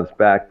corky comes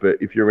back. But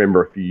if you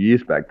remember a few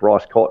years back,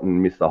 Bryce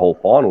Cotton missed the whole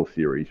final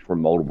series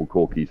from multiple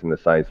corkies in the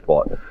same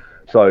spot.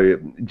 So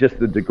just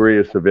the degree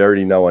of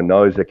severity, no one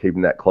knows. They're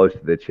keeping that close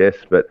to their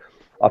chest. But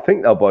I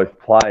think they'll both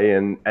play.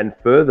 And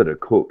further to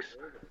Cooks,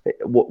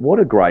 what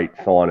a great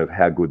sign of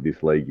how good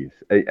this league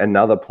is.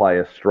 Another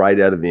player straight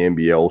out of the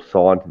NBL,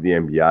 signed to the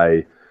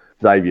NBA.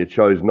 Xavier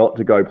chose not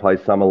to go play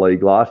Summer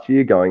League last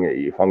year, going,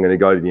 if I'm going to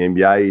go to the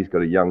NBA, he's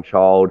got a young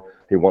child,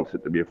 he wants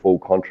it to be a full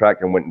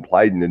contract, and went and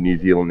played in the New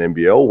Zealand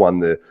NBL, won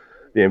the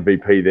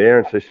MVP there,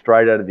 and so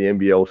straight out of the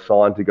NBL,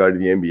 signed to go to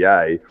the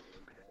NBA,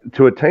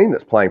 to a team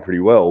that's playing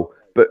pretty well.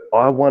 But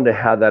I wonder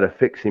how that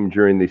affects him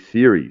during this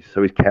series.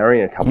 So he's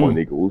carrying a couple of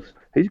niggles.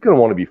 He's going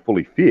to want to be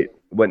fully fit.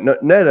 Not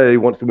that he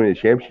wants to win a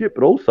championship,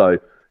 but also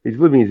he's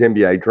living his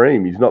NBA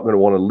dream. He's not going to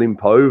want to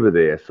limp over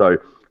there. So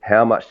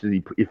how much does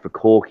he, if a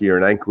corky or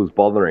an ankle is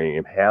bothering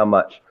him, how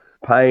much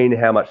pain,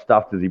 how much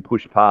stuff does he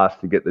push past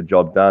to get the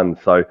job done?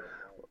 So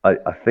I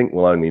think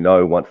we'll only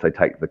know once they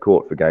take the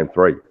court for game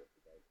three.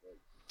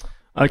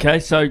 Okay,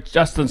 so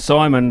Justin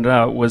Simon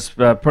was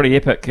pretty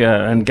epic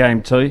in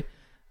game two,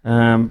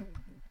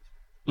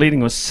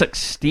 leading with 6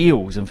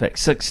 steals,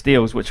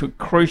 which were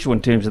crucial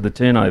in terms of the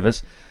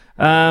turnovers.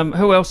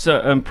 Who else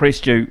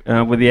impressed you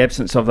with the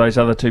absence of those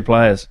other two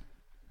players?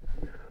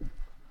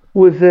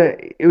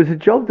 It was a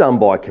job done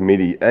by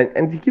committee,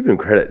 and to give him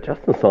credit,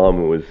 Justin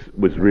Simon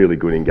was really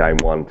good in game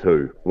one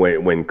too.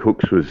 When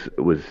Cooks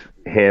was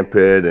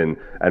hampered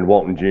and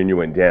Walton Jr.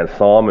 went down,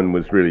 Simon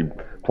was really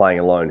playing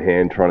a lone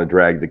hand, trying to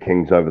drag the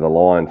Kings over the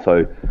line.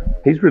 So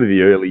he's really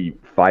the early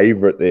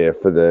favourite there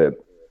for the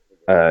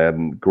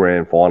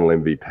grand final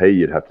MVP,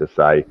 you'd have to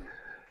say.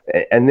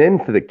 And then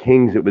for the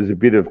Kings, it was a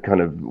bit of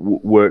kind of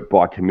work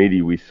by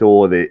committee. We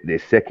saw their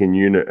second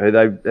unit.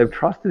 They've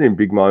trusted in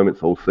big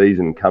moments all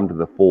season and come to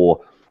the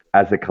fore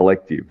as a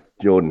collective.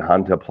 Jordan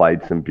Hunter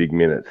played some big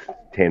minutes,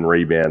 10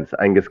 rebounds.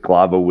 Angus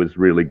Glover was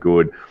really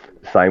good.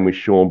 Same with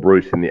Sean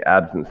Bruce in the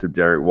absence of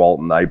Derek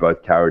Walton. They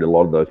both carried a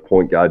lot of those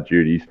point guard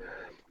duties.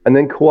 And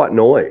then Kouat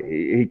Noi,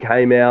 he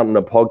came out on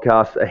a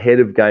podcast ahead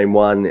of game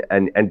one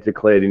and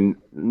declared in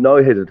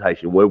no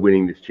hesitation, we're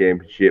winning this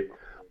championship.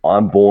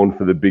 I'm born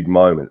for the big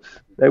moments.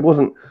 It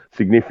wasn't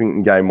significant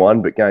in game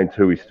one, but game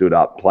two he stood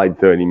up, played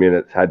 30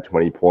 minutes, had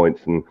 20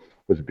 points, and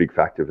was a big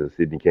factor for the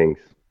Sydney Kings.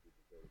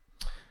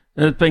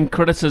 There's been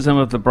criticism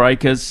of the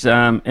Breakers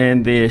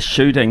and their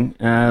shooting.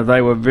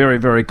 They were very,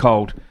 very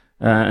cold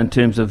in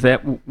terms of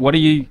that. What are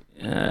you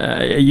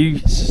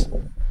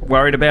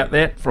worried about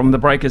that from the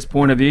Breakers'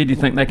 point of view? Do you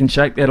think they can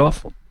shake that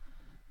off?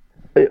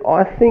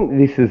 I think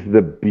this is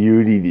the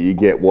beauty that you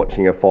get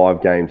watching a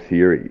 5-game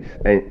series.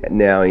 And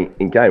now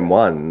in game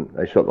one,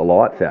 they shot the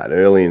lights out.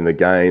 Early in the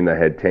game, they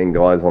had 10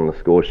 guys on the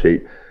score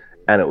sheet.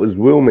 And it was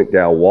Will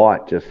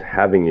McDowell-White just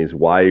having his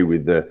way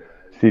with the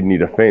Sydney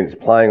defence,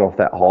 playing off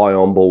that high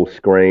on-ball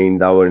screen.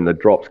 They were in the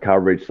drops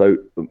coverage. So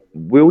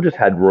Will just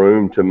had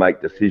room to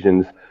make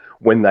decisions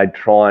when they'd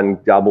try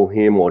and double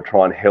him or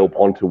try and help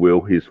onto Will,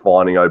 who's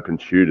finding open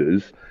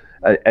shooters.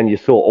 And you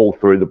saw all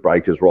through the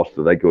Breakers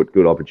roster, they got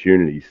good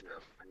opportunities.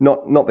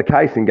 Not the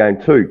case in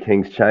game two.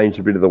 Kings changed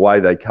a bit of the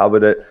way they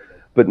covered it,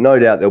 but no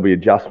doubt there'll be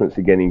adjustments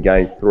again in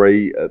game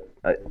three.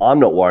 I'm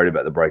not worried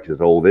about the Breakers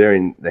at all. They're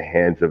in the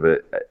hands of a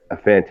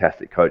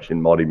fantastic coach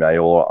in Modi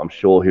Mayor. I'm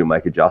sure he'll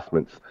make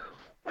adjustments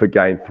for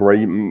game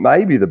three.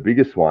 Maybe the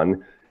biggest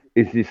one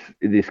is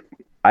this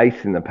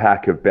ace in the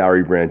pack of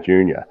Barry Brown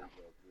Jr.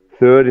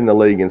 Third in the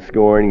league in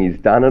scoring. He's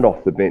done it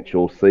off the bench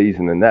all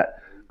season, and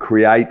that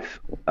creates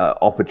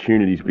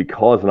opportunities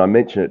because, and I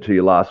mentioned it to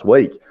you last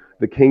week,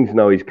 the Kings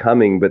know he's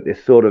coming, but they're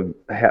sort of,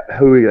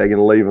 who are they going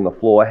to leave on the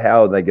floor?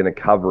 How are they going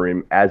to cover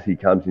him as he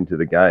comes into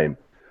the game?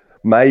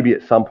 Maybe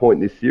at some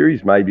point in this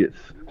series, maybe it's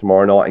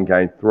tomorrow night in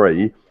Game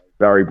 3,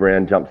 Barry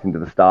Brown jumps into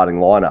the starting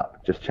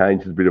lineup, just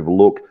changes a bit of a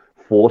look,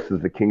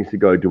 forces the Kings to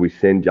go, do we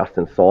send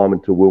Justin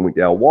Simon to Will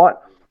McDowell-White,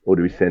 or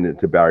do we send it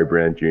to Barry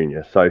Brown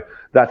Jr.? So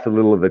that's a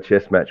little of the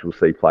chess match we'll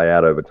see play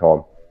out over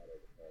time.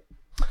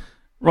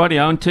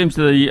 Rightio, in terms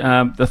of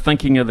the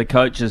thinking of the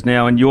coaches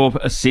now and your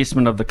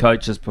assessment of the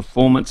coaches'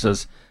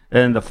 performances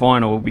in the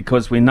final,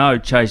 because we know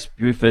Chase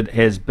Buford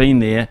has been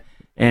there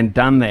and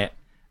done that.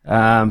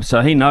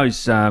 So he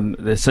knows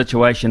the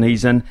situation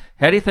he's in.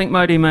 How do you think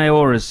Mody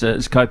Maor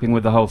is coping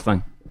with the whole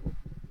thing?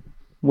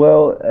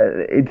 Well,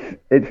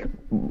 it's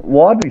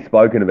widely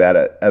spoken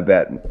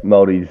about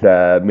Mody's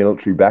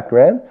military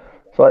background.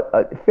 So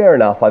fair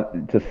enough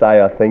to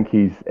say I think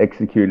he's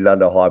executed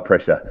under high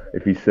pressure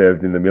if he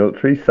served in the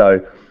military.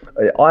 So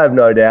I have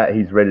no doubt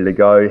he's ready to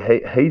go.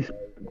 He's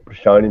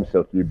shown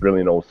himself to be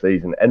brilliant all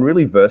season and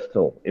really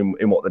versatile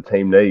in what the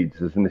team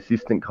needs. As an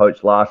assistant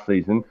coach last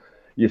season,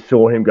 you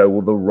saw him go,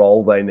 well, the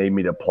role they need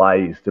me to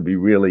play is to be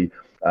really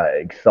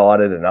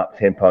excited and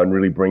up-tempo and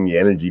really bring the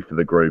energy for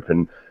the group.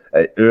 And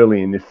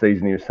early in this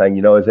season, he was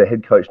saying, as a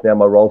head coach now,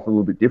 my role's a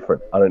little bit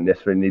different. I don't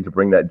necessarily need to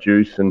bring that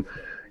juice. And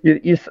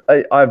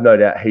I have no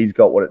doubt he's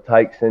got what it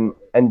takes.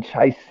 And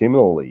Chase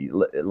similarly,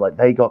 like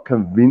they got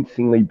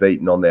convincingly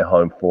beaten on their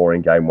home floor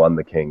in Game 1,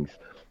 the Kings.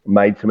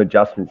 Made some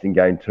adjustments in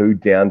Game 2,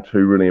 down 2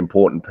 really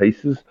important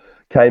pieces,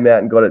 came out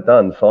and got it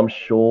done. So I'm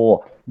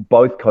sure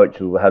both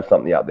coaches will have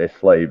something up their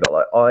sleeve.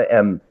 But I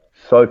am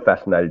so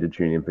fascinated to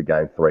tune in for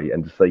Game 3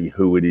 and to see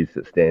who it is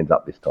that stands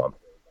up this time.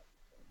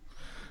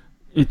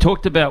 You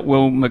talked about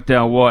Will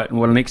McDowell-White and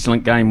what an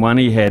excellent Game 1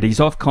 he had.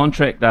 He's off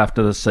contract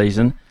after the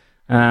season.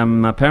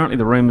 Apparently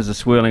the rumours are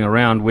swirling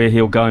around where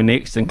he'll go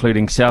next,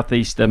 including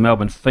Southeast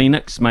Melbourne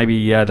Phoenix,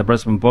 maybe the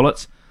Brisbane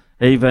Bullets,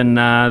 even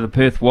the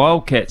Perth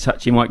Wildcats.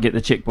 Hutchie might get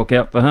the checkbook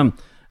out for him.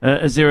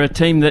 Is there a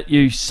team that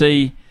you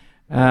see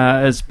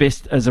as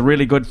a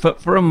really good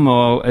fit for him,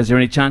 or is there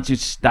any chance he'd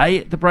stay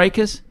at the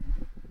Breakers?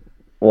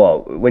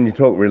 Well, when you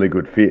talk really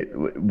good fit,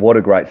 what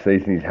a great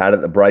season he's had at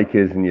the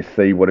Breakers, and you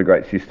see what a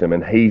great system.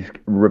 And he's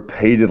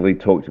repeatedly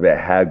talked about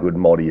how good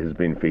Mody has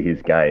been for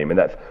his game. And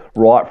that's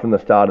right from the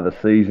start of the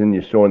season.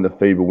 You saw in the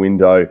fever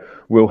window,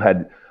 Will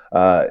had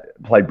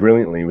played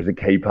brilliantly. He was a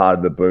key part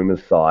of the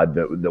Boomers side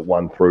that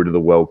won through to the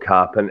World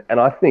Cup. And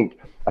I think,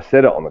 I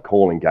said it on the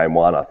call in Game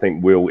 1, I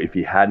think Will, if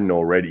he hadn't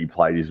already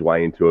played his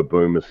way into a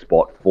Boomers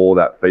spot for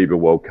that FIBA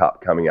World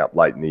Cup coming up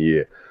late in the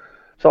year.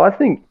 So I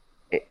think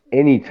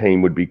any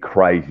team would be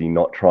crazy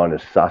not trying to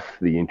suss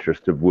the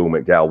interest of Will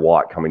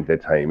McDowell-White coming to their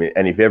team.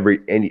 And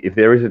if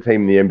there is a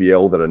team in the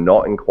NBL that are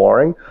not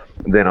inquiring,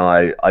 then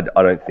I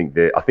don't think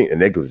I think they're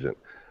negligent.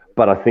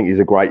 But I think he's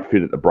a great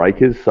fit at the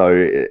Breakers, so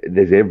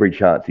there's every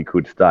chance he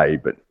could stay.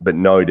 But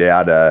no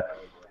doubt,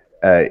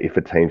 if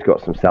a team's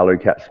got some salary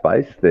cap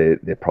space, they're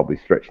probably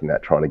stretching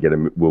that, trying to get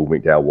a Will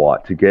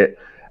McDowell-White to get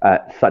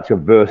such a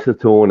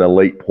versatile and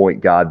elite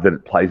point guard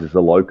that plays as a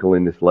local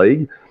in this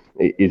league.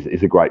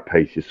 Is a great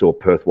piece. You saw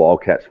Perth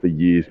Wildcats for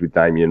years with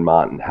Damian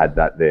Martin had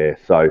that there.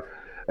 So,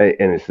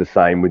 and it's the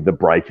same with the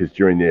Breakers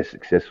during their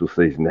successful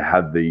season to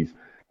have these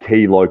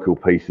key local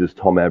pieces,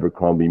 Tom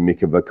Abercrombie,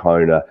 Mika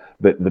Vacona,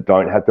 that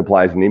don't have to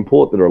play as an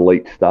import, that are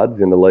elite studs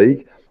in the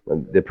league.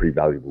 And they're pretty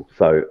valuable.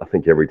 So I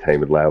think every team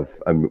would love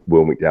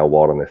Will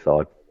McDowell-White on their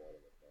side.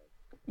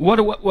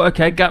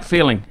 Okay, gut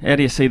feeling. How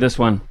do you see this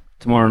one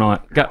tomorrow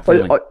night? Gut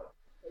feeling.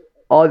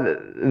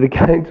 The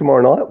game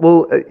tomorrow night?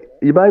 Well,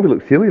 you made me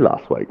look silly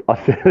last week. I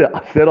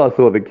said I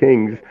saw the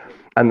Kings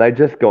and they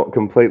just got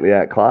completely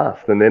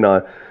outclassed. And then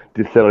I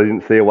just said I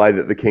didn't see a way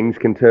that the Kings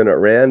can turn it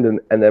around,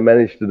 and they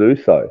managed to do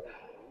so.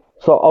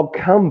 So I'll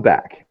come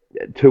back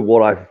to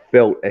what I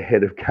felt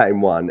ahead of Game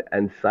 1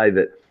 and say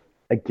that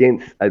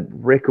against a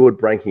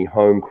record-breaking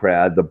home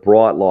crowd, the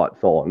bright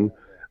lights on,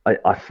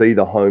 I see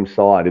the home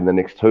side in the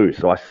next 2.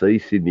 So I see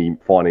Sydney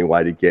finding a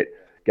way to get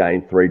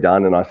Game 3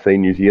 done, and I see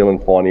New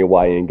Zealand finding a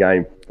way in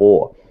Game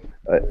 4.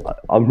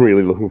 I'm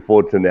really looking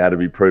forward to now to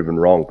be proven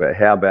wrong. But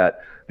how about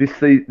this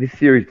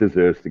series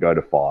deserves to go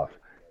to 5,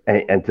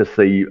 and to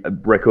see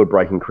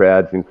record-breaking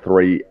crowds in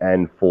 3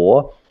 and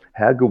 4.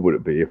 How good would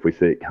it be if we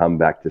see it come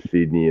back to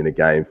Sydney in a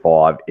Game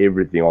 5,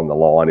 everything on the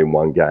line in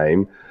one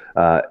game,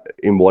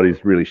 in what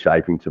is really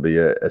shaping to be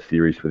a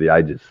series for the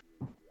ages?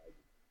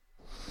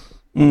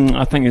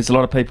 I think there's a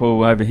lot of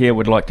people over here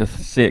would like to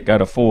see it go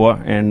to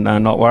 4 and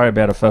not worry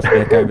about a fifth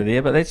back over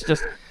there, but that's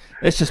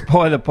just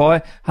pie the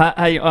pie.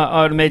 Hey,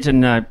 I would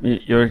imagine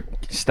you're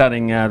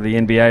studying the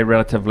NBA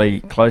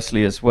relatively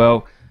closely as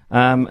well.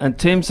 In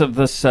terms of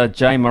this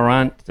Jay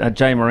Morant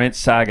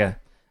saga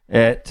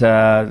at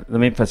the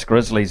Memphis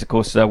Grizzlies, of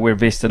course, we're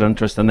vested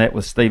interest in that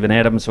with Steven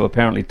Adams, who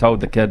apparently told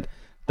the kid,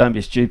 don't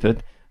be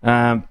stupid.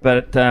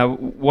 But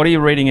what are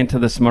you reading into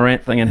this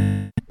Morant thing,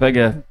 and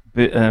bigger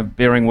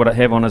bearing would it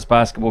have on his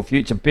basketball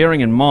future,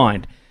 bearing in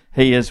mind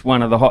he is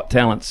one of the hot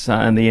talents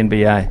in the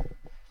NBA?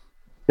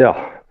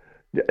 Yeah,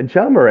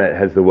 Ja Morant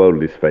has the world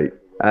at his feet.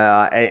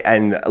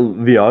 And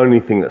the only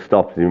thing that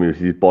stops him is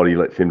his body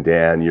lets him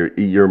down.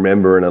 You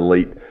remember an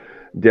elite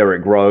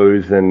Derrick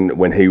Rose, and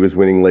when he was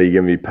winning league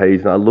MVPs,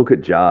 and I look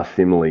at Ja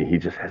similarly, he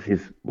just has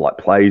his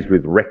plays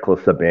with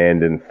reckless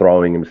abandon,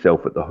 throwing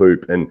himself at the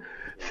hoop, and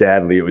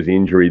sadly it was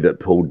injury that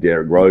pulled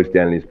Derrick Rose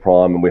down in his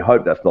prime, and we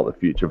hope that's not the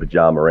future for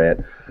Ja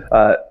Morant.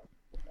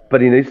 But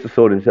he needs to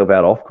sort himself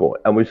out off court,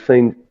 and we've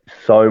seen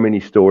so many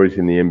stories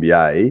in the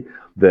NBA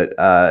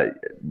that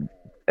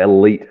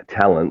elite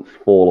talents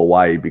fall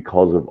away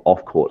because of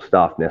off-court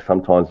stuff. Now,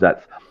 sometimes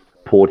that's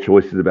poor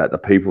choices about the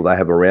people they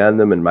have around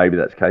them, and maybe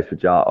that's the case for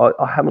Ja.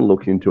 I haven't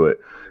looked into it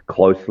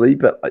closely,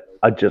 but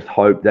I just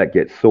hope that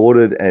gets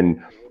sorted,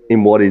 and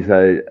in what is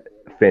a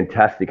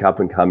fantastic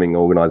up-and-coming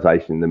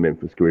organisation, the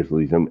Memphis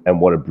Grizzlies, and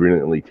what a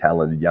brilliantly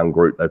talented young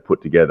group they've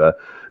put together.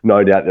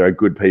 No doubt there are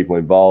good people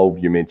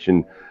involved. You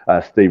mentioned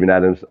Steven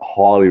Adams,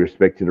 highly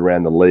respected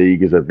around the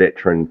league as a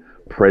veteran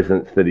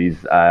presence that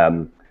is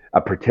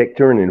a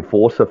protector and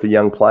enforcer for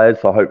young players.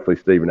 So hopefully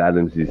Steven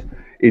Adams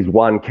is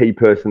one key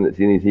person that's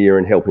in his ear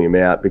and helping him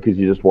out, because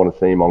you just want to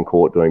see him on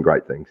court doing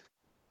great things.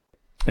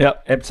 Yeah,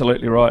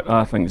 absolutely right.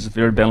 I think it's a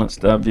very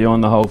balanced view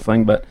on the whole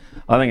thing, but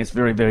I think it's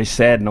very, very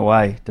sad in a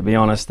way, to be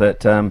honest,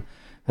 that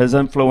his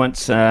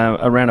influence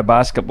around a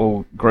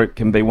basketball group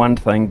can be one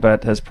thing,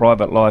 but his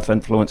private life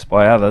influenced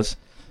by others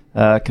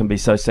can be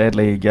so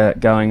sadly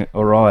going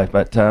awry.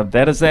 But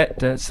that is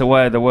that. It's the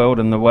way of the world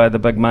and the way of the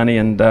big money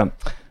and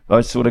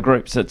those sort of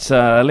groups. It's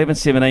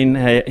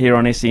 11:17 here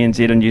on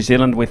SENZ in New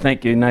Zealand. We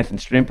thank you, Nathan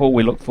Stremple.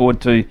 We look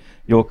forward to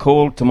your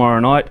call tomorrow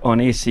night on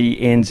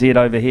SENZ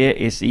over here,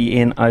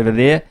 SEN over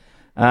there.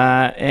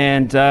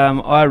 And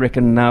I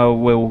reckon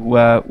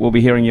we'll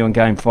be hearing you in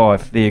Game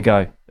 5. There you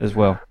go as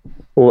well.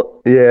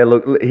 Well, yeah,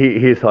 look,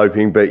 here's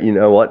hoping, but you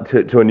know what,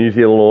 to a New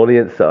Zealand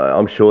audience,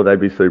 I'm sure they'd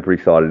be super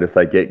excited if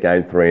they get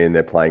Game 3 and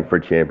they're playing for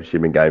a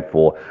championship in Game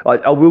 4.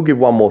 I will give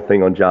one more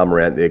thing on Ja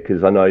Morant there,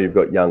 because I know you've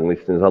got young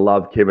listeners. I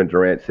love Kevin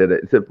Durant said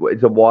it.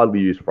 It's a widely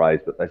used phrase,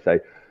 but they say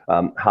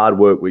hard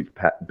work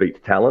beats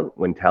talent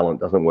when talent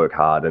doesn't work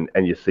hard.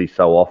 And you see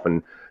so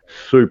often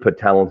super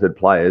talented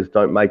players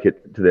don't make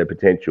it to their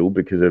potential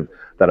because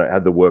they don't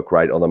have the work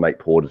rate or they make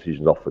poor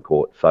decisions off the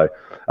court. So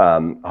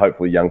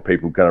hopefully young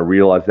people are going to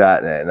realise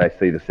that, and they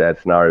see the sad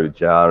scenario with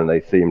Ja and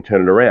they see him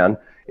turn it around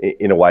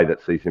in a way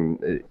that sees him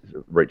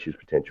reach his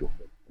potential.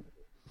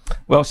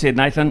 Well said,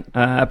 Nathan.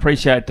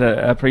 Appreciate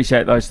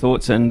those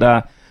thoughts,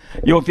 and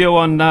your view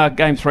on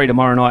Game 3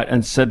 tomorrow night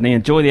in Sydney.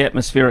 Enjoy the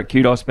atmosphere at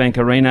Kudos Bank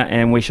Arena,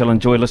 and we shall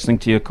enjoy listening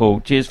to your call.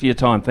 Cheers for your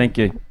time. Thank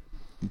you.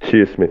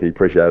 Cheers, Smithy.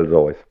 Appreciate it as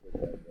always.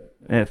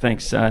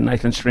 Thanks,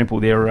 Nathan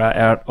Stremple there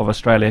out of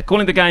Australia.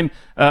 Calling the game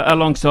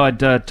alongside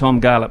Tom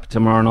Garlip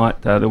tomorrow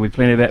night. There'll be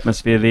plenty of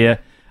atmosphere there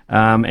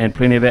and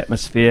plenty of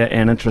atmosphere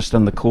and interest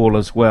in the call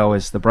as well,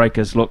 as the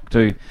Breakers look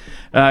to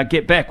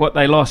get back what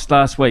they lost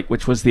last week,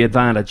 which was the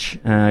advantage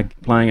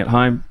playing at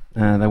home.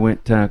 They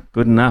weren't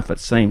good enough, it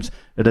seems.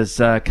 It is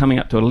coming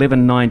up to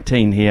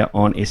 11:19 here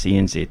on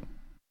SENZ.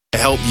 To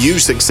help you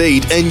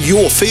succeed in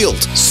your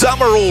field.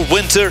 Summer or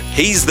winter,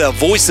 he's the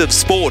voice of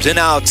sport in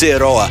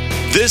Aotearoa.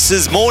 This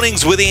is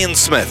Mornings with Ian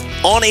Smith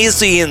on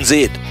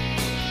SENZ.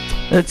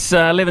 It's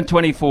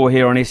 11:24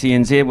 here on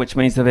SENZ, which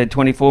means they've had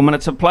 24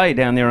 minutes of play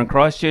down there in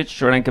Christchurch.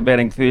 Sri Lanka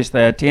batting first.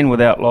 They are 10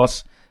 without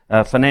loss.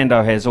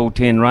 Fernando has all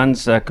 10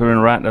 runs.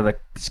 Karunaratne, the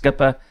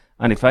skipper,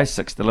 only faced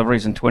 6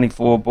 deliveries in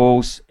 24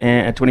 balls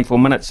and 24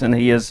 minutes, and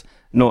he is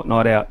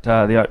not out.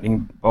 The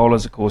opening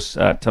bowlers, of course,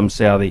 Tim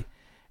Southee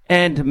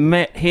and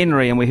Matt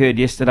Henry. And we heard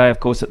yesterday, of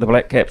course, that the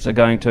Black Caps are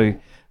going to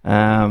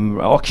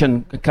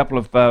auction a couple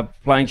of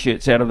playing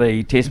shirts out of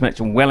the Test match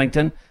in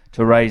Wellington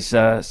to raise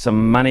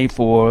some money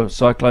for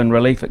cyclone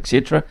relief,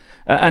 etc.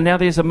 And now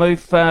there's a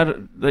move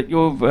that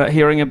you're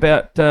hearing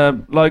about,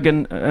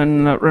 Logan,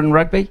 in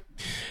rugby.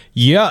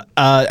 Yeah,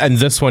 and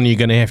this one you're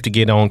going to have to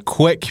get on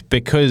quick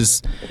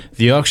because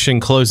the auction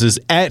closes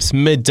at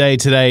midday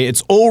today.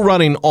 It's all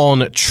running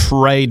on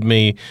Trade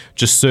Me.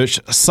 Just search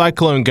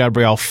Cyclone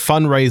Gabrielle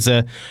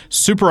fundraiser,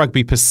 Super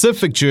Rugby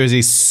Pacific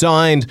jersey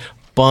signed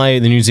by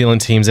the New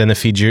Zealand teams and the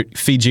Fiji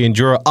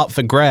Enduro up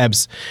for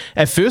grabs.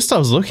 At first I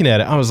was looking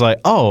at it, I was like,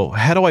 oh,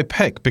 how do I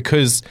pick?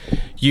 Because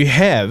you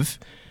have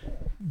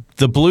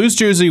the Blues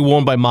jersey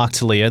worn by Mark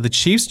Talia, the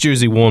Chiefs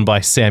jersey worn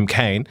by Sam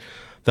Cane,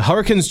 the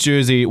Hurricanes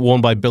jersey worn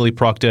by Billy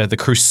Proctor, the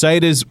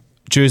Crusaders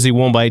jersey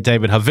worn by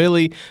David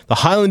Havili, the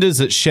Highlanders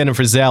it's Shannon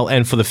Frizzell,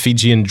 and for the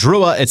Fijian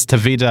Drua it's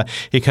Tavita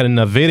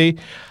Ikaranaviri.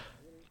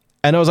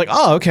 And I was like,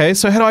 oh, okay,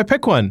 so how do I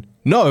pick one?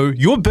 No,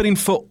 you're bidding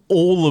for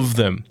all of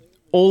them,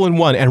 all in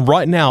one. And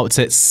right now it's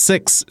at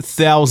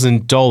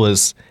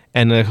 $6,000.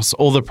 And there's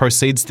all the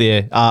proceeds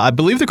there. I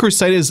believe the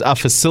Crusaders are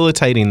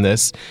facilitating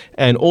this,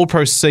 and all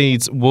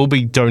proceeds will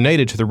be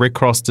donated to the Red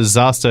Cross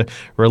Disaster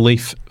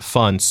Relief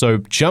Fund. So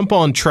jump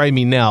on Trade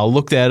Me now,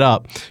 look that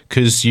up,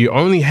 because you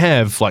only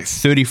have like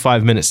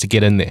 35 minutes to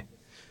get in there.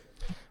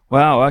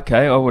 Wow,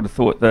 okay. I would have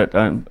thought that.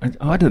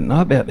 I didn't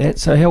know about that.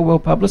 So how well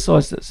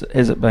publicised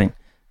has it been?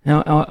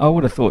 Now, I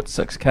would have thought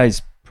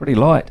 6K's pretty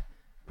light.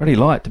 Pretty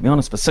light, to be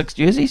honest, for 6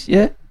 jerseys,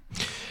 yeah?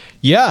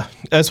 Yeah,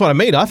 that's what I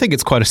mean. I think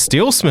it's quite a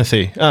steal,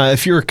 Smithy.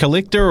 If you're a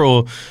collector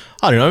or,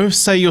 I don't know,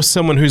 say you're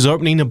someone who's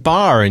opening a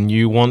bar and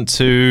you want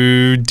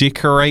to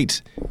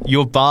decorate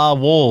your bar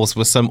walls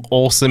with some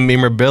awesome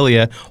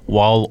memorabilia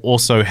while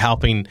also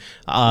helping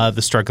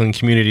the struggling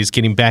communities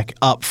getting back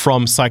up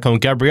from Cyclone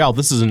Gabrielle,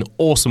 this is an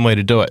awesome way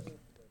to do it.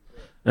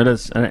 It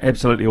is an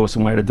absolutely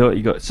awesome way to do it.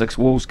 You got 6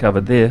 walls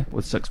covered there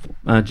with 6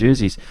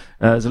 jerseys.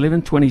 It's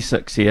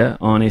 11:26 here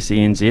on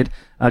SENZ.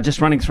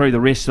 Just running through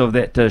the rest of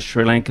that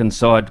Sri Lankan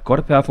side. Quite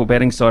a powerful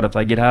batting side if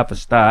they get half a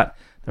start.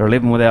 They're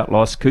 11 without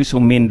loss.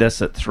 Kusal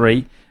Mendes at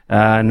 3.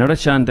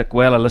 Nirachan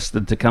Dikwala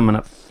listed to come in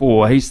at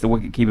 4. He's the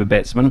wicketkeeper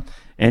batsman.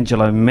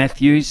 Angelo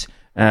Matthews,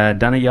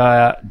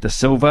 Danayaya De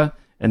Silva,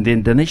 and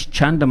then Dinesh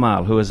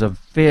Chandamal, who is a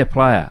fair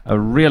player, a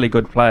really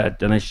good player,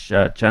 Dinesh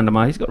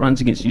Chandamal. He's got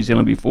runs against New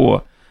Zealand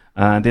before.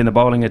 Then the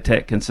bowling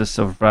attack consists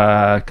of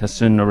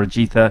Kasun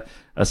Rajitha,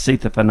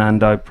 Sitha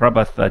Fernando,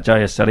 Prabhath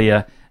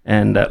Jayasuriya,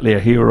 and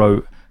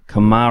Leahiro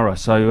Kamara.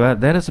 So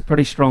that is a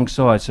pretty strong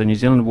side. So New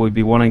Zealand will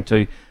be wanting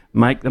to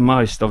make the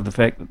most of the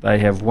fact that they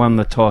have won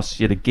the toss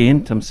yet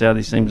again. Tim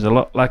Southee seems a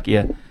lot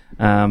luckier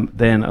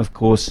than, of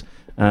course,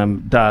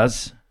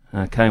 does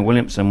Kane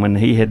Williamson. When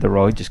he had the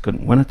role, he just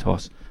couldn't win a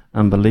toss.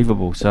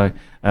 Unbelievable. So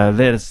that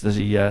is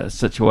the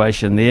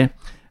situation there.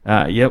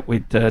 We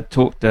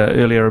talked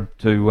earlier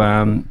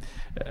to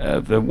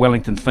the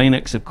Wellington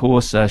Phoenix, of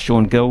course,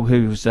 Sean Gill,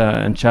 who's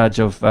in charge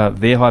of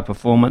their high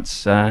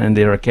performance and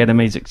their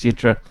academies,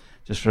 etc.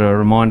 Just for a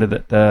reminder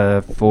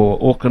that for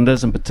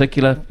Aucklanders in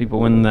particular,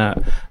 people in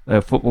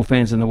the football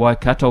fans in the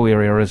Waikato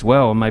area as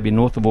well, maybe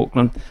north of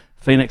Auckland,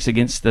 Phoenix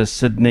against the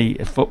Sydney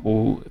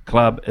Football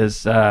Club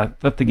is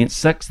 5th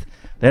against 6th.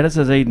 That is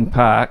at Eden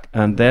Park,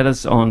 and that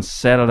is on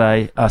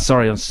Sunday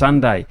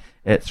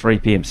at 3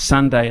 p.m.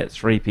 Sunday at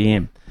 3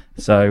 p.m.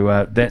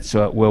 So that's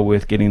well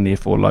worth getting there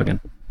for, Logan.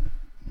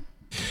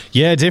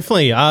 Yeah,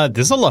 definitely.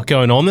 There's a lot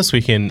going on this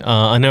weekend.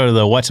 I know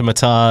the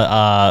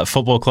Waitemata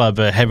Football Club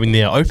are having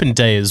their open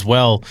day as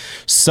well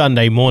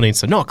Sunday morning,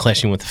 so not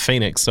clashing with the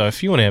Phoenix. So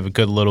if you want to have a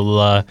good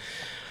little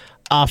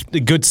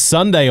good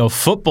Sunday of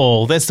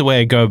football, that's the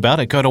way I go about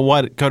it. Go to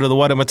the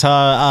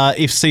Waitemata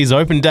FC's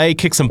open day,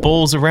 kick some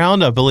balls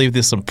around. I believe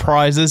there's some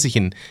prizes. You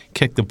can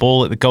kick the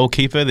ball at the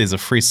goalkeeper. There's a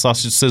free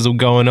sausage sizzle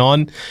going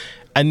on.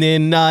 And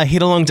then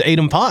head along to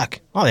Eden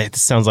Park. Oh, that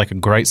sounds like a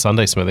great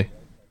Sunday, Smithy.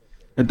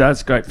 It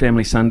does, great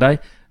family Sunday.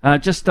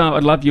 I'd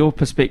love your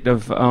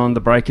perspective on the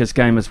Breakers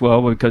game as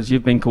well, because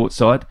you've been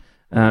courtside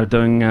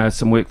doing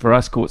some work for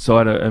us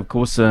courtside. Of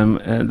course,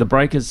 the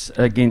Breakers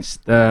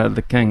against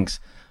the Kings.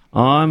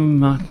 I'm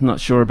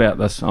not sure about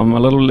this. I'm a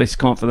little less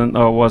confident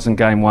than I was in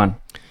game 1.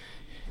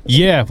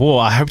 Yeah, well,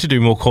 I hope to do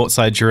more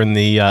courtside during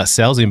the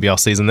Sales NBL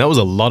season. That was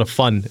a lot of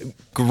fun.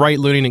 Great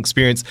learning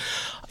experience.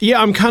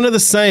 Yeah, I'm kind of the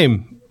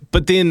same.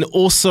 But then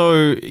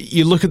also,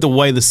 you look at the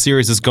way the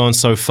series has gone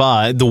so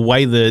far, the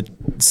way the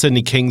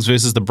Sydney Kings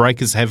versus the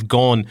Breakers have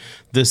gone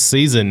this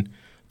season,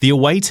 the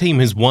away team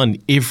has won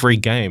every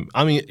game.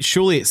 I mean,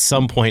 surely at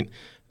some point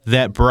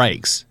that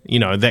breaks,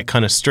 that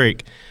kind of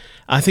streak.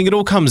 I think it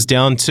all comes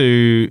down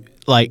to,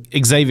 like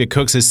Xavier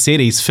Cooks has said,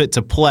 he's fit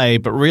to play,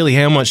 but really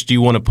how much do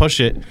you want to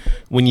push it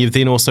when you've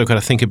then also got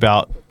to think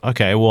about,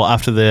 okay, well,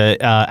 after the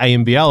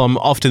ANBL, I'm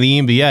off to the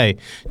NBA.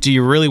 Do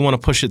you really want to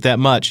push it that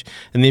much?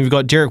 And then you've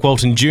got Derek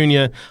Walton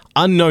Jr.,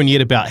 unknown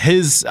yet about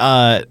his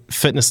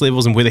fitness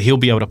levels and whether he'll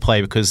be able to play,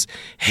 because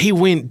he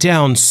went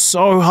down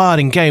so hard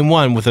in game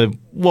 1 with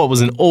what was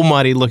an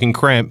almighty looking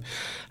cramp.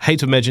 Hate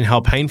to imagine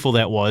how painful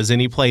that was,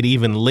 and he played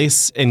even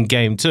less in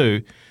game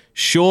 2.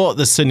 Sure,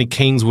 the Sydney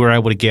Kings were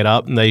able to get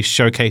up and they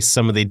showcased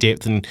some of their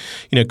depth, and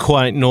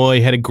Quiet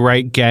Noi had a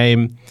great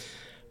game.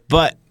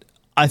 But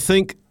I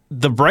think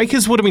the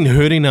Breakers would have been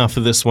hurting after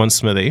this one,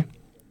 Smithy.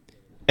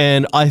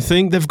 And I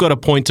think they've got a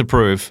point to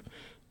prove.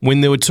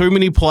 When there were too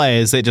many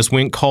players that just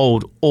went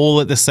cold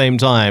all at the same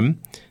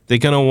time, they're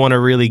going to want to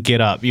really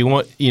get up. You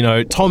want,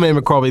 Tom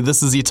Abercrombie,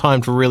 this is your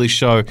time to really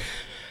show,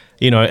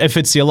 if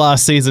it's your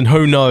last season,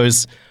 who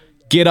knows,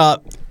 get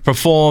up,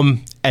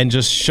 perform, and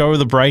just show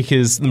the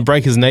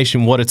Breakers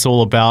Nation what it's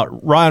all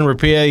about. Ryan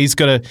Rapierre, he's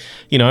got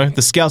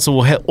the scouts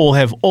will all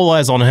have all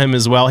eyes on him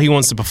as well. He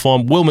wants to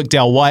perform. Will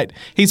McDowell-White,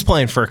 he's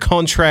playing for a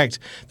contract.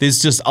 There's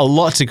just a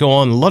lot to go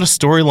on, a lot of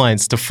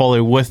storylines to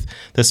follow with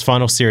this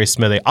final series,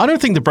 Smithy. I don't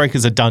think the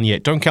Breakers are done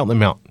yet. Don't count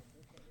them out.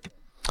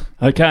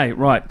 Okay,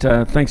 right.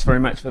 Thanks very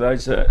much for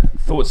those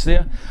thoughts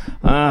there.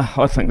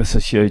 I think this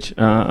is huge.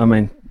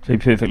 To be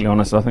perfectly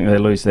honest, I think they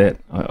lose that.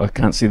 I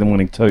can't see them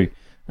winning 2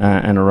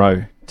 in a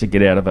row to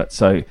get out of it.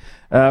 So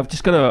I've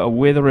just got a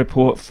weather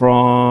report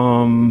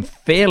from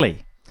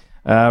Fairlie.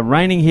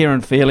 Raining here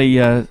in Fairlie.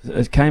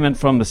 It came in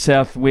from the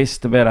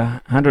southwest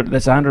about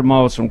 100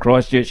 miles from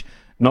Christchurch.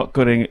 Not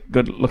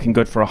looking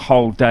good for a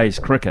whole day's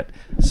cricket.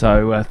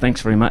 So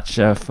thanks very much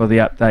for the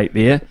update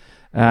there.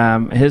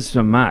 Here's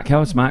from Mark.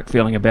 How is Mark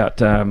feeling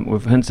about,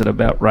 we've hinted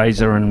about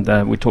Razor,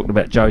 and we talked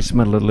about Joe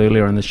Smith a little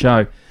earlier in the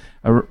show.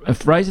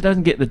 If Razor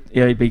doesn't get the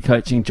EAB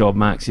coaching job,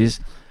 Mark says,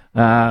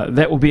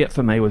 that will be it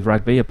for me with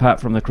rugby. Apart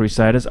from the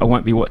Crusaders, I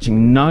won't be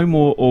watching no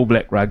more All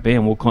Black rugby,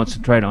 and will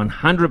concentrate on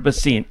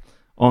 100%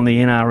 on the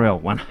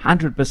NRL.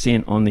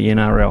 100% on the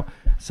NRL.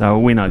 So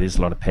we know there's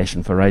a lot of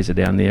passion for Razor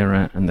down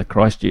there in the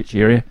Christchurch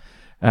area.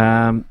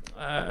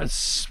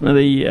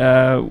 Smithy,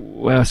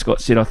 well,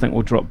 Scott said, I think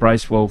we'll drop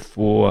Bracewell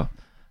for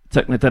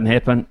Tickner. Didn't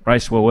happen.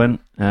 Bracewell in.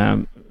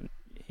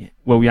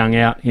 Will Young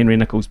out. Henry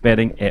Nichols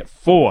batting at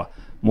 4.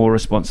 More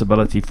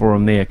responsibility for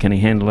him there. Can he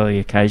handle the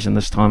occasion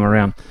this time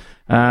around?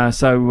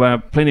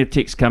 So plenty of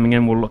texts coming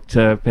in. We'll look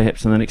to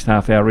perhaps in the next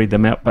half hour read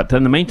them out. But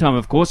in the meantime,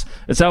 of course,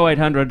 it's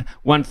 0800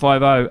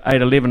 150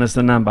 811 is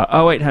the number.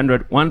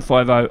 0800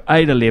 150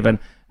 811.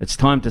 It's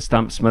time to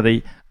stump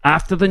Smithy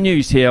after the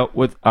news here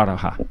with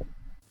Aroha.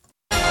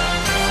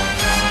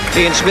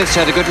 Ian Smith's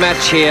had a good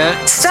match here.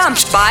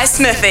 Stumped by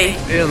Smithy.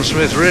 Ian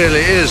Smith really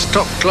is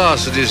top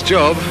class at his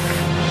job.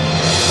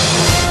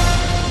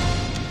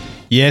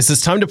 Yes,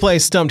 it's time to play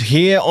Stumped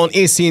here on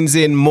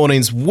SNZ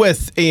Mornings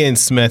with Ian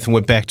Smith, and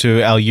we're back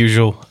to our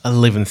usual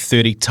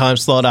 11:30 time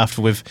slot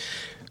after we've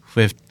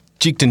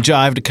jigged and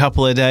jived a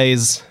couple of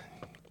days,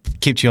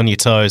 kept you on your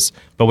toes,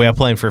 but we are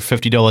playing for a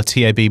 $50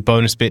 TAB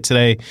bonus bet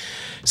today.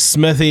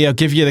 Smithy, I'll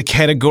give you the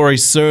category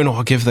soon, or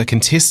I'll give the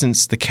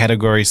contestants the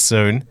category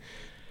soon.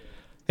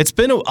 It's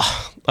been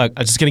I'm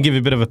just going to give you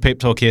a bit of a pep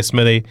talk here,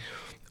 Smithy.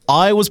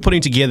 I was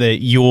putting together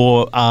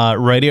your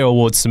Radio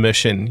Awards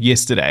submission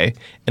yesterday,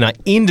 and I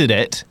ended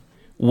it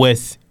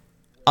with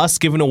us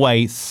giving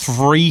away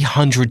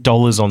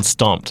 $300 on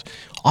Stomped.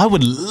 I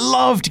would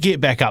love to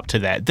get back up to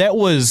that. That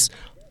was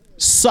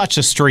such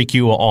a streak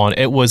you were on.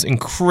 It was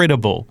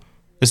incredible.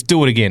 Let's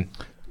do it again.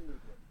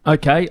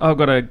 Okay, I've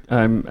got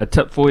a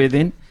tip for you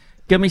then.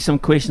 Give me some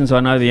questions I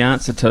know the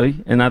answer to,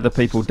 and other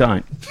people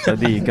don't. So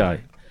there you go.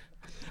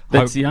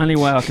 That's the only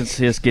way I can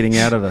see us getting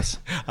out of this.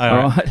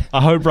 All right.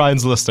 I hope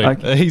Brian's listening.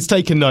 Okay. He's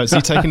taking notes.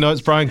 You taking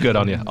notes, Brian? Good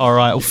on you. All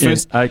right. Well,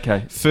 first at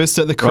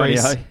the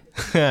crease.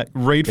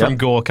 Reed from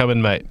Gore, come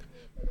in, mate.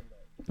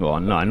 Oh,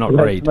 no, not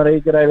Reed.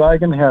 G'day,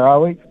 Logan. How are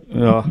we?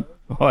 Oh,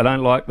 I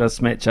don't like this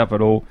matchup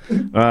at all.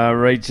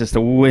 Reed's just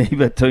a wee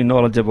bit too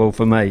knowledgeable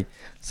for me.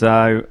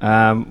 So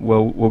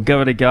we'll give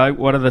it a go.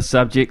 What are the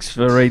subjects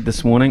for Reed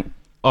this morning?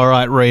 All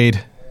right,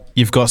 Reed.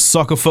 You've got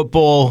soccer,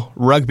 football,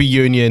 rugby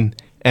union,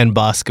 and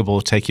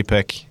basketball. Take your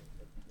pick.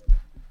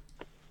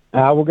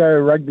 We'll go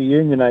rugby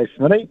union,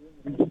 Smitty.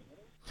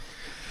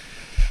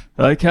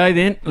 Okay,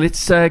 then.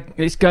 Let's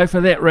go for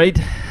that, Reed.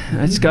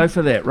 Let's go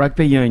for that.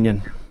 Rugby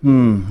union.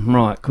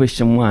 Right,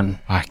 question 1.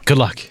 All right, good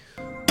luck.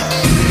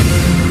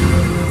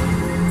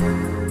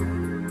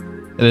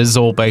 It is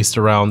all based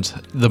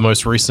around the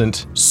most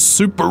recent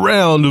Super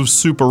Round of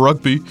Super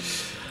Rugby.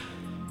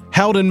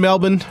 Held in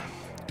Melbourne,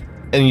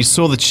 and you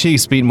saw the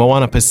Chiefs beat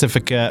Moana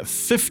Pacifica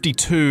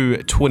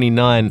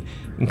 52-29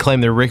 and claim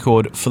their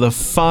record for the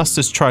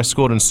fastest try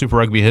scored in Super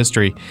Rugby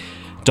history,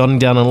 dotting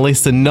down in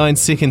less than 9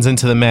 seconds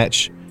into the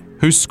match.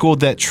 Who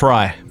scored that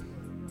try?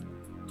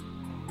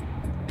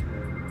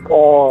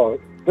 Oh,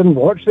 didn't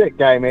watch that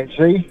game,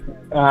 actually.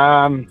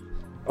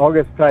 I'll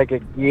just take a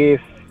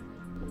guess.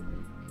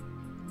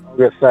 I'll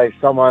just say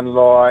someone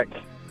like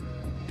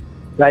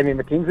Damien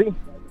McKenzie.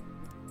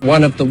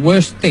 One of the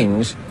worst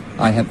things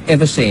I have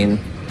ever seen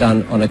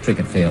done on a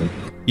cricket field.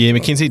 Yeah,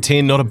 Mackenzie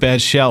 10, not a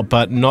bad shout,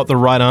 but not the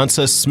right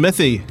answer.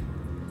 Smithy.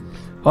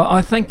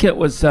 I think it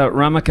was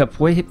Ramaka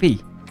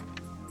Puehepi.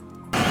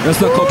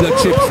 Just a couple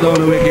of chips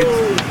down the wicket,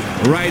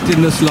 right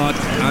in the slot,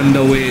 and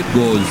away it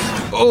goes.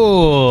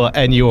 Oh,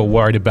 and you were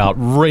worried about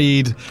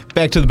Reed.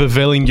 Back to the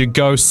pavilion you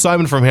go.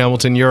 Simon from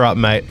Hamilton, you're up,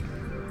 mate.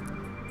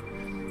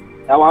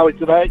 How are we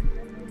today?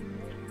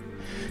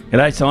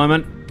 G'day,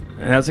 Simon.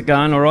 How's it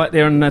going? All right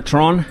there in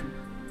Tron?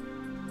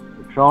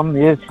 Tron,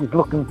 yes, she's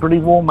looking pretty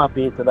warm up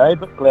here today,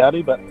 but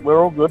cloudy, but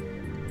we're all good.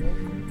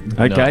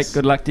 Okay, Nice.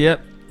 Good luck to you.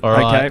 All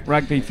right. Okay,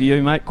 rugby for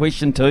you, mate.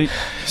 Question 2.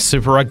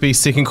 Super Rugby,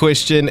 second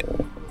question.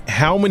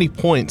 How many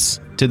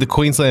points did the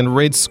Queensland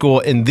Reds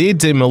score in their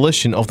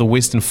demolition of the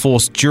Western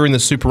Force during the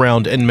Super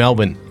Round in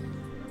Melbourne?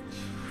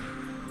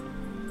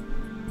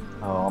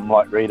 Oh, I'm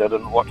like Reed, I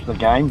didn't watch the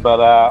game,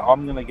 but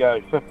I'm going to go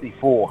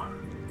 54.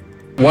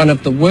 One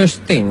of the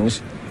worst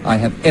things I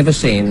have ever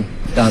seen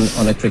done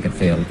on a cricket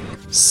field.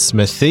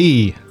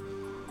 Smithy.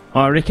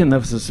 I reckon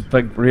this was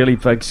a really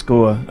big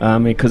score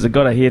because it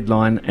got a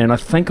headline, and I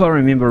think I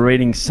remember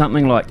reading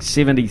something like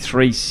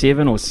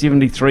 73-7 or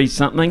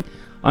 73-something.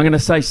 I'm going to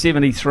say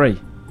 73.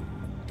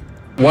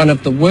 One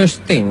of the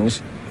worst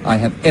things I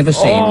have ever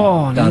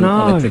seen done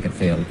on a cricket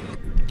field.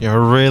 You're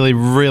really,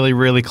 really,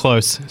 really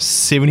close.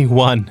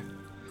 71.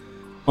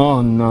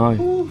 Oh, no.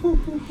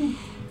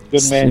 Good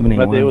man, 71.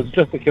 but there was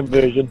just a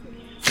conversion.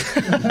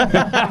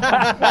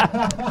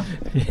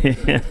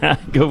 Yeah,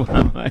 good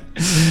one, mate.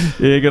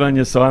 Yeah, good on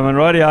you, Simon.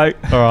 Rightio.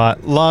 All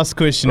right, last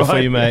question for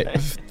you, mate.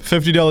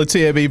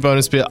 $50 TAB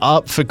bonus bet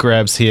up for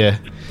grabs here.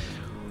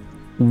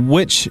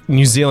 Which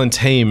New Zealand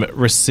team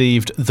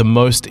received the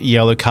most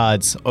yellow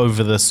cards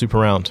over the Super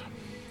Round?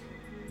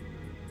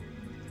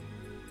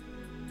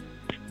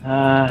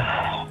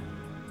 I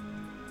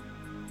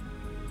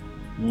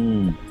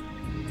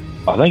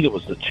think it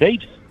was the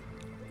Chiefs.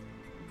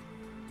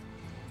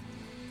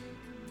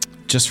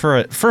 Just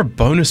for a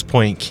bonus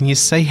point, can you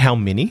say how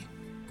many?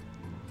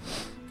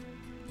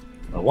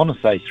 I want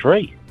to say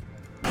 3.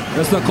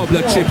 Just a couple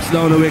of chips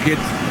down the wicket,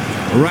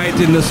 right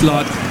in the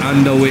slot,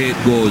 and away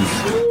it goes.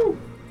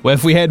 Well,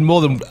 if we had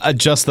more than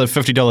just the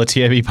 $50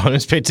 TAB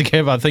bonus bet to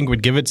give, I think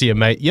we'd give it to you,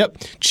 mate. Yep,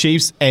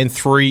 Chiefs and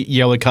 3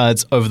 yellow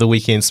cards over the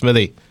weekend,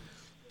 Smithy.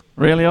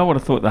 Really? I would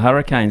have thought the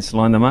Hurricanes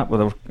lined them up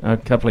with a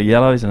couple of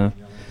yellows and a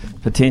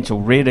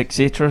potential red,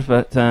 etc.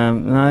 But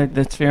no,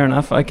 that's fair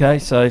enough. Okay,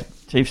 so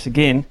Chiefs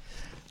again.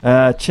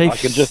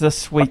 Chiefs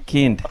this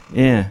weekend.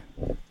 Yeah.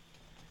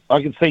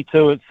 I can see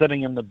too. It's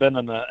sitting in the bin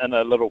in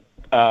a little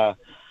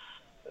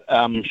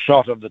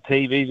shot of the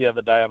TV the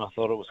other day, and I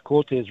thought it was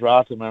Cortez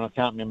Ratum, and I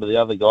can't remember the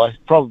other guy.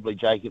 Probably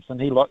Jacobson.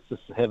 He likes to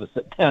have a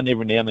sit down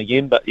every now and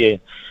again. But yeah,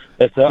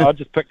 I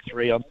just picked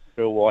 3. I'm not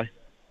sure why.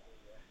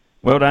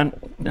 Well done.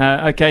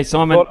 Okay,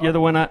 Simon, you're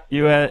the winner.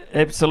 You are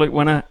absolute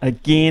winner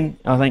again.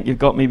 I think you've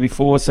got me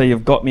before, so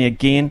you've got me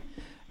again.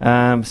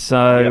 You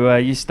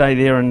stay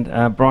there,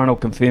 and Brian will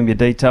confirm your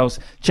details.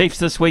 Chiefs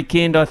this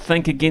weekend, I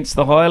think, against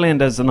the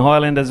Highlanders, and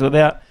Highlanders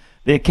without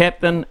their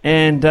captain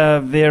and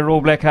their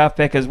All Black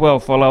halfback as well,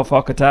 Folau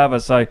Fakatava.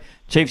 So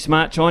Chiefs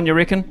march on, you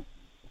reckon?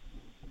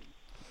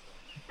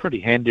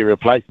 Pretty handy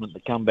replacement to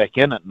come back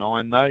in at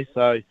 9, though.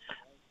 So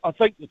I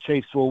think the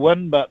Chiefs will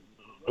win, but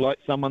like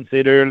someone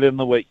said earlier in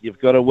the week, you've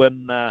got to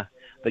win the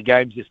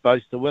games you're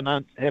supposed to win,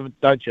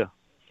 don't you?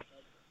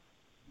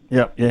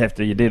 Yep, you have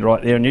to. You did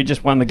right there, and you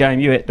just won the game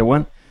you had to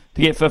win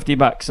to get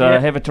 $50. So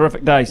have a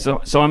terrific day.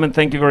 So, Simon,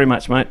 thank you very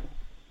much, mate.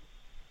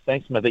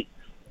 Thanks, Smithy.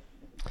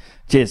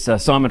 Cheers,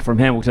 Simon from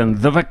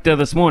Hamilton, the victor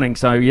this morning.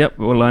 So, yep,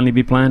 we'll only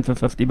be playing for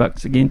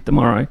 $50 again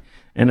tomorrow,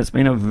 and it's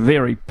been a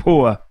very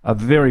poor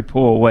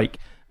week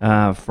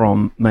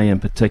from me in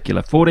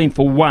particular.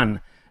 14-1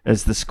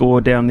 is the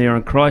score down there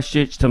in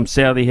Christchurch. Tim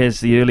Southey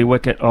has the early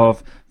wicket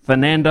of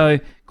Fernando,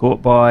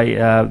 caught by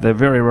the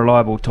very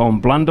reliable Tom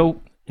Blundell,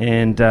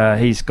 and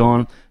he's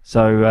gone.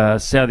 So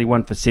Southey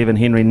 1 for 7,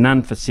 Henry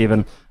none for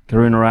 7,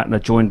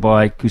 Karunaratne joined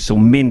by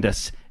Kusal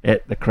Mendes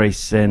at the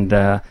crease, and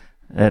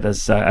that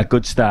is a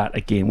good start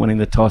again, winning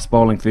the toss,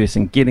 bowling first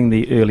and getting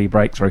the early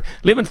breakthrough.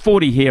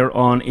 11:40 here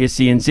on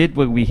SENZ.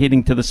 We'll be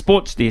heading to the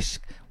sports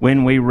desk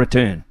when we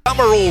return.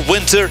 Summer or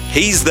winter,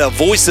 he's the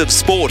voice of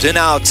sport in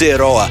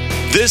Aotearoa.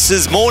 This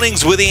is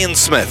Mornings with Ian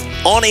Smith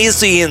on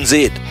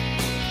SENZ.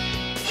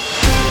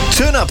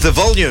 Turn up the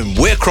volume.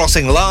 We're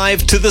crossing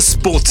live to the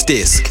sports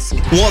desk.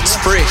 What's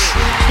fresh?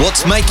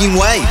 What's making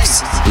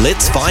waves?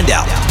 Let's find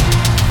out.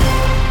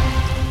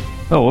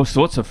 Oh, all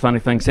sorts of funny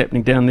things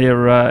happening down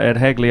there at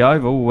Hagley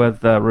Oval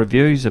with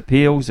reviews,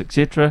 appeals,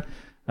 etc.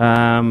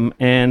 And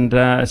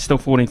it's still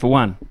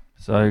 14-1.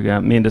 So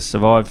Mendes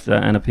survived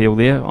an appeal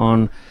there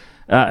on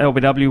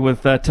LBW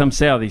with Tim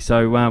Southey.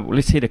 So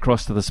let's head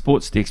across to the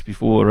sports desk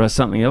before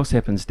something else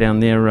happens down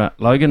there,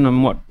 Logan.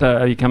 And what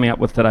are you coming up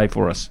with today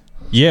for us?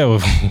 Yeah,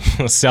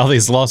 well,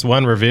 Southey's lost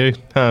one review.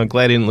 I'm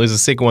glad he didn't lose a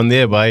second one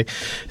there by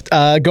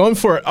going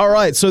for it. All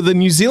right, so the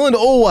New Zealand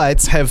All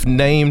Whites have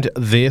named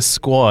their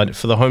squad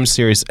for the home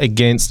series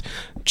against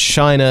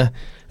China.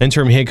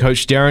 Interim head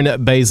coach Darren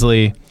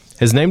Baisley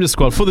has named a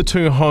squad for the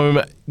 2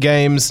 home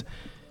games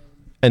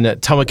in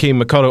Tamaki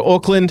Makaurau,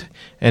 Auckland,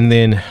 and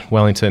then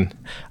Wellington.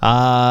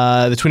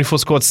 The 24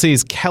 squad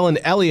sees Callan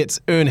Elliott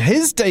earn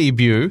his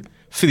debut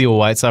for the All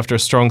Whites after a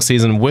strong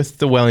season with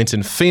the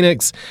Wellington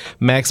Phoenix.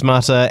 Max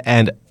Mata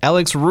and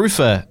Alex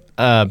Rufer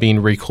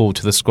being recalled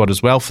to the squad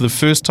as well for the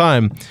first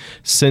time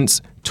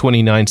since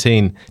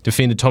 2019.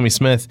 Defender Tommy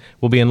Smith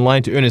will be in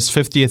line to earn his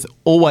 50th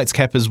All Whites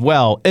cap as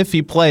well if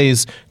he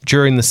plays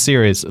during the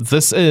series.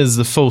 This is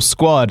the full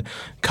squad.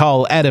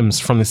 Kyle Adams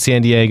from the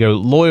San Diego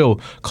Loyal,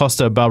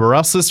 Costa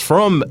Barbarouses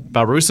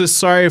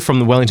from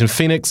the Wellington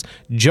Phoenix,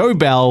 Joe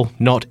Bell,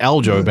 not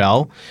Joe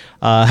Bell,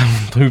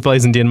 who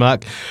plays in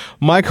Denmark,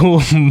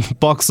 Michael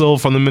Boxall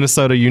from the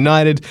Minnesota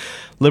United,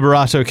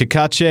 Liberato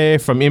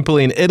Cacace from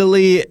Empoli in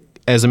Italy,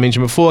 as I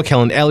mentioned before,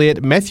 Callan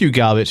Elliott, Matthew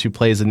Garbett, who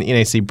plays in the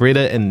NAC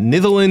Breda in the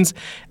Netherlands,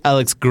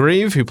 Alex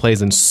Grieve, who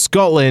plays in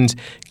Scotland,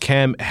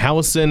 Cam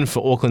Howson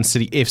for Auckland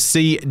City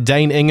FC,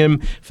 Dane Ingham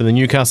for the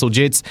Newcastle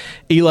Jets,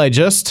 Eli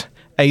Just,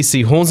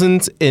 AC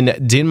Horsens in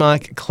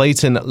Denmark,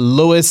 Clayton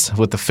Lewis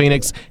with the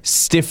Phoenix,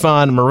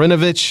 Stefan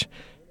Marinovic,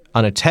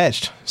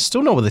 unattached,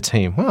 still not with the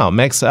team. Wow,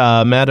 Max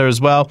Matter as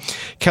well,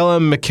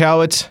 Callum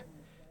McCowett,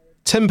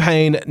 Tim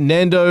Payne,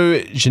 Nando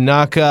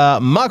Janaka,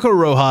 Marco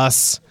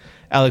Rojas,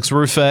 Alex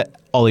Rufer,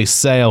 Ollie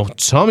Sale,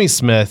 Tommy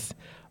Smith,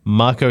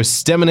 Marco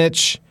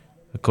Stamenic,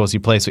 of course he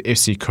plays for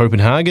FC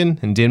Copenhagen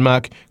in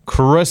Denmark,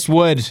 Chris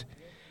Wood,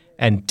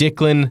 and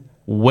Declan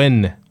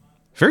Wynn.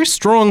 Very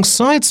strong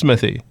side,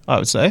 Smithy, I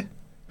would say.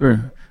 Very,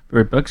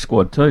 very big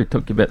squad too.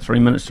 Took you about 3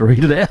 minutes to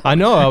read it out. I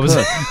know, I was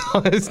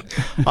looking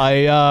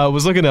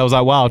at it, I was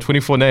like, wow,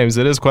 24 names,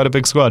 it is quite a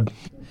big squad.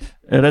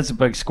 It is a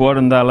big squad,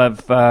 and they'll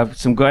have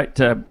some great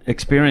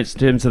experience in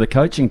terms of the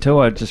coaching too.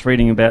 I was just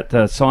reading about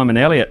Simon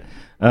Elliott,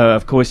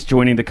 of course,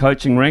 joining the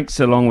coaching ranks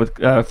along with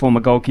former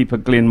goalkeeper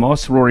Glenn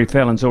Moss. Rory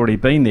Fallon's already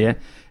been there,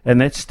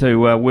 and that's to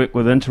work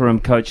with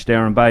interim coach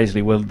Darren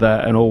Baisley, with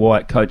an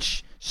all-white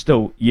coach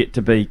still yet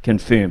to be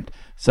confirmed.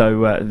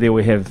 So there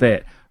we have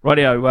that.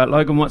 Rightio,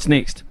 Logan, what's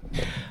next?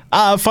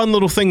 A fun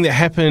little thing that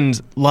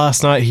happened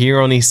last night here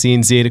on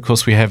SENZ. Of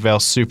course, we have our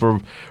Super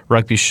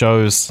Rugby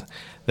shows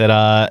that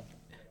are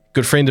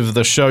good friend of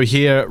the show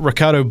here,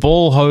 Ricardo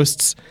Ball,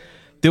 hosts.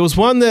 There was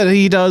one that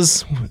he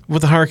does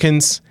with the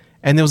Hurricanes,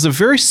 and there was a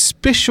very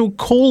special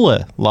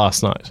caller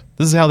last night.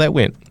 This is how that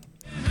went.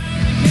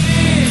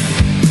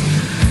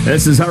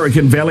 This is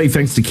Hurricane Valley,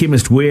 thanks to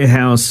Chemist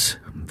Warehouse,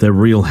 the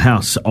real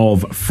house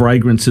of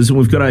fragrances. And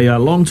we've got a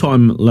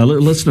long-time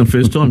listener,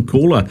 first-time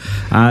caller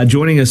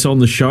joining us on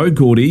the show,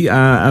 Gordy,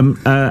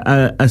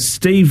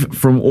 Steve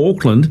from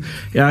Auckland.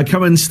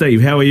 Come in,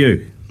 Steve. How are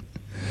you?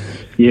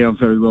 Yeah, I'm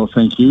very well,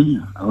 thank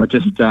you. I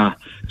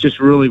just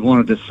really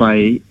wanted to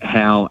say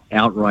how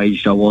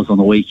outraged I was on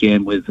the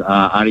weekend with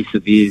Ardie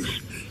Saveer's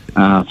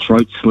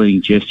throat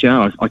sling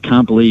gesture. I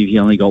can't believe he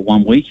only got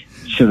 1 week.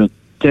 Should have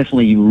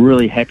definitely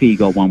really happy he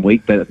got 1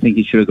 week, but I think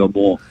he should have got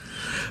more.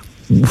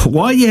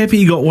 Why are you happy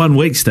you got 1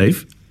 week,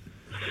 Steve?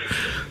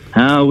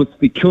 It's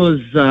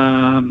because,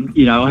 I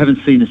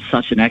haven't seen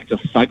such an act of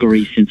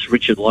thuggery since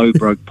Richard Lowe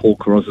broke Paul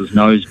Caroz's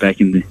nose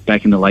back in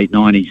the late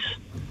 90s.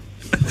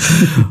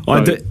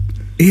 I'm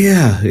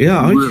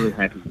really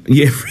happy.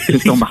 Yeah,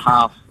 really.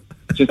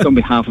 Just on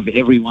behalf of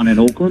everyone in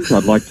Auckland,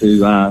 I'd like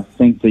to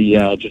thank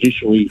the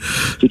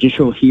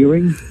judicial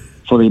hearing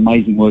for the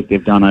amazing work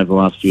they've done over the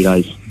last few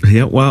days.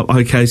 Yeah, well,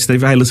 okay,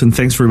 Steve. Hey, listen,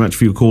 thanks very much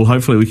for your call.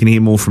 Hopefully we can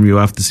hear more from you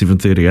after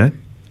 7:30, eh?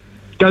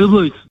 Go the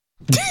Blues.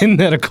 And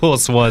that, of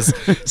course, was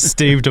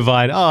Steve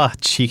Devine. Oh,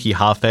 cheeky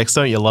halfbacks.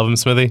 Don't you love him,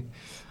 Smithy?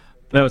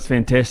 That was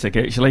fantastic,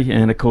 actually.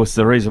 And, of course,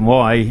 the reason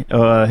why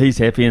he's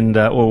happy and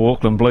all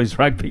Auckland Blues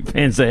rugby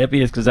fans are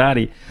happy is because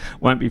Ardie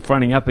won't be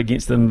fronting up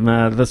against them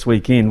this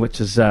weekend, which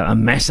is a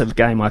massive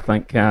game, I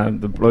think.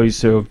 The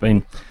Blues, who have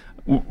been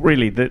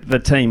really the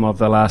team of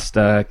the last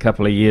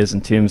couple of years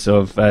in terms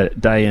of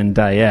day in,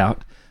 day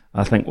out.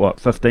 I think,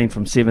 15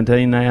 from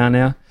 17 they are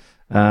now.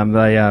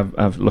 They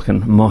are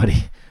looking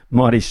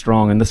mighty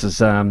strong, and this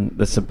is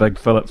a big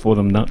fillip for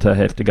them not to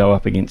have to go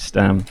up against...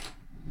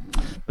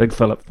 Big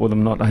fillip for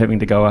them not having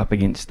to go up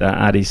against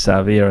Ardie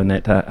Savea and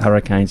that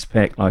Hurricanes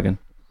pack, Logan.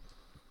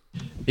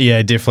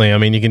 Yeah, definitely. I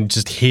mean, you can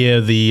just hear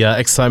the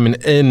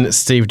excitement in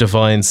Steve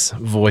Devine's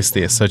voice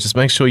there. So just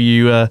make sure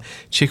you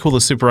check all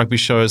the Super Rugby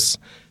shows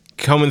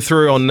coming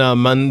through on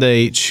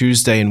Monday,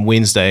 Tuesday and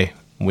Wednesday.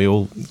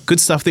 Good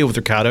stuff there with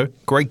Ricardo.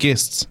 Great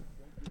guests.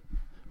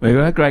 We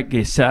got great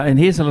guests. And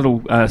here's a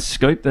little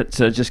scoop that's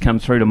just come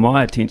through to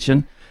my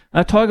attention.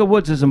 Tiger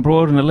Woods is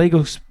embroiled in a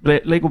legal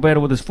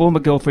battle with his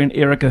former girlfriend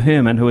Erica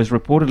Herman, who is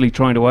reportedly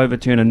trying to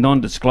overturn a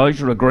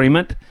non-disclosure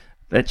agreement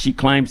that she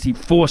claims he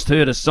forced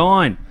her to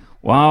sign.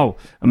 Wow.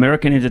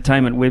 American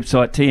entertainment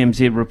website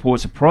TMZ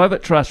reports a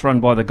private trust run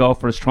by the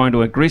golfer is trying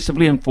to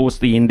aggressively enforce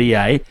the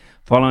NDA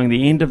following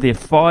the end of their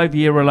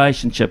 5-year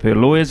relationship. Her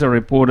lawyers are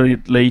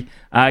reportedly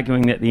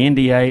arguing that the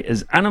NDA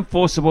is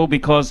unenforceable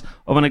because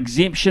of an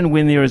exemption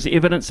when there is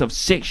evidence of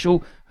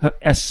sexual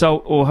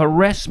assault or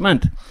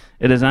harassment.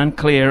 It is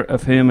unclear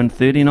if Herman,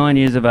 39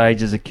 years of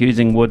age, is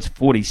accusing Woods,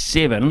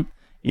 47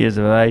 years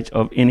of age,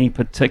 of any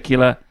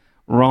particular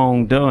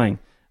wrongdoing.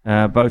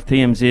 Both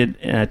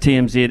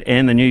TMZ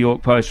and the New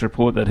York Post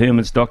report that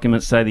Herman's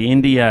documents say the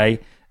NDA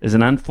is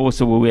an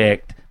unenforceable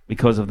act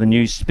because of the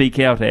new Speak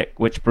Out Act,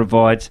 which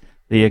provides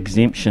the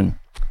exemption.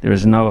 There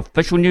is no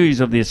official news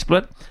of their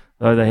split,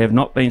 though they have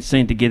not been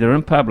seen together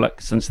in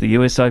public since the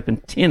US Open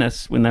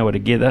tennis when they were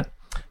together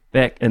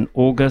back in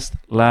August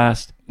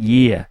last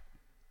year.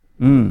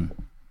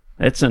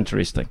 That's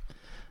interesting.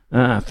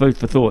 Food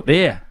for thought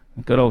there.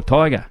 Good old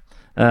Tiger.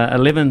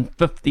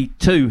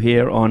 11:52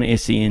 here on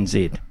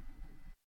SENZ.